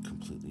just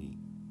completely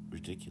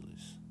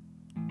ridiculous.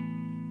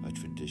 A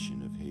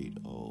tradition of hate,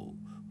 oh,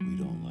 we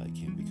don't like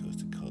him because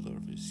the color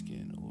of his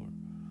skin or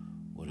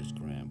what his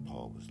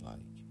grandpa was like.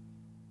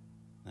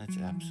 That's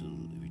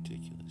absolutely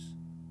ridiculous.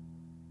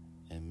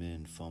 And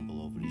men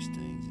fumble over these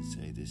things and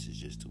say this is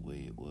just the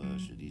way it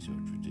was, or these are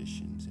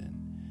traditions and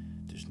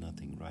there's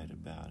nothing right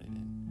about it.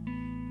 And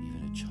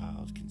even a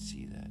child can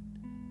see that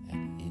at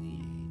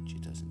any age.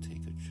 It doesn't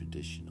take a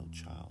traditional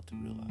child to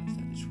realize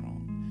that it's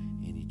wrong.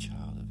 Any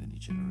child of any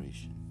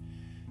generation,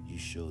 you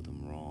show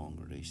them wrong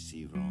or they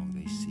see wrong,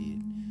 they see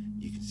it.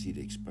 You can see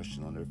the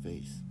expression on their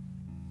face.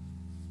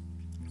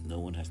 No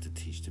one has to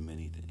teach them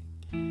anything.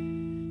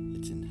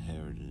 It's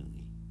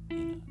inherently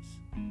in us.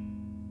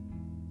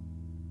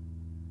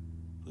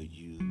 But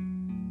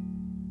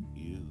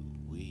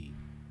we,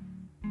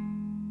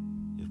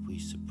 if we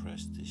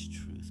suppress this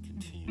truth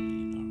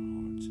continually in our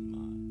hearts and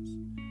minds,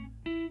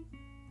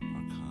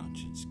 our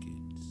conscience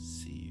gets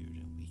seared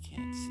and we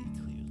can't see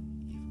clearly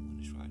even when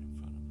it's right in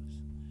front of us.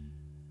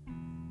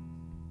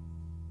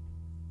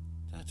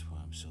 That's why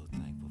I'm so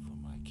thankful for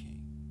my King.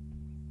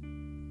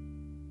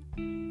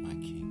 My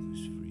King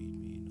who's freed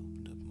me and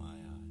opened up my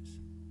eyes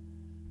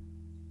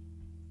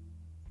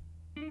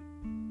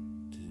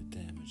to the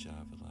damage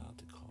I've allowed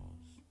to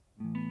cause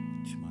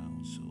to my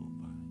own soul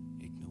by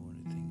ignoring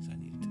the things I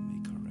needed to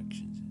make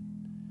corrections in,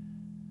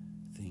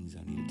 things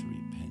I needed to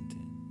repent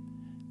in,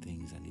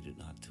 things I needed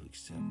not to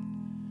accept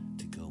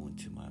to go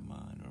into my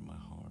mind or my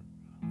heart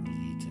or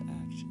lead to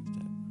actions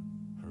that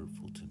were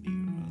hurtful to me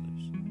or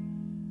others.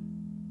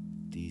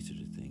 These are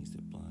the things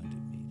that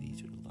blinded me.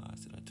 These are the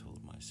lies that I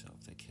told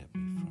myself that kept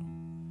me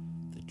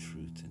from the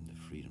truth and the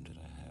freedom that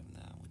I have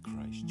now in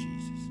Christ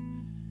Jesus.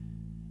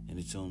 And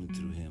it's only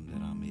through him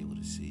that I'm able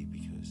to see,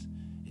 because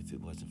if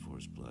it wasn't for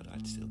his blood,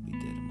 I'd still be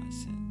dead in my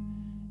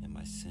sin. And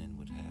my sin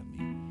would have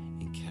me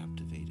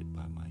encaptivated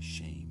by my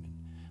shame. And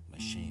my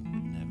shame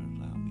would never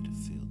allow me to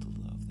feel the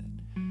love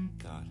that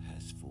God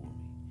has for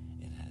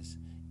me and has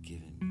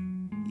given me.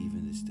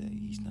 Even this day,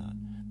 he's not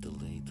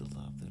delayed the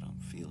love that I'm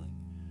feeling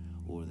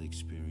or the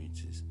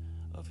experiences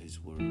of his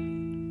word,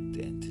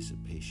 the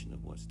anticipation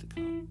of what's to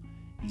come.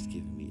 He's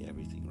given me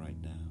everything right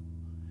now.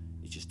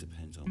 It's just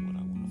depends on what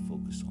I want to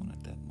focus on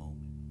at that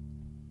moment.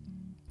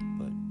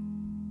 But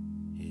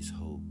his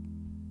hope,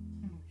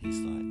 his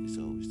life is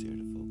always there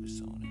to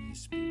focus on, and his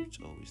spirit's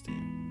always there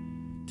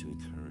to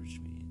encourage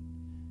me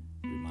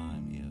and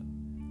remind me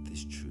of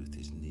this truth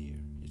is near.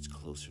 It's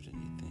closer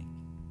than you think.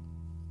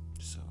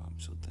 So I'm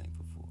so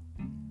thankful for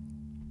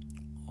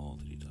all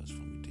that he does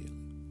for me daily.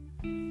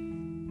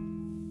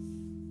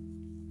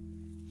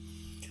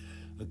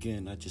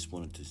 Again, I just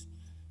wanted to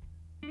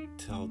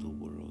tell the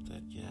world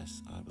that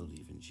yes, I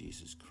believe in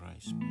Jesus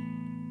Christ, but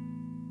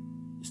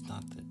it's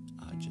not that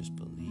I just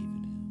believe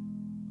in him.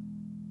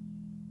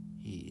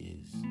 He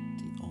is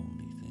the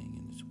only thing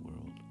in this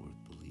world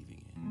worth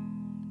believing in.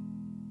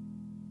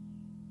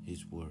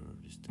 His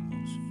word is the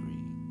most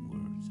freeing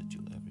words that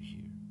you'll ever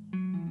hear.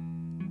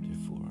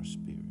 They're for our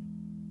spirit.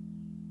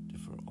 They're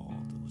for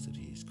all those that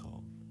he has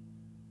called.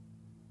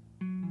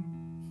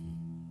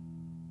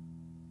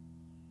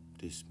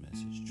 This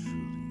message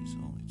truly is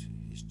only to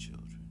his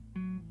children.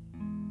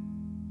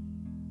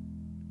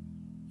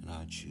 And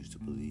I choose to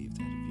believe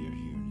that if you're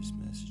hearing this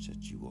message,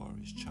 that you are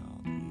his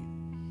child and you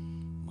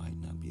might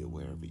not be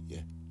aware of it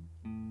yet.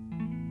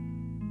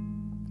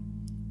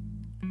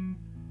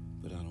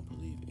 But I don't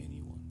believe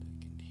anyone that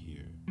can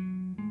hear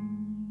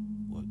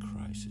what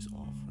Christ is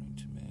offering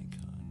to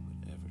mankind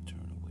would ever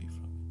turn away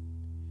from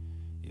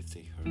it if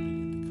they heard it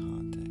in the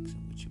context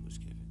in which it was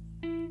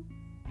given.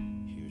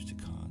 Here's the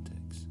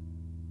context.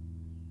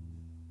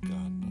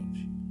 God loves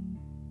you.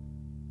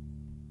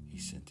 He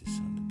sent his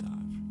son to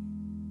die for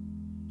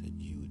you, that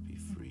you would be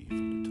free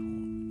from the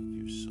torment of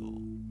your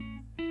soul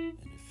and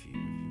the fear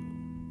of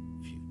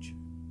your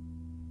future,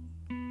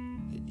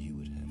 that you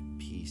would have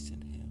peace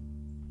in him,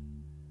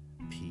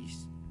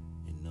 peace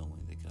in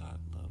knowing that God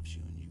loves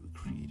you and you were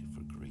created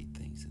for great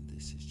things, and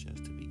this is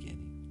just the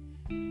beginning.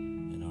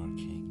 And our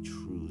King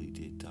truly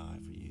did die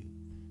for you,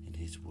 and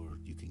his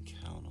word you can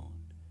count on.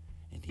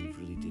 And he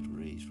really did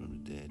raise from the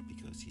dead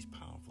because he's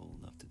powerful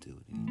enough to do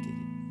it, and he did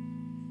it.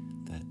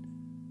 That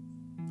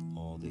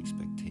all the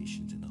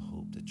expectations and the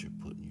hope that you're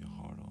putting your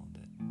heart on,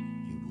 that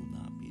you will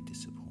not be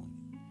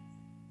disappointed.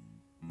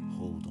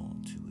 Hold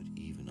on to it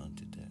even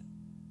unto death.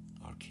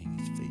 Our King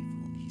is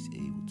faithful, and he's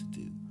able to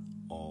do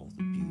all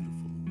the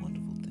beautiful and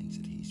wonderful things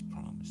that he's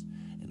promised,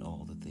 and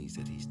all the things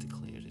that he's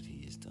declared that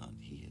he has done,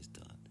 he has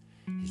done.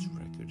 His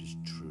record is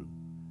true.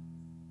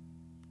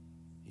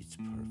 It's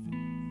perfect.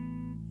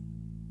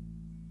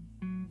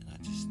 And I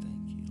just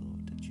thank you,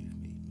 Lord, that you've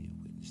made me a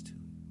witness to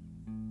it.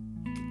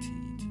 And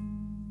continue to.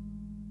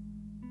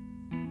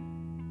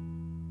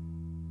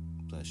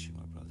 Bless you,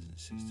 my brothers and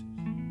sisters.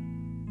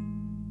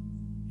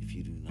 If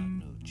you do not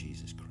know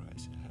Jesus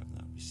Christ and have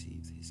not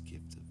received his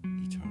gift of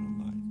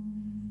eternal life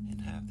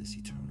and have this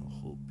eternal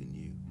hope in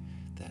you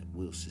that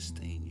will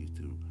sustain you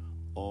through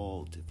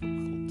all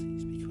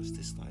difficulties, because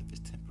this life is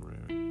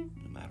temporary,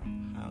 no matter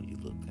how you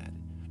look at it,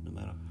 no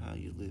matter how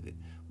you live it,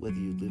 whether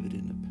you live it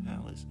in the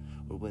palace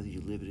or whether you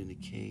live it in a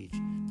cage,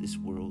 this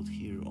world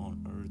here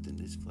on earth in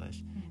this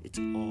flesh, it's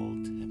all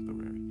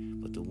temporary.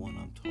 But the one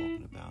I'm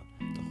talking about,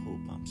 the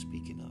hope I'm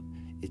speaking of,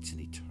 it's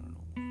an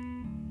eternal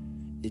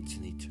one. It's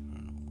an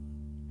eternal one.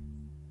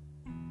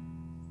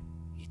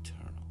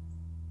 Eternal.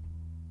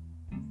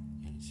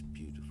 And it's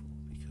beautiful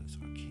because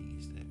our King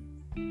is there.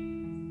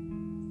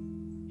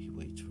 He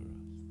waits for us.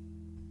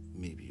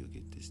 Maybe you'll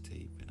get this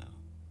tape and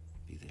I'll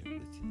be there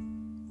with you,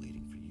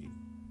 waiting for you.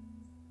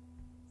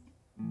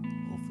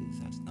 Hopefully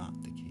that's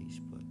not the case,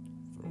 but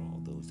for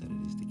all those that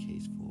it is the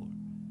case for,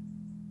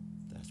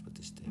 that's what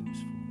this day was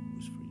for. It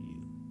was for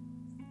you.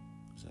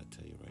 Because I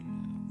tell you right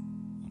now,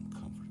 I'm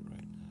comforted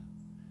right now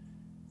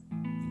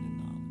in the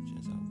knowledge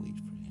as I wait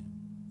for him,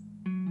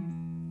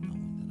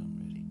 knowing that I'm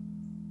ready.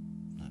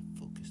 I'm not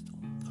focused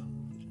on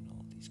COVID and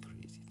all these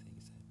crazy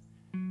things that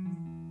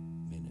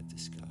men have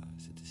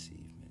disguised to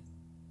deceive men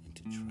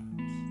into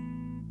traps.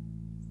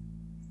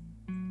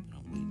 But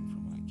I'm waiting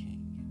for my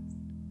King.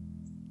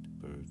 The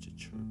birds are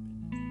chirping.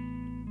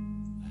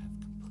 I have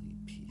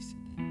complete peace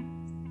in him,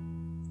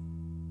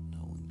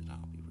 knowing that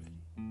I'll be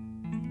ready.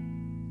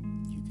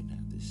 You can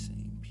have this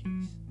same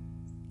peace,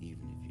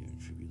 even if you're in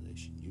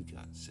tribulation. You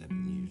got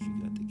 7 years, you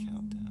got the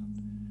countdown.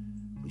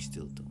 We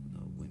still don't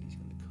know when he's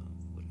going to come,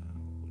 what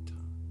hour, what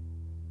time,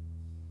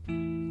 what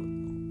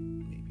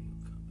moment. Maybe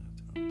he'll come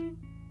after I'm done.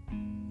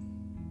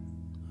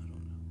 I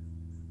don't know.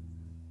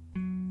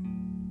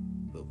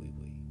 But we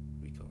wait,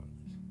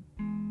 regardless,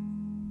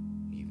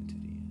 even to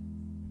the end.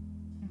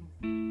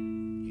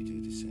 You do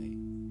the same.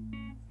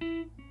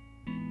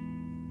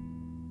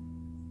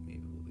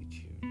 Maybe we'll be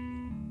cheering you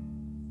on.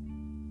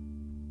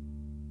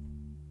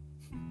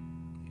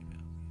 Maybe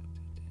I'll be up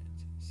there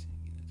dancing,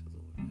 singing that the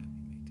Lord have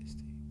me make this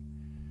tape.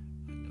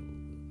 I know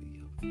it will be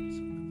helpful in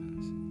some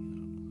capacity. I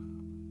don't know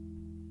how,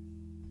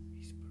 but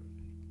he's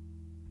perfect.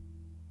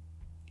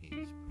 He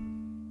is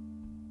perfect.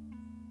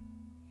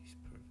 He's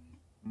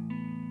perfect.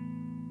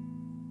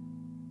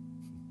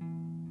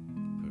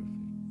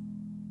 Perfect.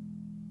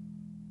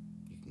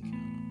 You can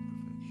count on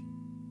perfection.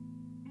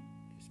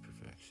 His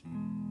perfection.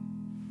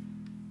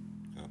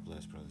 God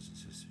bless, brothers and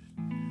sisters.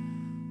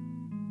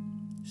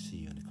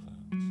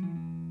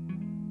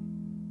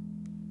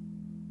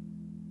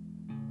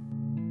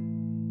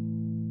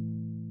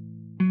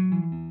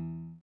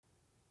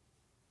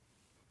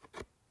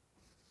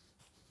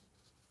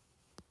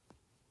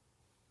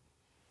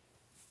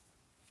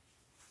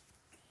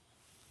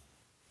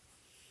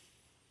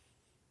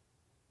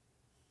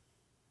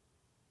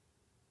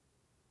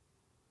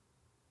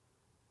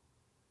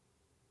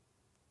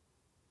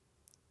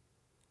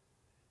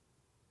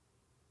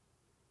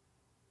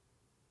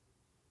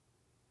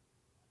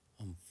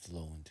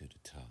 flowing to the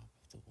top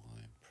of the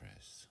wine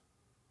press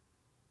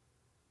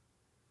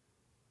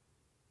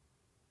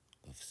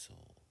of souls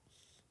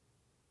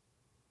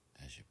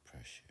as your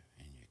pressure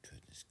and your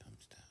goodness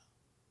comes down.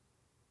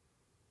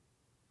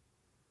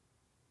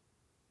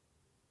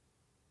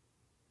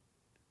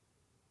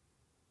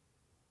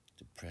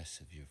 The press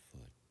of your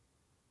foot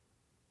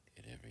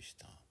at every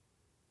stomp.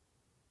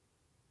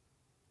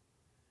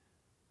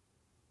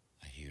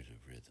 I hear the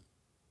rhythm.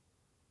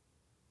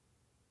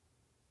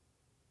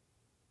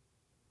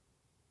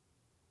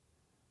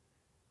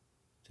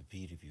 The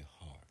beat of your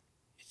heart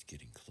is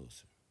getting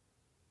closer.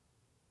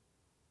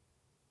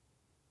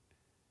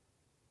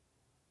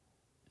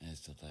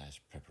 As the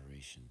last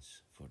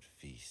preparations for the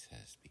feast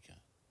has begun.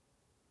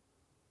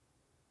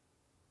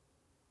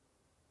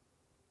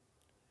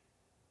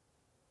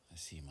 I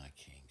see my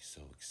king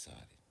so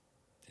excited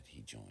that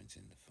he joins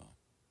in the fun.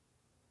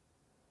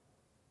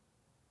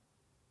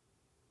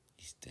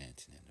 He's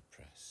dancing in the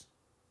press,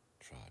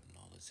 trotting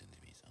all his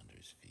enemies under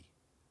his feet.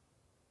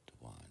 The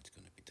wine's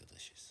gonna be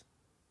delicious.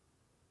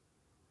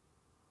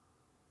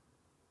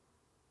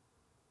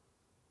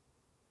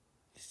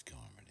 His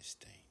garment is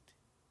stained.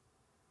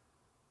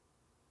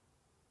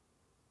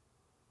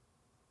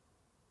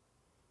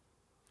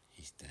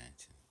 He's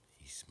dancing,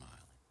 he's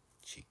smiling,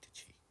 cheek to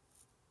cheek.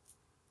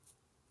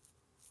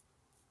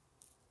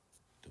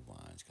 The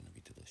wine's gonna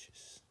be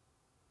delicious.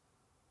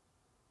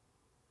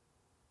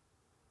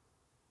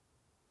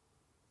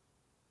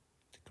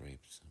 The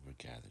grapes were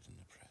gathered in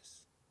the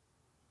press.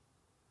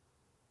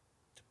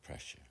 The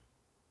pressure.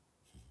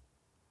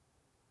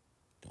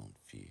 Don't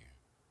fear.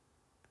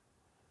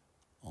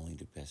 Only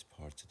the best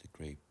parts of the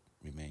grape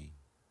remain.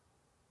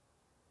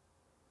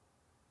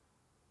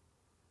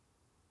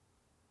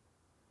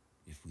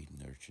 If we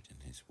nurtured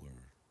in his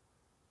word,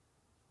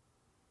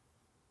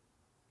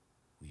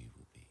 we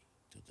will be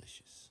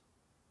delicious.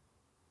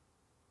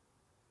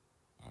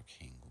 Our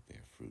King will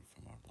bear fruit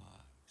from our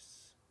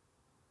lives,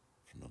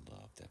 from the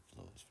love that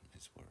flows from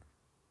his word.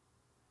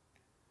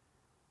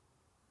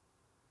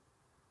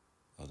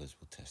 Others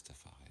will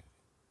testify of it.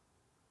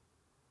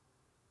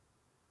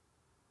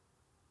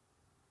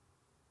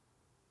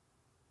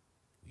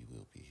 We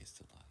will be his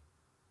delight,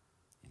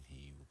 and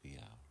he will be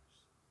ours.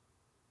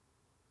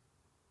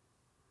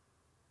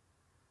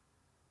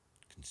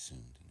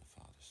 Consumed in the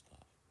Father's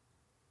love.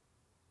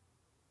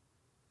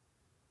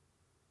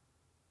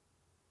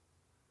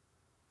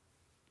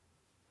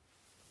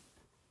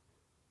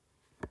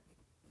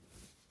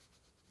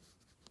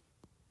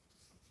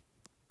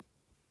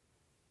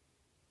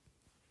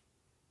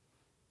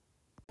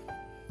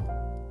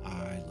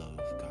 I love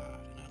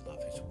God and I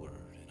love his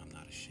word, and I'm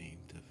not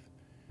ashamed of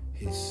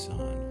his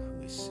Son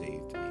who has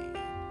saved me.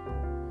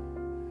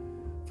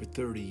 And for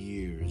 30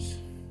 years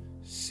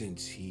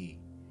since he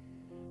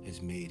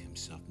has made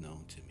himself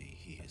known to me,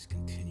 he has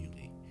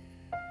continually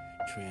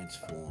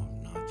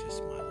transformed not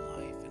just my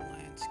life and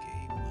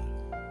landscape,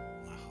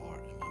 but my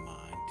heart and my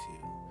mind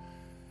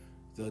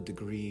to the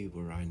degree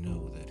where I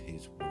know that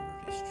his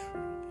word is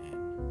true,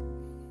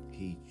 and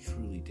he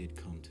truly did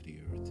come to the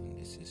earth, and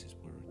this is his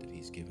word that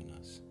he's given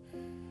us.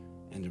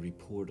 And the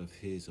report of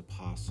his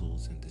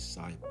apostles and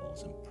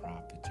disciples and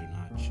prophets are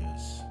not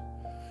just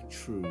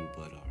true,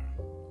 but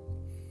are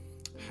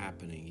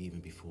happening even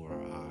before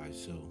our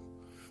eyes. So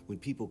when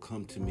people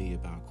come to me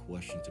about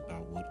questions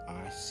about what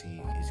I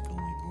see is going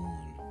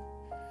on,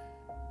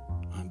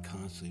 I'm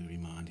constantly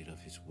reminded of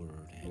his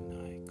word, and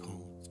I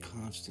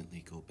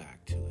constantly go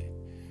back to it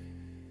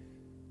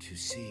to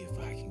see if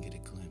I can get a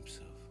glimpse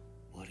of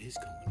what is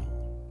going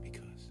on.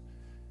 Because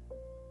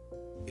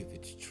if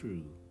it's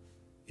true,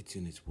 it's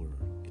in his word.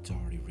 It's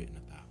already written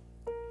about.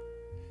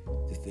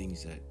 The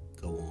things that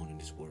go on in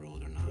this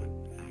world are not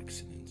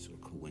accidents or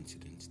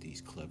coincidence,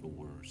 these clever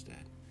words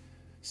that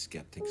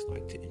skeptics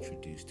like to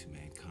introduce to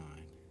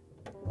mankind.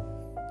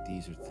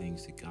 These are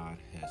things that God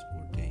has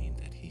ordained,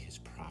 that he has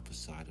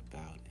prophesied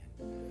about.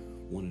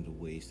 And one of the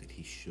ways that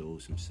he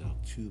shows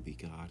himself to be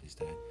God is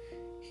that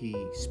he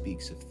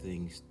speaks of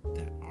things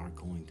that are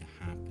going to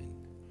happen,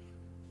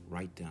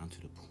 right down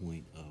to the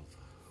point of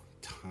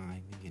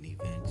timing and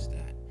events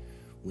that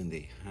when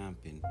they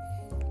happen,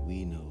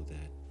 we know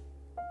that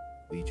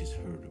we just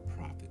heard a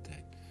prophet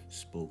that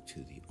spoke to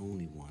the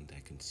only one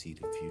that can see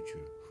the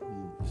future,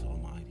 who is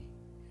Almighty.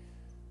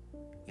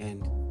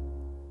 And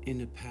in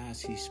the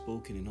past, he's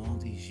spoken in all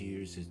these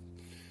years,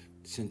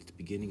 since the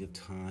beginning of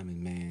time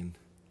and man,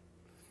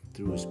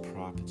 through his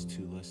prophets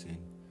to us, and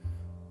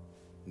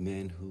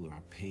men who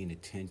are paying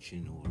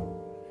attention,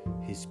 or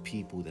his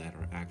people that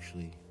are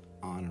actually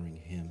honoring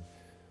him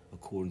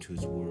according to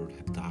his word,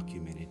 have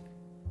documented.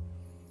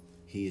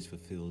 He has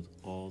fulfilled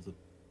all the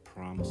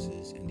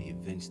promises, and the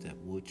events that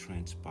would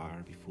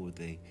transpire before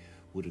they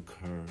would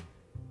occur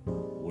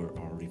were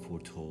already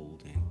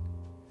foretold, and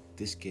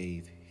this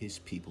gave his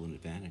people an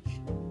advantage.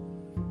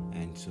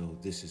 And so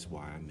this is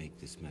why I make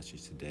this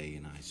message today,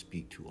 and I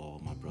speak to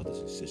all my brothers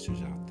and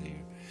sisters out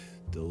there,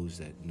 those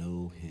that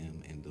know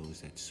him and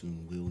those that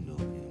soon will know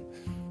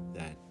him,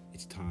 that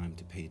it's time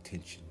to pay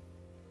attention.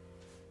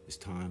 It's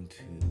time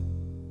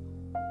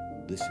to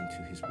listen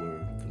to his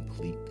word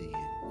completely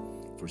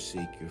and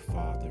forsake your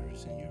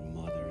fathers and your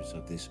mothers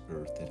of this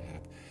earth that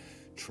have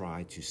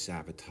tried to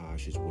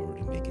sabotage his word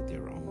and make it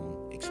their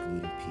own,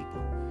 excluding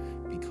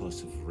people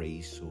because of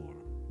race or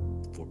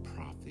for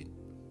profit.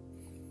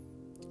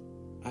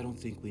 I don't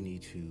think we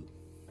need to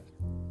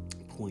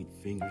point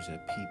fingers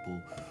at people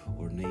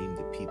or name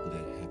the people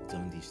that have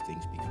done these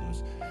things,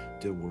 because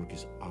their work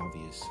is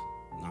obvious,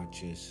 not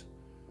just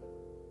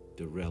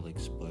the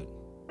relics, but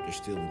they're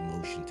still in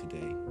motion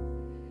today.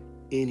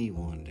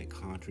 Anyone that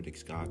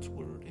contradicts God's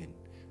word and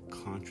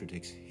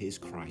contradicts his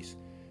Christ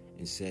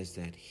and says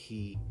that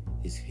he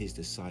is his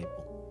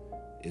disciple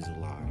is a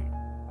liar,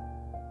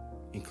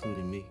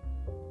 including me,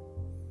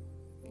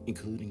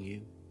 including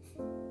you.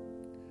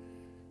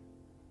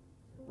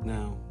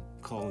 Now,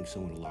 calling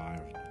someone a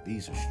liar,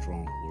 these are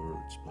strong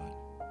words, but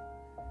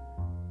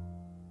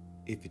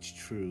if it's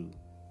true,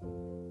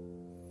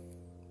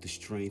 the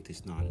strength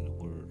is not in the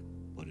word,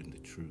 but in the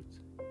truth.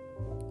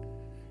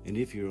 And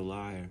if you're a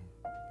liar,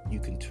 you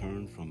can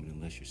turn from it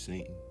unless you're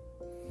Satan,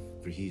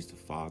 for he's the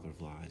father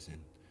of lies, and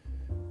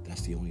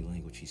that's the only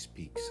language he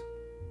speaks.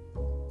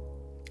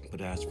 But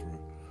as for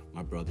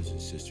my brothers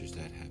and sisters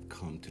that have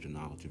come to the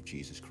knowledge of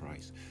Jesus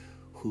Christ,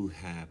 who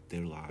have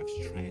their lives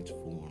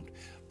transformed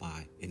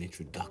by an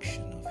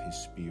introduction of his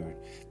Spirit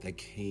that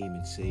came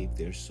and saved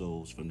their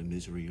souls from the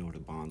misery or the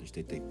bondage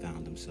that they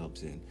found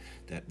themselves in,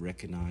 that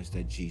recognize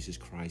that Jesus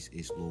Christ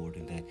is Lord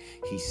and that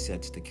he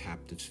sets the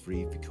captives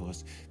free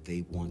because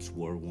they once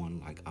were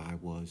one like I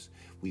was.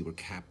 We were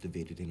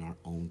captivated in our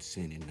own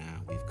sin, and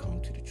now we've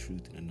come to the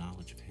truth and the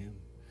knowledge of him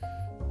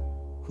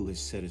who has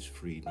set us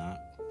free, not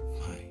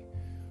by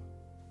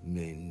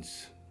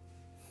men's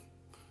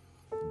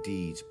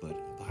deeds,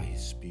 but by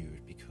his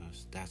Spirit,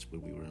 because that's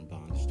where we were in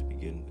bondage to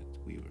begin with.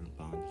 We were in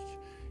bondage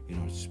in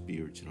our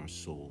spirits, in our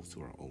souls,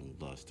 to our own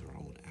lust, to our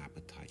own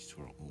appetites,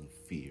 to our own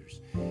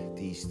fears.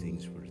 These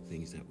things were the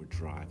things that were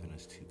driving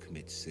us to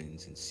commit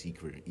sins in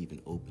secret or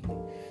even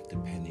openly,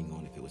 depending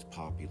on if it was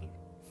popular.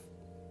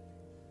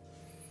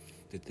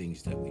 The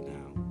things that we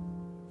now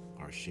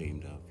are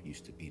ashamed of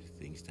used to be the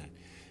things that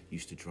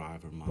used to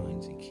drive our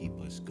minds and keep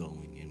us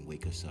going and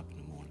wake us up in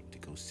the morning to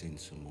go sin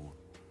some more.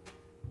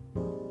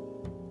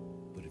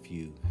 But if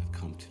you have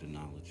come to the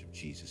knowledge of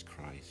Jesus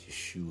Christ,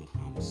 Yeshua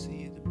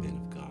HaMashiach, the Ben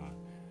of God,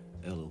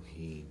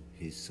 Elohim,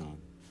 his Son,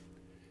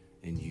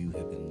 and you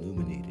have been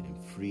illuminated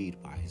and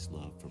freed by his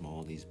love from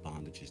all these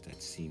bondages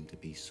that seem to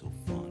be so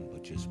fun,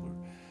 but just were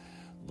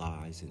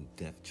lies and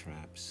death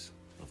traps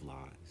of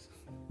lies.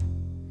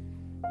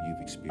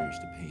 You've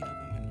experienced the pain of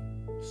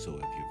them, and so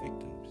have your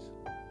victims,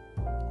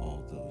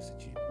 all those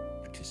that you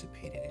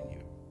participated in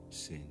your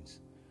sins.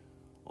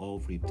 All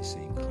reap the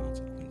same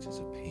consequences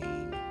of pain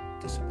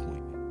and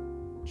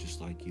disappointment, just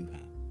like you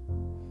have.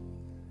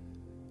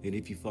 And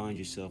if you find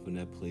yourself in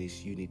that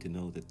place, you need to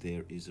know that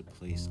there is a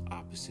place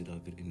opposite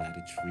of it and that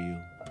it's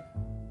real.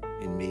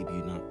 And maybe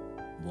you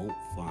won't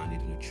find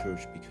it in a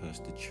church because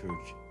the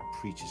church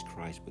preaches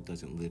Christ but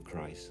doesn't live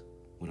Christ.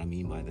 What I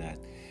mean by that,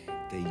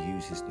 they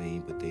use his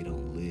name but they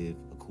don't live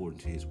according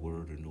to his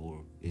word, or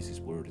nor is his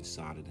word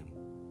inside of them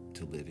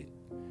to live it.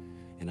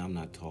 And I'm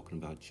not talking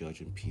about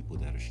judging people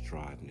that are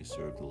striving to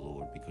serve the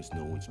Lord, because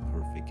no one's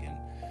perfect and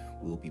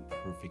will be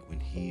perfect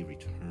when he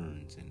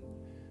returns. And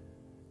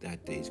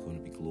that day is going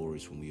to be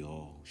glorious when we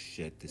all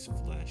shed this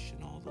flesh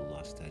and all the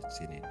lust that's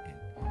in it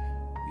and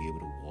be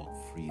able to walk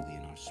freely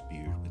in our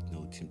spirit with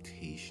no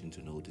temptations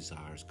or no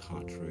desires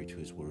contrary to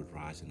his word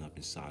rising up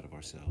inside of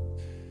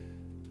ourselves.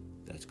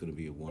 That's going to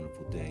be a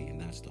wonderful day, and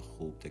that's the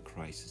hope that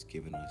Christ has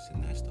given us,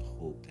 and that's the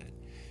hope that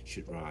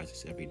should rise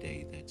us every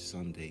day, that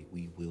someday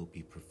we will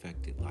be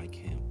perfected like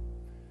him,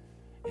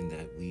 and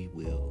that we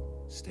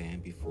will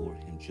stand before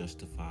him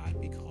justified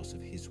because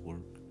of his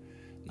work,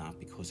 not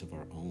because of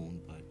our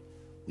own, but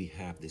we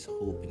have this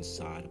hope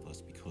inside of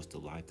us because the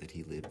life that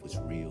he lived was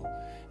real,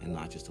 and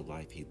not just the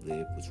life he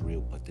lived was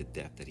real, but the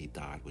death that he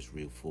died was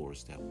real for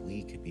us, that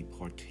we could be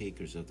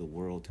partakers of the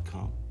world to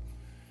come.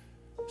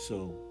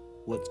 So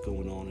what's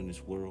going on in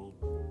this world?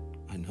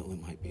 I know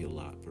it might be a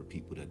lot for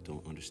people that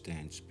don't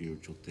understand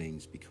spiritual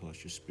things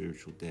because you're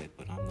spiritual dead,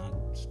 but I'm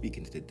not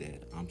speaking to the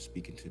dead. I'm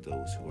speaking to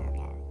those who are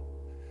alive.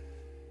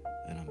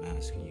 And I'm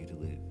asking you to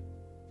live,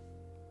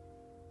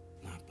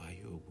 not by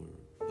your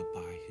word, but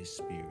by his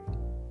Spirit.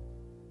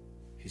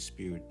 His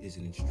Spirit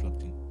isn't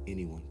instructing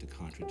anyone to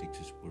contradict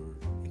his word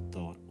in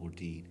thought or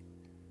deed.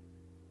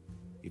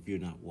 If you're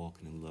not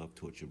walking in love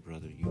towards your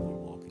brother, you are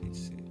walking in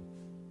sin.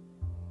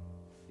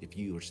 If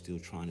you are still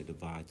trying to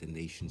divide the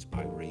nations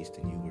by race,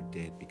 then you are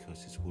dead,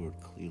 because his word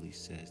clearly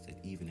says that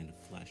even in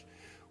the flesh,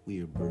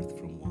 we are birthed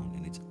from one,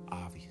 and it's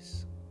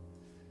obvious.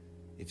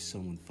 If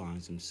someone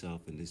finds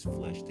himself in this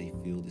flesh, they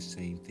feel the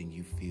same thing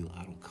you feel.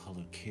 I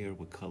don't care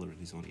what color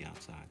it is on the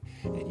outside,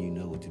 and you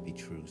know it to be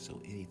true.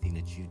 So anything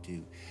that you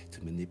do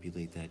to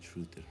manipulate that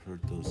truth, to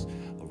hurt those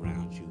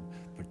around you,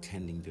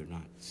 pretending they're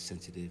not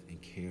sensitive and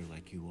care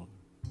like you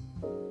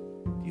are,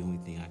 the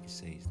only thing I can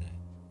say is that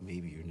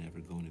maybe you're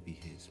never going to be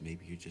his.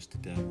 Maybe you're just the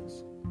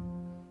devil's.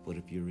 But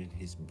if you're in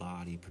his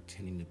body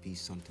pretending to be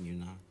something you're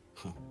not,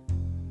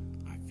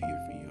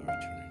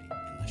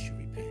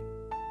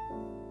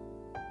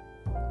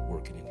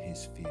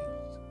 his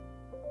field,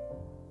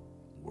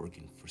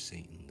 working for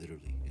Satan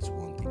literally. It's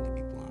one thing to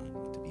be blind,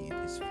 but to be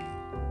in his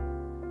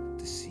field,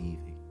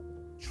 deceiving,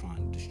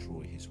 trying to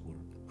destroy his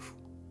work.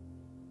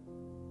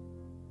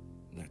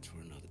 That's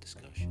for another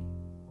discussion.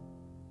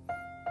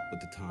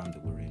 But the time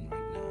that we're in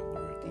right now,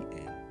 we're at the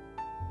end.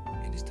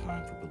 And it's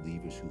time for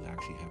believers who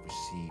actually have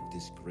received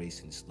this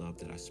grace and this love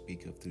that I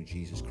speak of through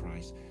Jesus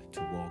Christ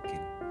to walk in.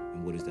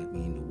 And what does that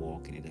mean, to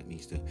walk in it? That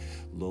means to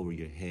lower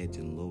your heads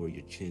and lower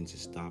your chins and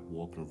stop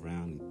walking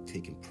around and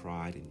taking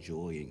pride and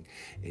joy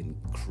and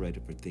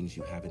credit for things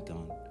you haven't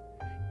done.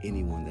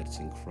 Anyone that's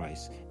in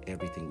Christ,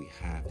 everything we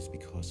have is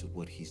because of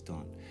what he's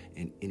done.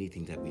 And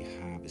anything that we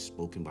have is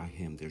spoken by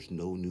him. There's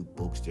no new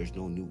books. There's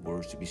no new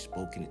words to be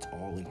spoken. It's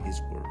all in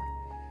his word.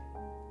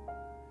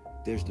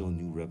 There's no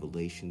new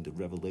revelation. The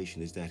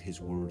revelation is that his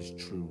word is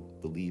true.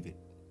 Believe it.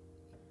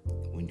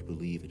 When you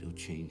believe it, it'll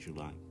change your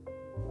life.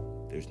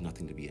 There's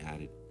nothing to be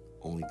added.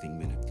 Only thing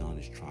men have done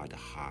is try to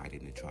hide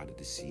it and try to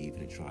deceive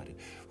and try to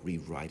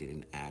rewrite it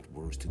and add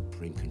words to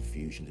bring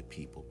confusion to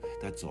people.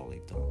 That's all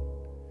they've done.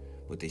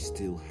 But they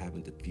still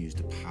haven't diffused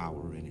the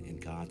power in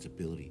God's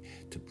ability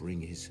to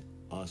bring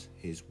us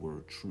his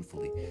word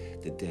truthfully.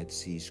 The Dead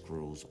Sea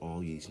Scrolls,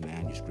 all these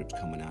manuscripts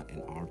coming out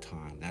in our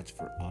time, that's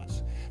for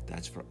us.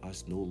 That's for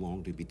us no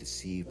longer to be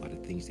deceived by the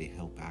things they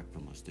held back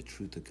from us, the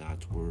truth of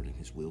God's word and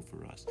his will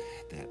for us,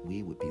 that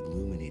we would be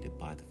illuminated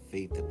by the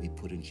faith that we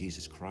put in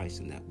Jesus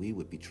Christ, and that we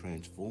would be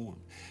transformed,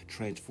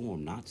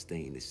 not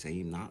staying the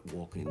same, not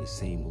walking in the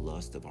same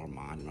lust of our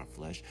mind and our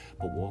flesh,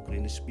 but walking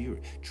in the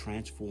spirit,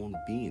 transformed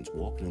beings,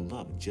 walking in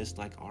love, just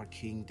like our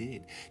King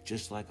did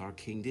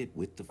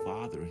with the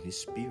Father and his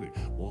Spirit,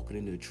 walking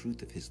into the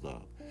truth of his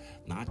love,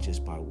 not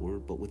just by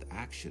word, but with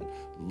action,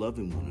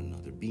 loving one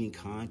another, being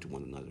kind to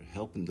one another,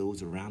 helping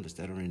those around us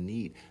that are in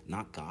need,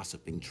 not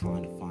gossiping,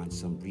 trying to find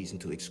some reason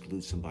to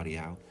exclude somebody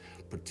out,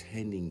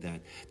 pretending that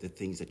the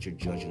things that you're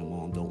judging them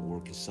on don't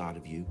work inside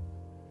of you,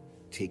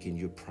 taking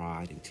your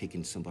pride and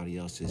taking somebody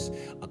else's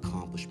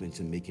accomplishments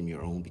and making them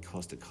your own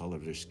because the color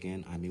of their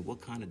skin. I mean, what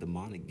kind of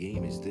demonic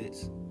game is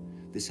this?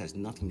 This has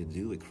nothing to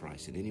do with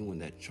Christ, and anyone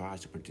that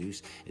tries to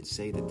produce and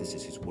say that this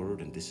is his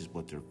word and this is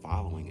what they're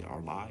following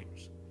are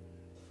liars.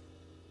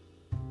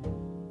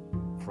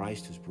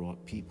 Christ has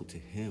brought people to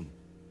him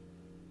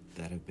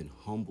that have been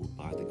humbled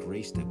by the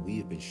grace that we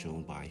have been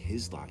shown by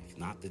his life,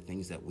 not the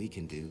things that we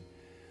can do,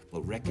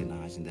 but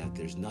recognizing that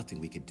there's nothing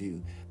we could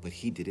do, but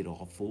he did it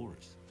all for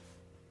us.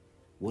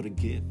 What a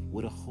gift,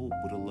 what a hope,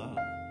 what a love.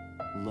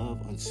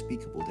 Love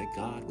unspeakable that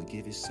God would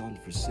give his son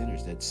for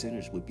sinners, that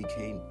sinners would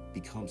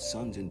become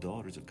sons and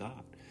daughters of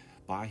God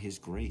by his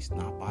grace,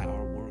 not by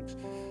our works,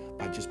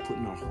 by just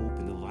putting our hope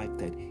in the life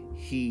that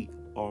he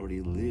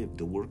already lived.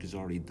 The work is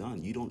already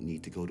done. You don't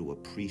need to go to a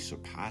priest or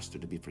pastor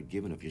to be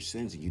forgiven of your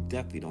sins, and you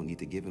definitely don't need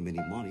to give him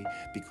any money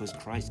because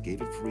Christ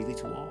gave it freely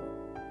to all.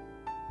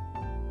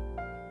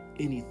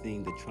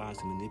 Anything that tries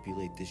to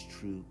manipulate this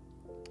truth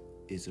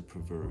is a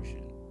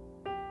perversion.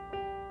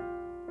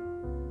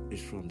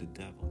 It's from the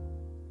devil.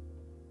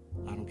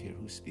 I don't care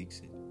who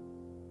speaks it.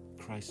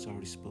 Christ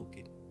already spoke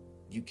it.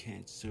 You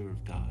can't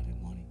serve God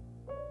and money.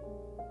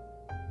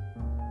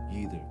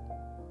 You either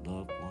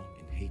love one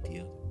and hate the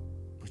other,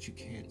 but you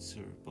can't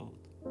serve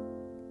both.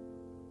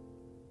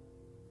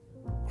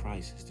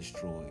 Christ has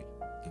destroyed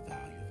the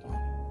value of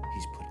money.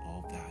 He's put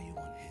all value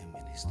on him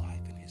and his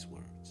life and his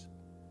words.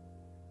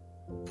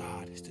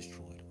 God has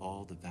destroyed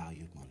all the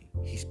value of money.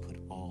 He's put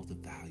all the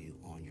value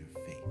on your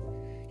faith.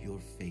 Your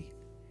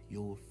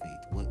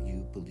faith, what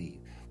you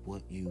believe,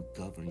 what you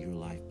govern your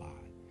life by.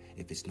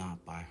 If it's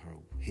not by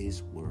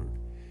his word,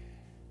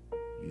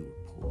 you are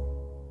poor.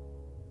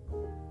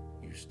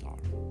 You're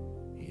starving.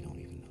 You don't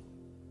even know.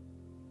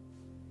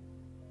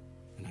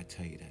 And I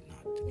tell you that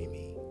not to be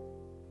mean,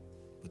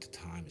 but the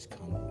time is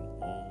coming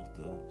when all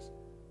those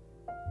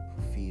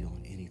who feed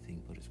on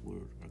anything but his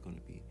word are going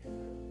to be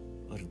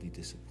utterly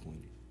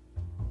disappointed.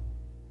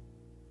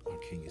 Our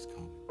King is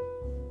coming.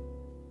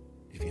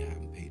 If you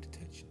haven't paid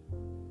attention,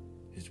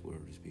 his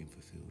word is being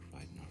fulfilled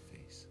right in our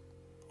face,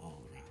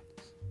 all around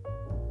us.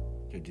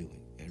 They're doing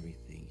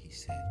everything he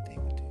said they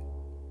would do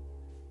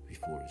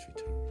before his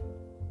return.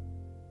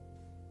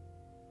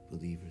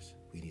 Believers,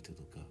 we need to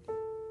look up.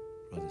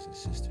 Brothers and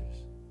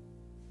sisters,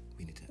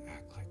 we need to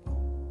act like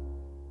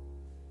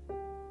one.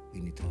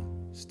 We need to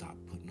stop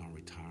putting our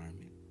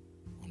retirement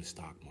on the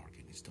stock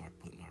market and start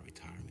putting our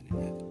retirement in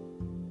heaven,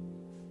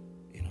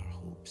 in our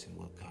hopes and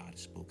what God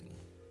has spoken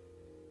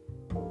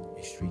of,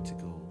 in streets of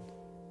gold,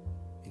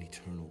 in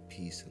eternal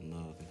peace and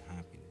love and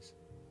happiness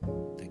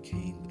that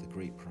came with a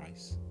great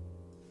price,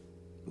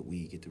 but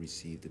we get to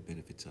receive the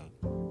benefits of.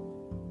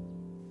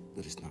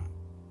 Let us not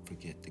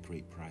forget the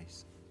great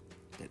price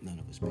that none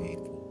of us paid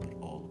for, but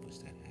all of us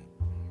that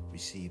have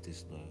received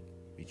this love,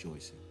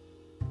 rejoicing.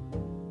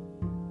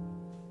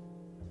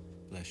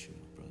 Bless you,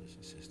 my brothers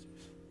and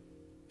sisters.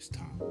 It's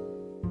time.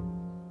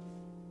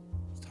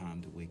 It's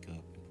time to wake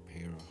up and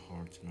prepare our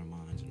hearts and our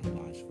minds and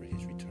our lives for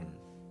his return.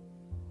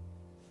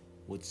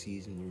 What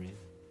season we're in?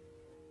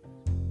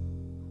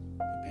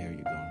 Prepare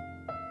your garments.